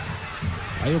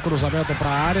 Aí o cruzamento para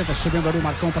a área. Está subindo ali o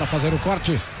Marcão para fazer o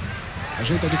corte.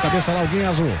 Ajeita de cabeça lá o Guinha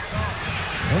Azul.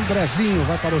 Andrezinho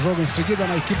vai para o jogo em seguida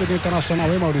na equipe do Internacional,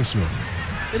 hein, Maurício?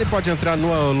 Ele pode entrar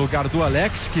no lugar do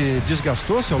Alex, que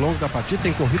desgastou-se ao longo da partida,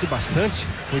 tem corrido bastante.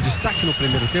 Foi destaque no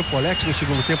primeiro tempo, o Alex no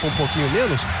segundo tempo um pouquinho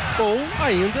menos. Ou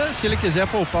ainda, se ele quiser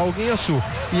poupar o Guinhaçu.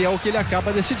 E é o que ele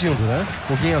acaba decidindo, né?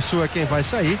 O Guinhaçu é quem vai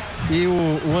sair e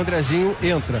o Andrezinho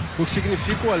entra. O que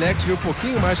significa o Alex vir um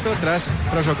pouquinho mais para trás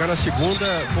para jogar na segunda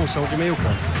função de meio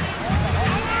campo.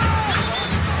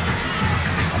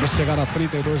 Vamos chegar a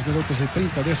 32 minutos e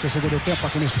 30 desse segundo tempo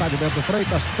aqui no estádio Bento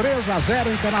Freitas.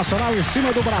 3-0 Internacional em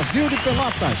cima do Brasil de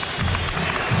Pelotas.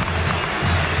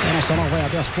 O Internacional vai a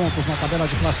 10 pontos na tabela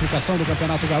de classificação do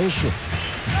Campeonato Gaúcho.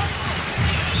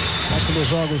 Próximos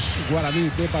jogos, Guarani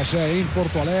de Bagé em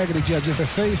Porto Alegre, dia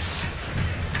 16.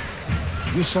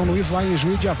 E o São Luís lá em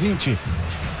Juiz, dia 20.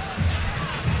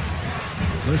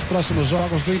 Dois próximos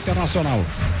jogos do Internacional.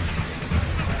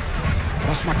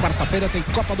 Próxima quarta-feira tem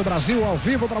Copa do Brasil ao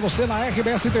vivo para você na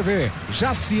RBS TV.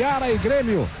 Jaciara e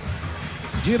Grêmio,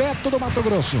 direto do Mato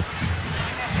Grosso.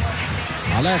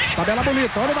 Alex, tabela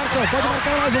bonita, olha o Marcão, pode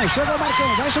marcar mais um. Chegou o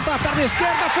Marcão, vai chutar, perna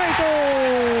esquerda, feito!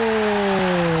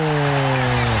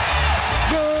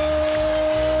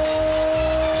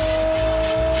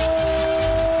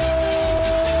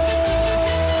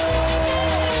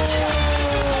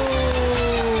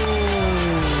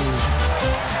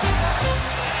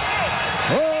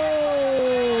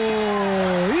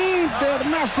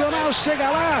 Internacional chega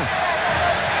lá.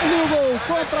 No gol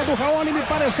contra do Raoni, me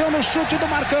pareceu no chute do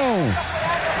Marcão.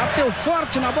 Bateu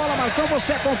forte na bola, Marcão,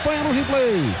 você acompanha no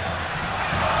replay.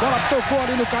 Bola tocou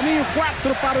ali no caminho,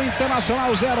 4 para o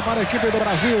Internacional, 0 para a equipe do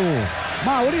Brasil.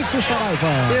 Maurício Saraiva.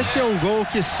 Este é um gol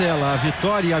que sela a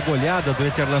vitória e a goleada do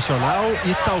Internacional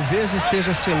e talvez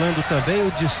esteja selando também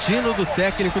o destino do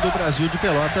técnico do Brasil de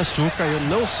Pelotas, Suca. Eu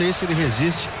não sei se ele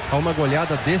resiste a uma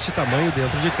goleada desse tamanho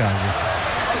dentro de casa.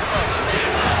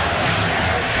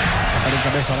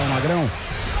 Cabeça lá o Magrão.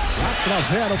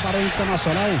 4-0 para o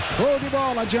Internacional. Show de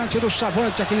bola diante do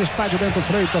Chavante aqui no estádio Bento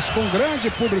Freitas, com grande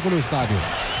público no estádio.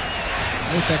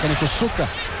 O técnico Suca,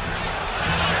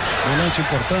 volante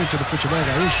importante do futebol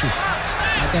gaúcho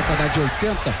na década de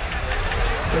 80,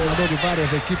 treinador de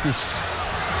várias equipes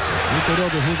no interior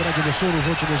do Rio Grande do Sul nos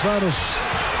últimos anos,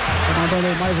 comandando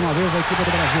aí mais uma vez a equipe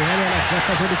do Brasil. Olha o Alex, vai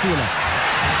fazendo fila.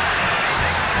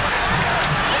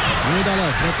 Ainda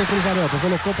Alex, vai ter cruzamento,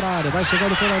 colocou para a área, vai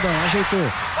chegando o Fernandão, ajeitou.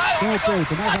 Com o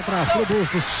peito, mais atrás pro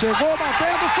Bustos. Chegou,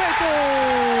 batendo, feito!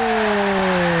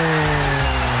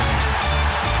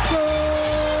 Gol!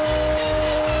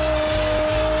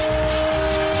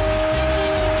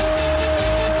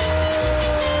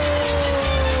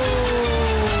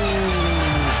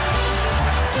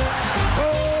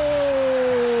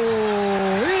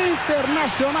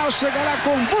 Internacional chegará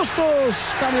com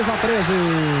Bustos, camisa 13.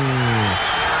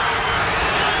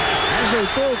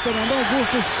 Ajeitou o Fernandão,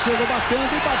 Bustos chegou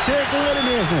batendo e bateu com ele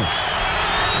mesmo.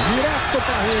 Direto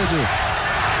para a rede.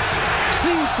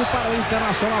 5 para o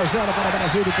Internacional, 0 para o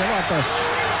Brasil de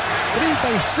Pelotas.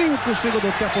 35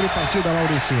 segundo tempo de partida,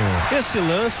 Maurício. Esse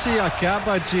lance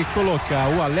acaba de colocar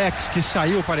o Alex, que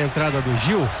saiu para a entrada do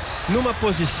Gil, numa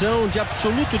posição de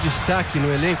absoluto destaque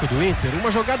no elenco do Inter. Uma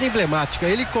jogada emblemática.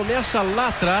 Ele começa lá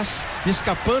atrás,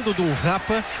 escapando de um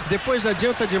rapa, depois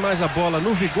adianta demais a bola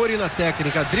no vigor e na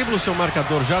técnica, dribla o seu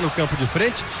marcador já no campo de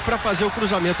frente para fazer o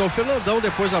cruzamento ao Fernandão,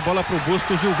 depois a bola para o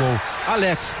Bustos e o gol.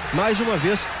 Alex, mais uma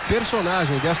vez,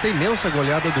 personagem desta imensa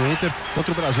goleada do Inter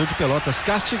contra o Brasil de Pelotas,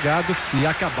 castigado e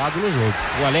acabado no jogo.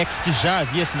 O Alex, que já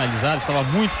havia sinalizado, estava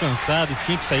muito cansado,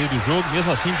 tinha que sair do jogo,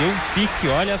 mesmo assim deu um pique,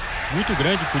 olha, muito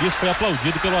grande, por isso foi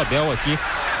aplaudido pelo Abel aqui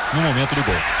no momento do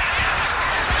gol.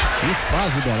 Que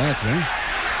fase do Alex, hein?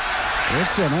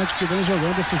 Impressionante que vem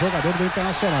jogando esse jogador do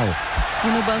Internacional. E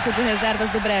no banco de reservas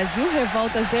do Brasil,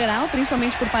 revolta geral,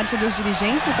 principalmente por parte dos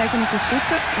dirigentes, o técnico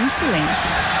Suca em silêncio.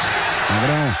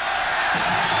 Magrão.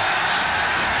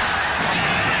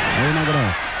 Aí,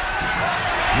 Magrão.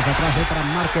 Mais atrás aí para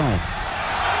Marcão.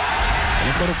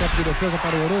 Limpou o campo de defesa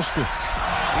para o Orozco.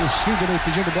 O Sidney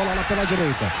pedindo bola lá pela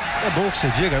direita. É bom que você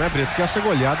diga, né, Brito, que essa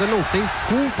goleada não tem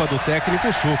culpa do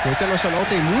técnico Suca. O Internacional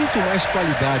tem muito mais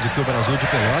qualidade que o Brasil de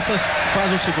Pelotas,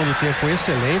 faz um segundo tempo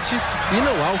excelente e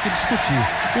não há o que discutir.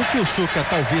 O que o Suca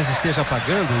talvez esteja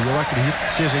pagando, e eu acredito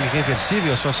que seja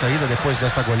irreversível a sua saída depois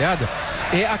desta goleada,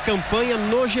 é a campanha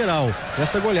no geral.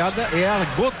 Esta goleada é a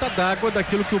gota d'água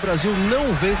daquilo que o Brasil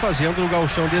não vem fazendo no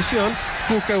Gauchão deste ano.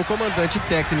 Cuca é o comandante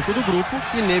técnico do grupo,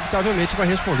 inevitavelmente vai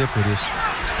responder por isso.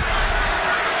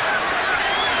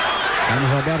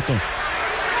 Carlos Alberto.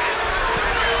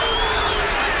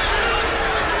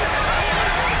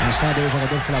 Lançado aí o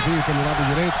jogador Flavinho pelo lado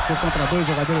direito. Ficou contra 2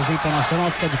 jogadores do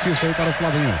Internacional. Fica difícil aí para o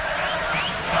Flavinho.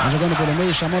 Vai jogando pelo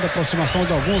meio, chamando a aproximação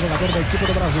de alguns jogadores da equipe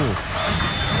do Brasil.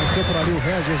 Desceu por ali o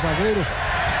Regis Zagueiro.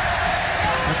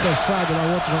 Cansado lá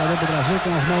o outro jogador do Brasil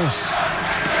com as mãos,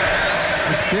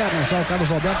 as pernas. Já o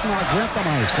Carlos Alberto não aguenta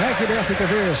mais. RBS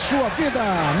TV, sua vida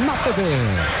na TV.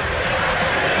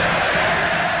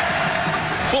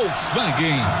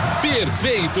 Volkswagen,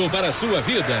 perfeito para a sua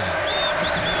vida.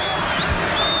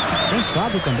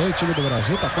 Cansado também o time do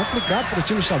Brasil, tá complicado para o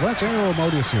time chavante, hein,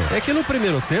 Maurício? É que no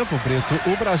primeiro tempo, Brito,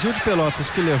 o Brasil de Pelotas,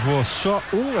 que levou só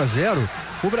 1-0,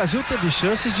 o Brasil teve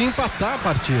chances de empatar a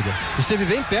partida. Esteve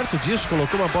bem perto disso,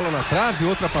 colocou uma bola na trave,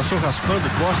 outra passou raspando o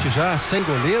poste já, sem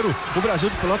goleiro. O Brasil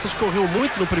de Pelotas correu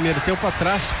muito no primeiro tempo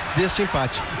atrás deste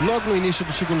empate. Logo no início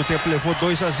do segundo tempo levou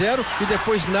 2-0 e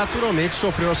depois naturalmente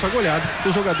sofreu essa goleada.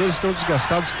 Os jogadores estão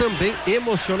desgastados também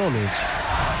emocionalmente.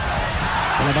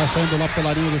 Ela vai saindo lá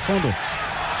pela linha de fundo.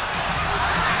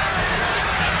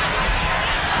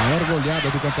 A maior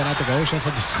goleada do Campeonato Gaúcho, essa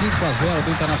de 5-0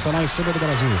 do Internacional em cima do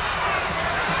Brasil.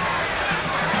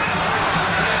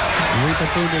 O Inter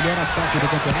tem o melhor ataque do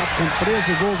campeonato com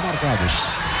 13 gols marcados.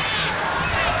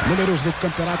 Números do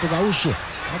Campeonato Gaúcho.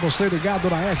 Para você ligado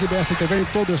na RBS TV em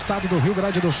todo o estado do Rio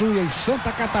Grande do Sul e em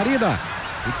Santa Catarina.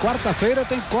 E quarta-feira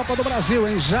tem Copa do Brasil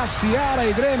em Jaciara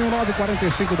e Grêmio,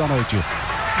 9h45 da noite.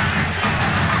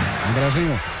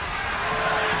 Andrezinho.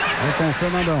 Aí com o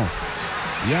Fernandão.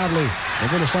 Yarley.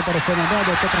 Evolução para o Fernandão.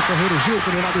 Botou para correr o Gil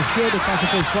pelo lado esquerdo. O passe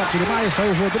foi forte demais.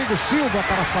 Saiu o Rodrigo Silva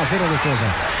para fazer a defesa.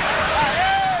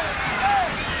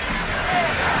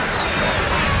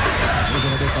 O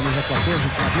jogador camisa 14, o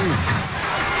Flavinho.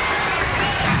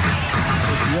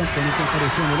 O Riantoni que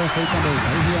apareceu no lance aí também.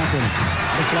 Aí o Riantoni.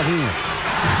 O Flavinho.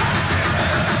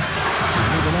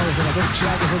 Vendo lá o jogador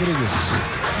Thiago Rodrigues.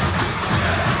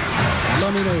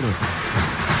 Alain Mineiro.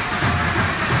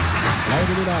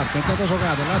 Laudo Milar, tentando a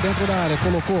jogada lá dentro da área,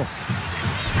 colocou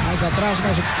mais atrás,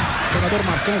 mas o jogador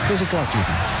Marcão fez o corte.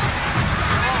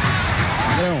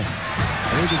 Magrão,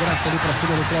 veio de graça ali para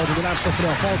cima do Cláudio Milar,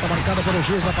 sofreu a falta marcada pelo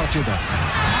juiz da partida.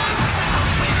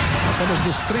 Passamos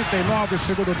dos 39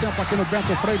 segundo tempo aqui no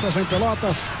Bento Freitas em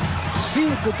Pelotas.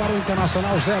 5 para o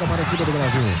Internacional, 0 para a equipe do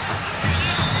Brasil.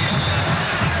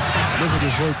 Mesa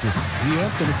 18, e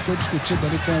Antônio ficou discutindo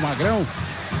ali com o Magrão.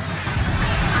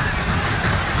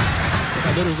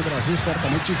 Jogadores do Brasil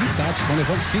certamente irritados, estão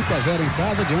levando 5-0 em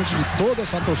casa diante de toda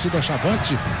essa torcida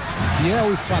chavante,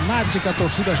 fiel e fanática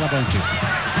torcida chavante.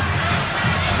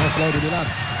 Olha o Cláudio Vilar.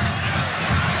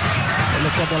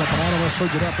 Colocou a bola para a área, mas foi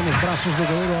direto nos braços do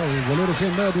goleiro, o goleiro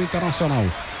Renan do Internacional.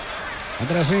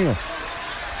 Andrezinho.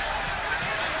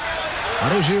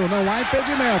 Para o Gil, não há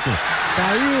impedimento. Tá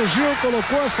aí o Gil,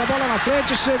 colocou essa bola na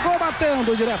frente, chegou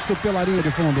batendo direto pela linha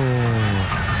de fundo.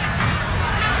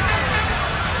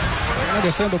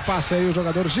 Agradecendo o passe aí o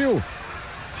jogador Gil.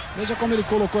 Veja como ele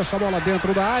colocou essa bola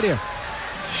dentro da área.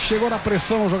 Chegou na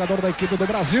pressão o jogador da equipe do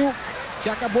Brasil, que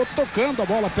acabou tocando a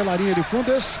bola pela linha de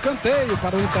fundo. Escanteio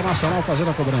para o Internacional fazer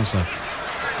a cobrança.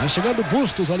 Vai chegando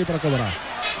Bustos ali para cobrar.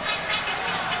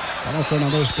 Olha o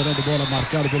Fernandão esperando bola,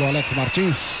 marcado pelo Alex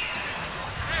Martins.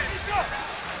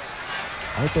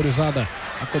 Autorizada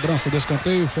a cobrança de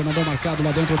escanteio. Fernandão marcado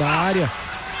lá dentro da área.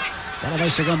 Ela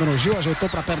vai chegando no Gil, ajeitou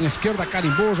para a perna esquerda,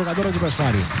 carimbou o jogador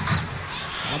adversário.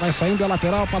 Ela vai saindo a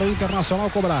lateral para o Internacional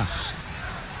cobrar.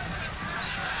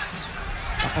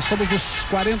 Já passamos dos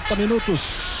 40 minutos,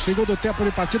 segundo tempo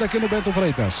de partida aqui no Bento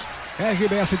Freitas.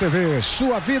 RBS TV,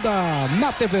 sua vida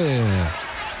na TV.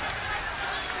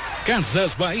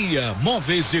 Casas Bahia,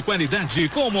 móveis de qualidade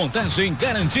com montagem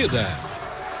garantida.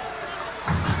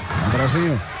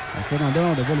 Andrezinho, o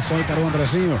Fernandão, devolução aí para o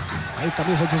Andrezinho. Aí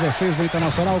camisa 16 do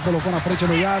Internacional, colocou na frente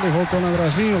no Yarley, voltou no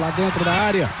Andrezinho, lá dentro da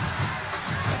área.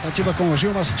 Tentativa com o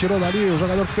Gil, mas tirou dali o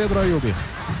jogador Pedro Ayub.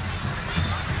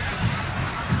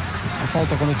 A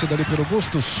falta cometida ali pelo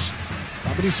Bustos.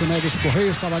 Fabrício Neves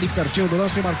Correia estava ali pertinho do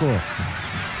lance e marcou.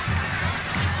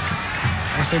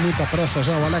 Sem muita pressa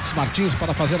já o Alex Martins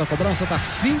para fazer a cobrança. Está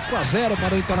 5-0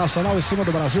 para o Internacional em cima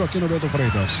do Brasil aqui no Bento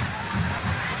Freitas.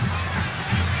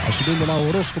 Vai subindo lá o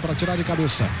Orozco para tirar de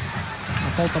cabeça.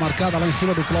 A falta marcada lá em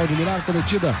cima do Cláudio Milar,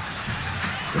 cometida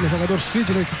pelo jogador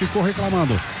Sidney, que ficou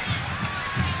reclamando.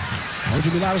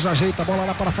 Cláudio Milar já ajeita a bola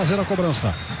lá para fazer a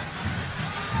cobrança.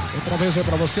 Outra vez aí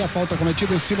para você a falta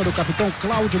cometida em cima do capitão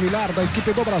Cláudio Milar da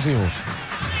equipe do Brasil.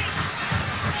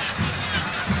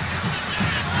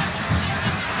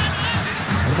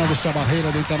 Formando-se a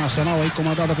barreira do Internacional aí,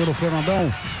 comandada pelo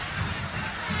Fernandão.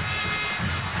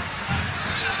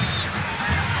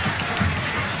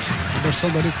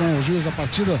 Conversando ali com o juiz da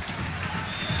partida,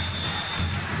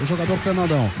 o jogador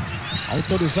Fernandão.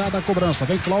 Autorizada a cobrança,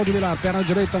 vem Cláudio Milar, perna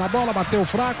direita na bola, bateu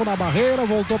fraco na barreira,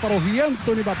 voltou para o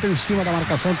Riantoni, bateu em cima da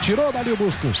marcação, tirou dali o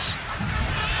Bustos.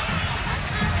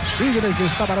 Sidney, que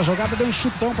estava na jogada, deu um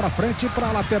chutão para frente e para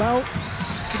a lateral,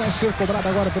 que vai ser cobrada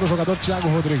agora pelo jogador Thiago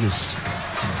Rodrigues.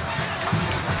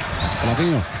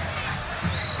 Flavinho.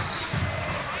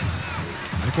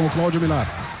 Aí com o Cláudio Milar.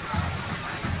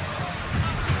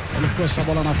 Colocou essa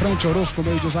bola na frente, Orozco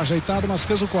meio desajeitado, mas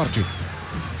fez o corte.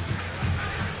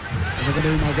 O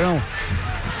jogador Magrão.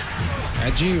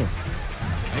 Edinho.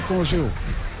 Aí com o Gil.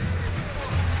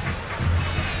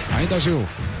 Ainda Gil.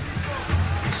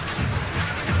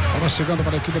 Estava chegando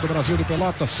para a equipe do Brasil de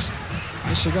Pelotas.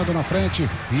 Aí chegando na frente.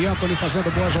 E Antony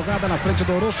fazendo boa jogada na frente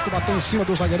do Orozco. Bateu em cima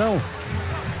do zagueirão.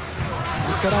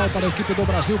 Lateral para a equipe do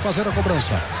Brasil fazer a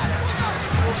cobrança.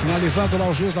 Sinalizando lá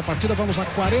o juiz da partida. Vamos a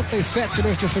 47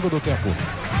 neste segundo tempo.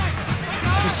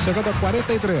 Isso chegando a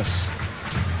 43.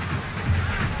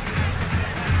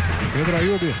 Pedro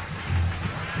Ayub.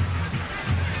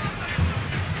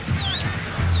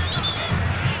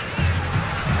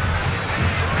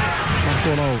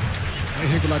 Marcou lá a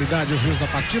irregularidade o juiz da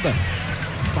partida.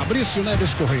 Fabrício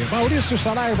Neves Correia. Maurício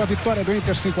Saraiva, vitória do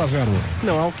Inter 5-0.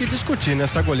 Não há o que discutir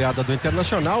nesta goleada do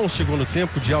Internacional. Um segundo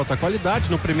tempo de alta qualidade.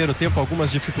 No primeiro tempo,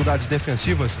 algumas dificuldades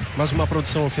defensivas, mas uma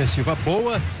produção ofensiva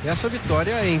boa. Essa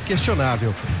vitória é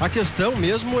inquestionável. A questão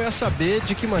mesmo é saber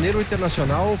de que maneira o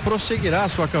Internacional prosseguirá a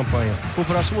sua campanha. O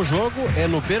próximo jogo é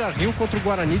no Beira-Rio contra o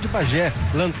Guarani de Bagé,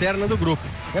 lanterna do grupo.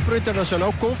 É para o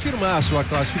Internacional confirmar a sua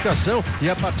classificação e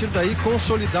a partir daí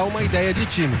consolidar uma ideia de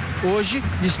time. Hoje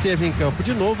esteve em campo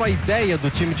de novo a ideia do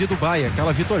time de Dubai,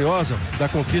 aquela vitoriosa da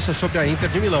conquista sobre a Inter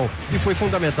de Milão. E foi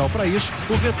fundamental para isso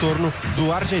o retorno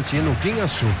do argentino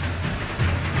Guinhaçu.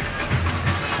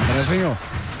 Andrezinho.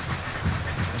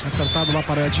 Está apertado lá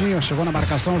para o Edinho. Chegou na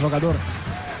marcação o jogador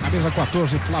camisa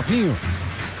 14, Flavinho.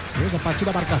 Fez a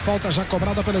partida, marca a falta já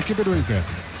cobrada pela equipe do Inter.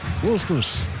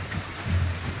 Bustos.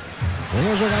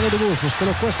 Boa jogada do Bustos.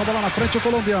 Colocou essa bola na frente o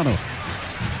colombiano.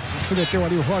 Se meteu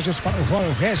ali o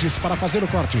Regis para fazer o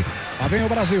corte. Lá vem o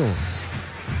Brasil.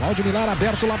 Cláudio Milar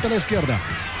aberto lá pela esquerda.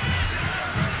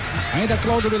 Ainda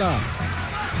Cláudio Milar.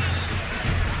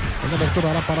 Faz a abertura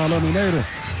lá para Alain Mineiro.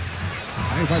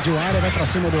 Aí invadiu a área, vai para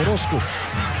cima do Orozco.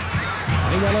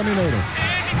 Aí o Alain Mineiro.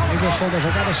 A inversão da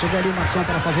jogada, chegou ali o Marcão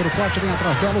para fazer o corte. Vem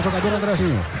atrás dela o jogador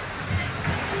Andrezinho.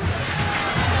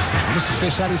 Vamos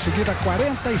fechar em seguida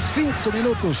 45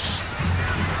 minutos.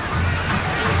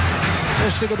 No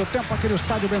segundo tempo aqui no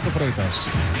estádio Bento Freitas.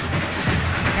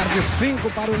 De 5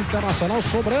 para o Internacional,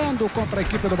 sobrando contra a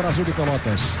equipe do Brasil de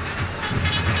Pelotas.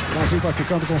 O Brasil vai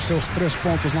ficando com seus 3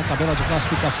 pontos na tabela de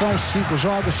classificação, 5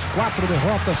 jogos, 4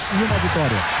 derrotas e 1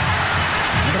 vitória.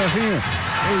 Andrezinho,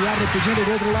 o Iago pedindo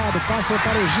do outro lado, passa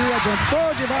para o Gil,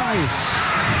 adiantou demais.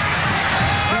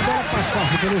 Se a bola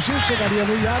passasse pelo Gil, chegaria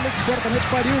no Iago, que certamente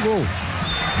faria o gol.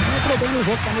 Entrou bem no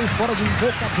jogo, está meio fora de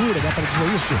embocadura, dá para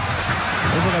dizer isso.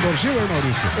 O jogador Gil, hein,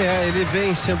 Maurício? Ele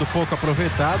vem sendo pouco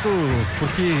aproveitado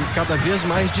porque cada vez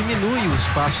mais diminui o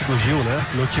espaço do Gil, né?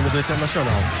 No time do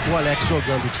Internacional. O Alex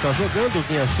jogando o que está jogando, o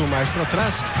Guinhaçu mais para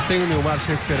trás, tem o Nilmar se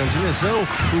recuperando de lesão,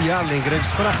 o Yarley em grande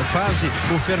fase,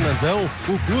 o Fernandão,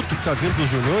 o Guto que está vindo dos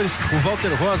juniores, o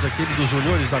Walter Rosa, aquele dos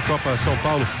juniores da Copa São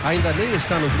Paulo, ainda nem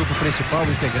está no grupo principal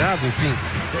integrado, enfim,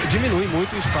 diminui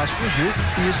muito o espaço do Gil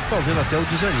e isso talvez até o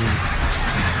desanime.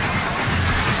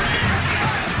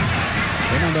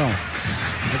 Fernandão,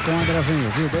 com o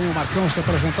Andrezinho, viu bem o Marcão se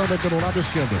apresentando aí pelo lado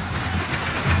esquerdo.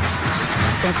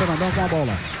 Então Fernandão com a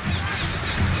bola.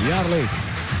 Yarley.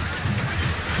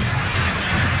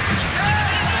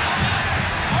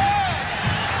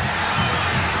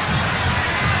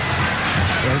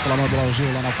 Reclamando lá o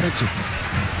Gil lá na frente.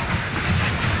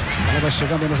 A bola vai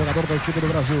chegando no jogador da equipe do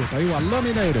Brasil. Tá aí o Alain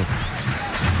Mineiro.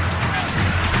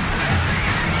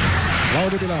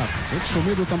 Cláudio Vilar, muito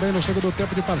sumido também no segundo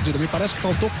tempo de partida. Me parece que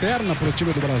faltou perna para o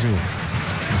time do Brasil.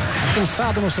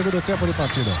 Cansado no segundo tempo de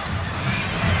partida.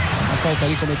 A falta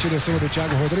ali cometida em cima do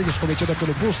Thiago Rodrigues, cometida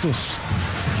pelo Bustos.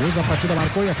 O juiz da partida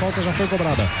marcou e a falta já foi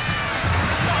cobrada.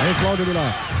 Aí Cláudio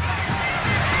Vilar.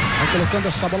 Vai colocando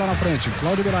essa bola na frente.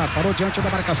 Cláudio Vilar parou diante da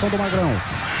marcação do Magrão.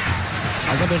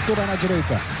 Faz abertura na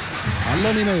direita.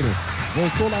 Alain Mineiro.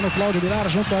 Voltou lá no Cláudio Vilar,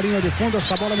 junto à linha de fundo.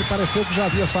 Essa bola me pareceu que já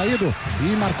havia saído.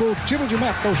 E marcou o tiro de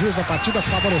meta o juiz da partida,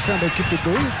 favorecendo a equipe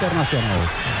do Internacional.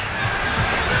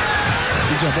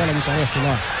 Pediu a bola, me parece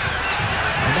lá.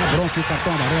 Vai dar bronca e o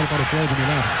cartão amarelo para o Cláudio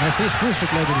Vilar. Vai ser expulso o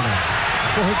Cláudio Vilar.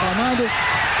 Ficou reclamando.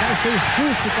 Vai ser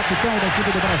expulso o capitão da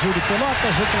equipe do Brasil de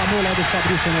Pelotas. Reclamou lá do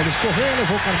Fabrício Neves Correia.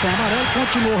 Levou o cartão amarelo,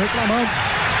 continuou reclamando.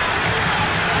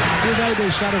 E vai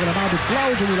deixar o gramado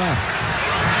Cláudio Vilar.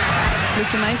 O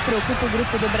que mais preocupa o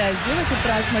grupo do Brasil é que o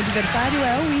próximo adversário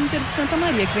é o Inter de Santa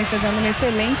Maria, que vem fazendo uma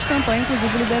excelente campanha,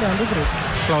 inclusive liderando o grupo.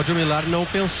 Cláudio Vilar não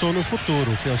pensou no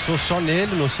futuro, pensou só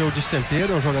nele, no seu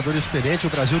destempero, é um jogador experiente, o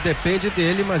Brasil depende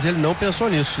dele, mas ele não pensou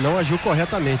nisso, não agiu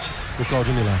corretamente o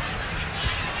Cláudio Vilar.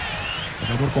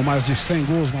 Jogador com mais de 100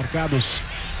 gols marcados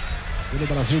pelo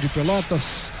Brasil de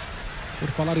Pelotas. Por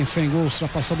falar em 100 gols, já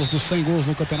passamos dos 100 gols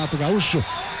no Campeonato Gaúcho.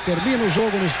 Termina o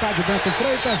jogo no estádio Bento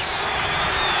Freitas.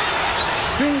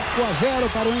 5-0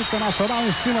 para o Internacional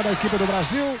em cima da equipe do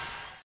Brasil.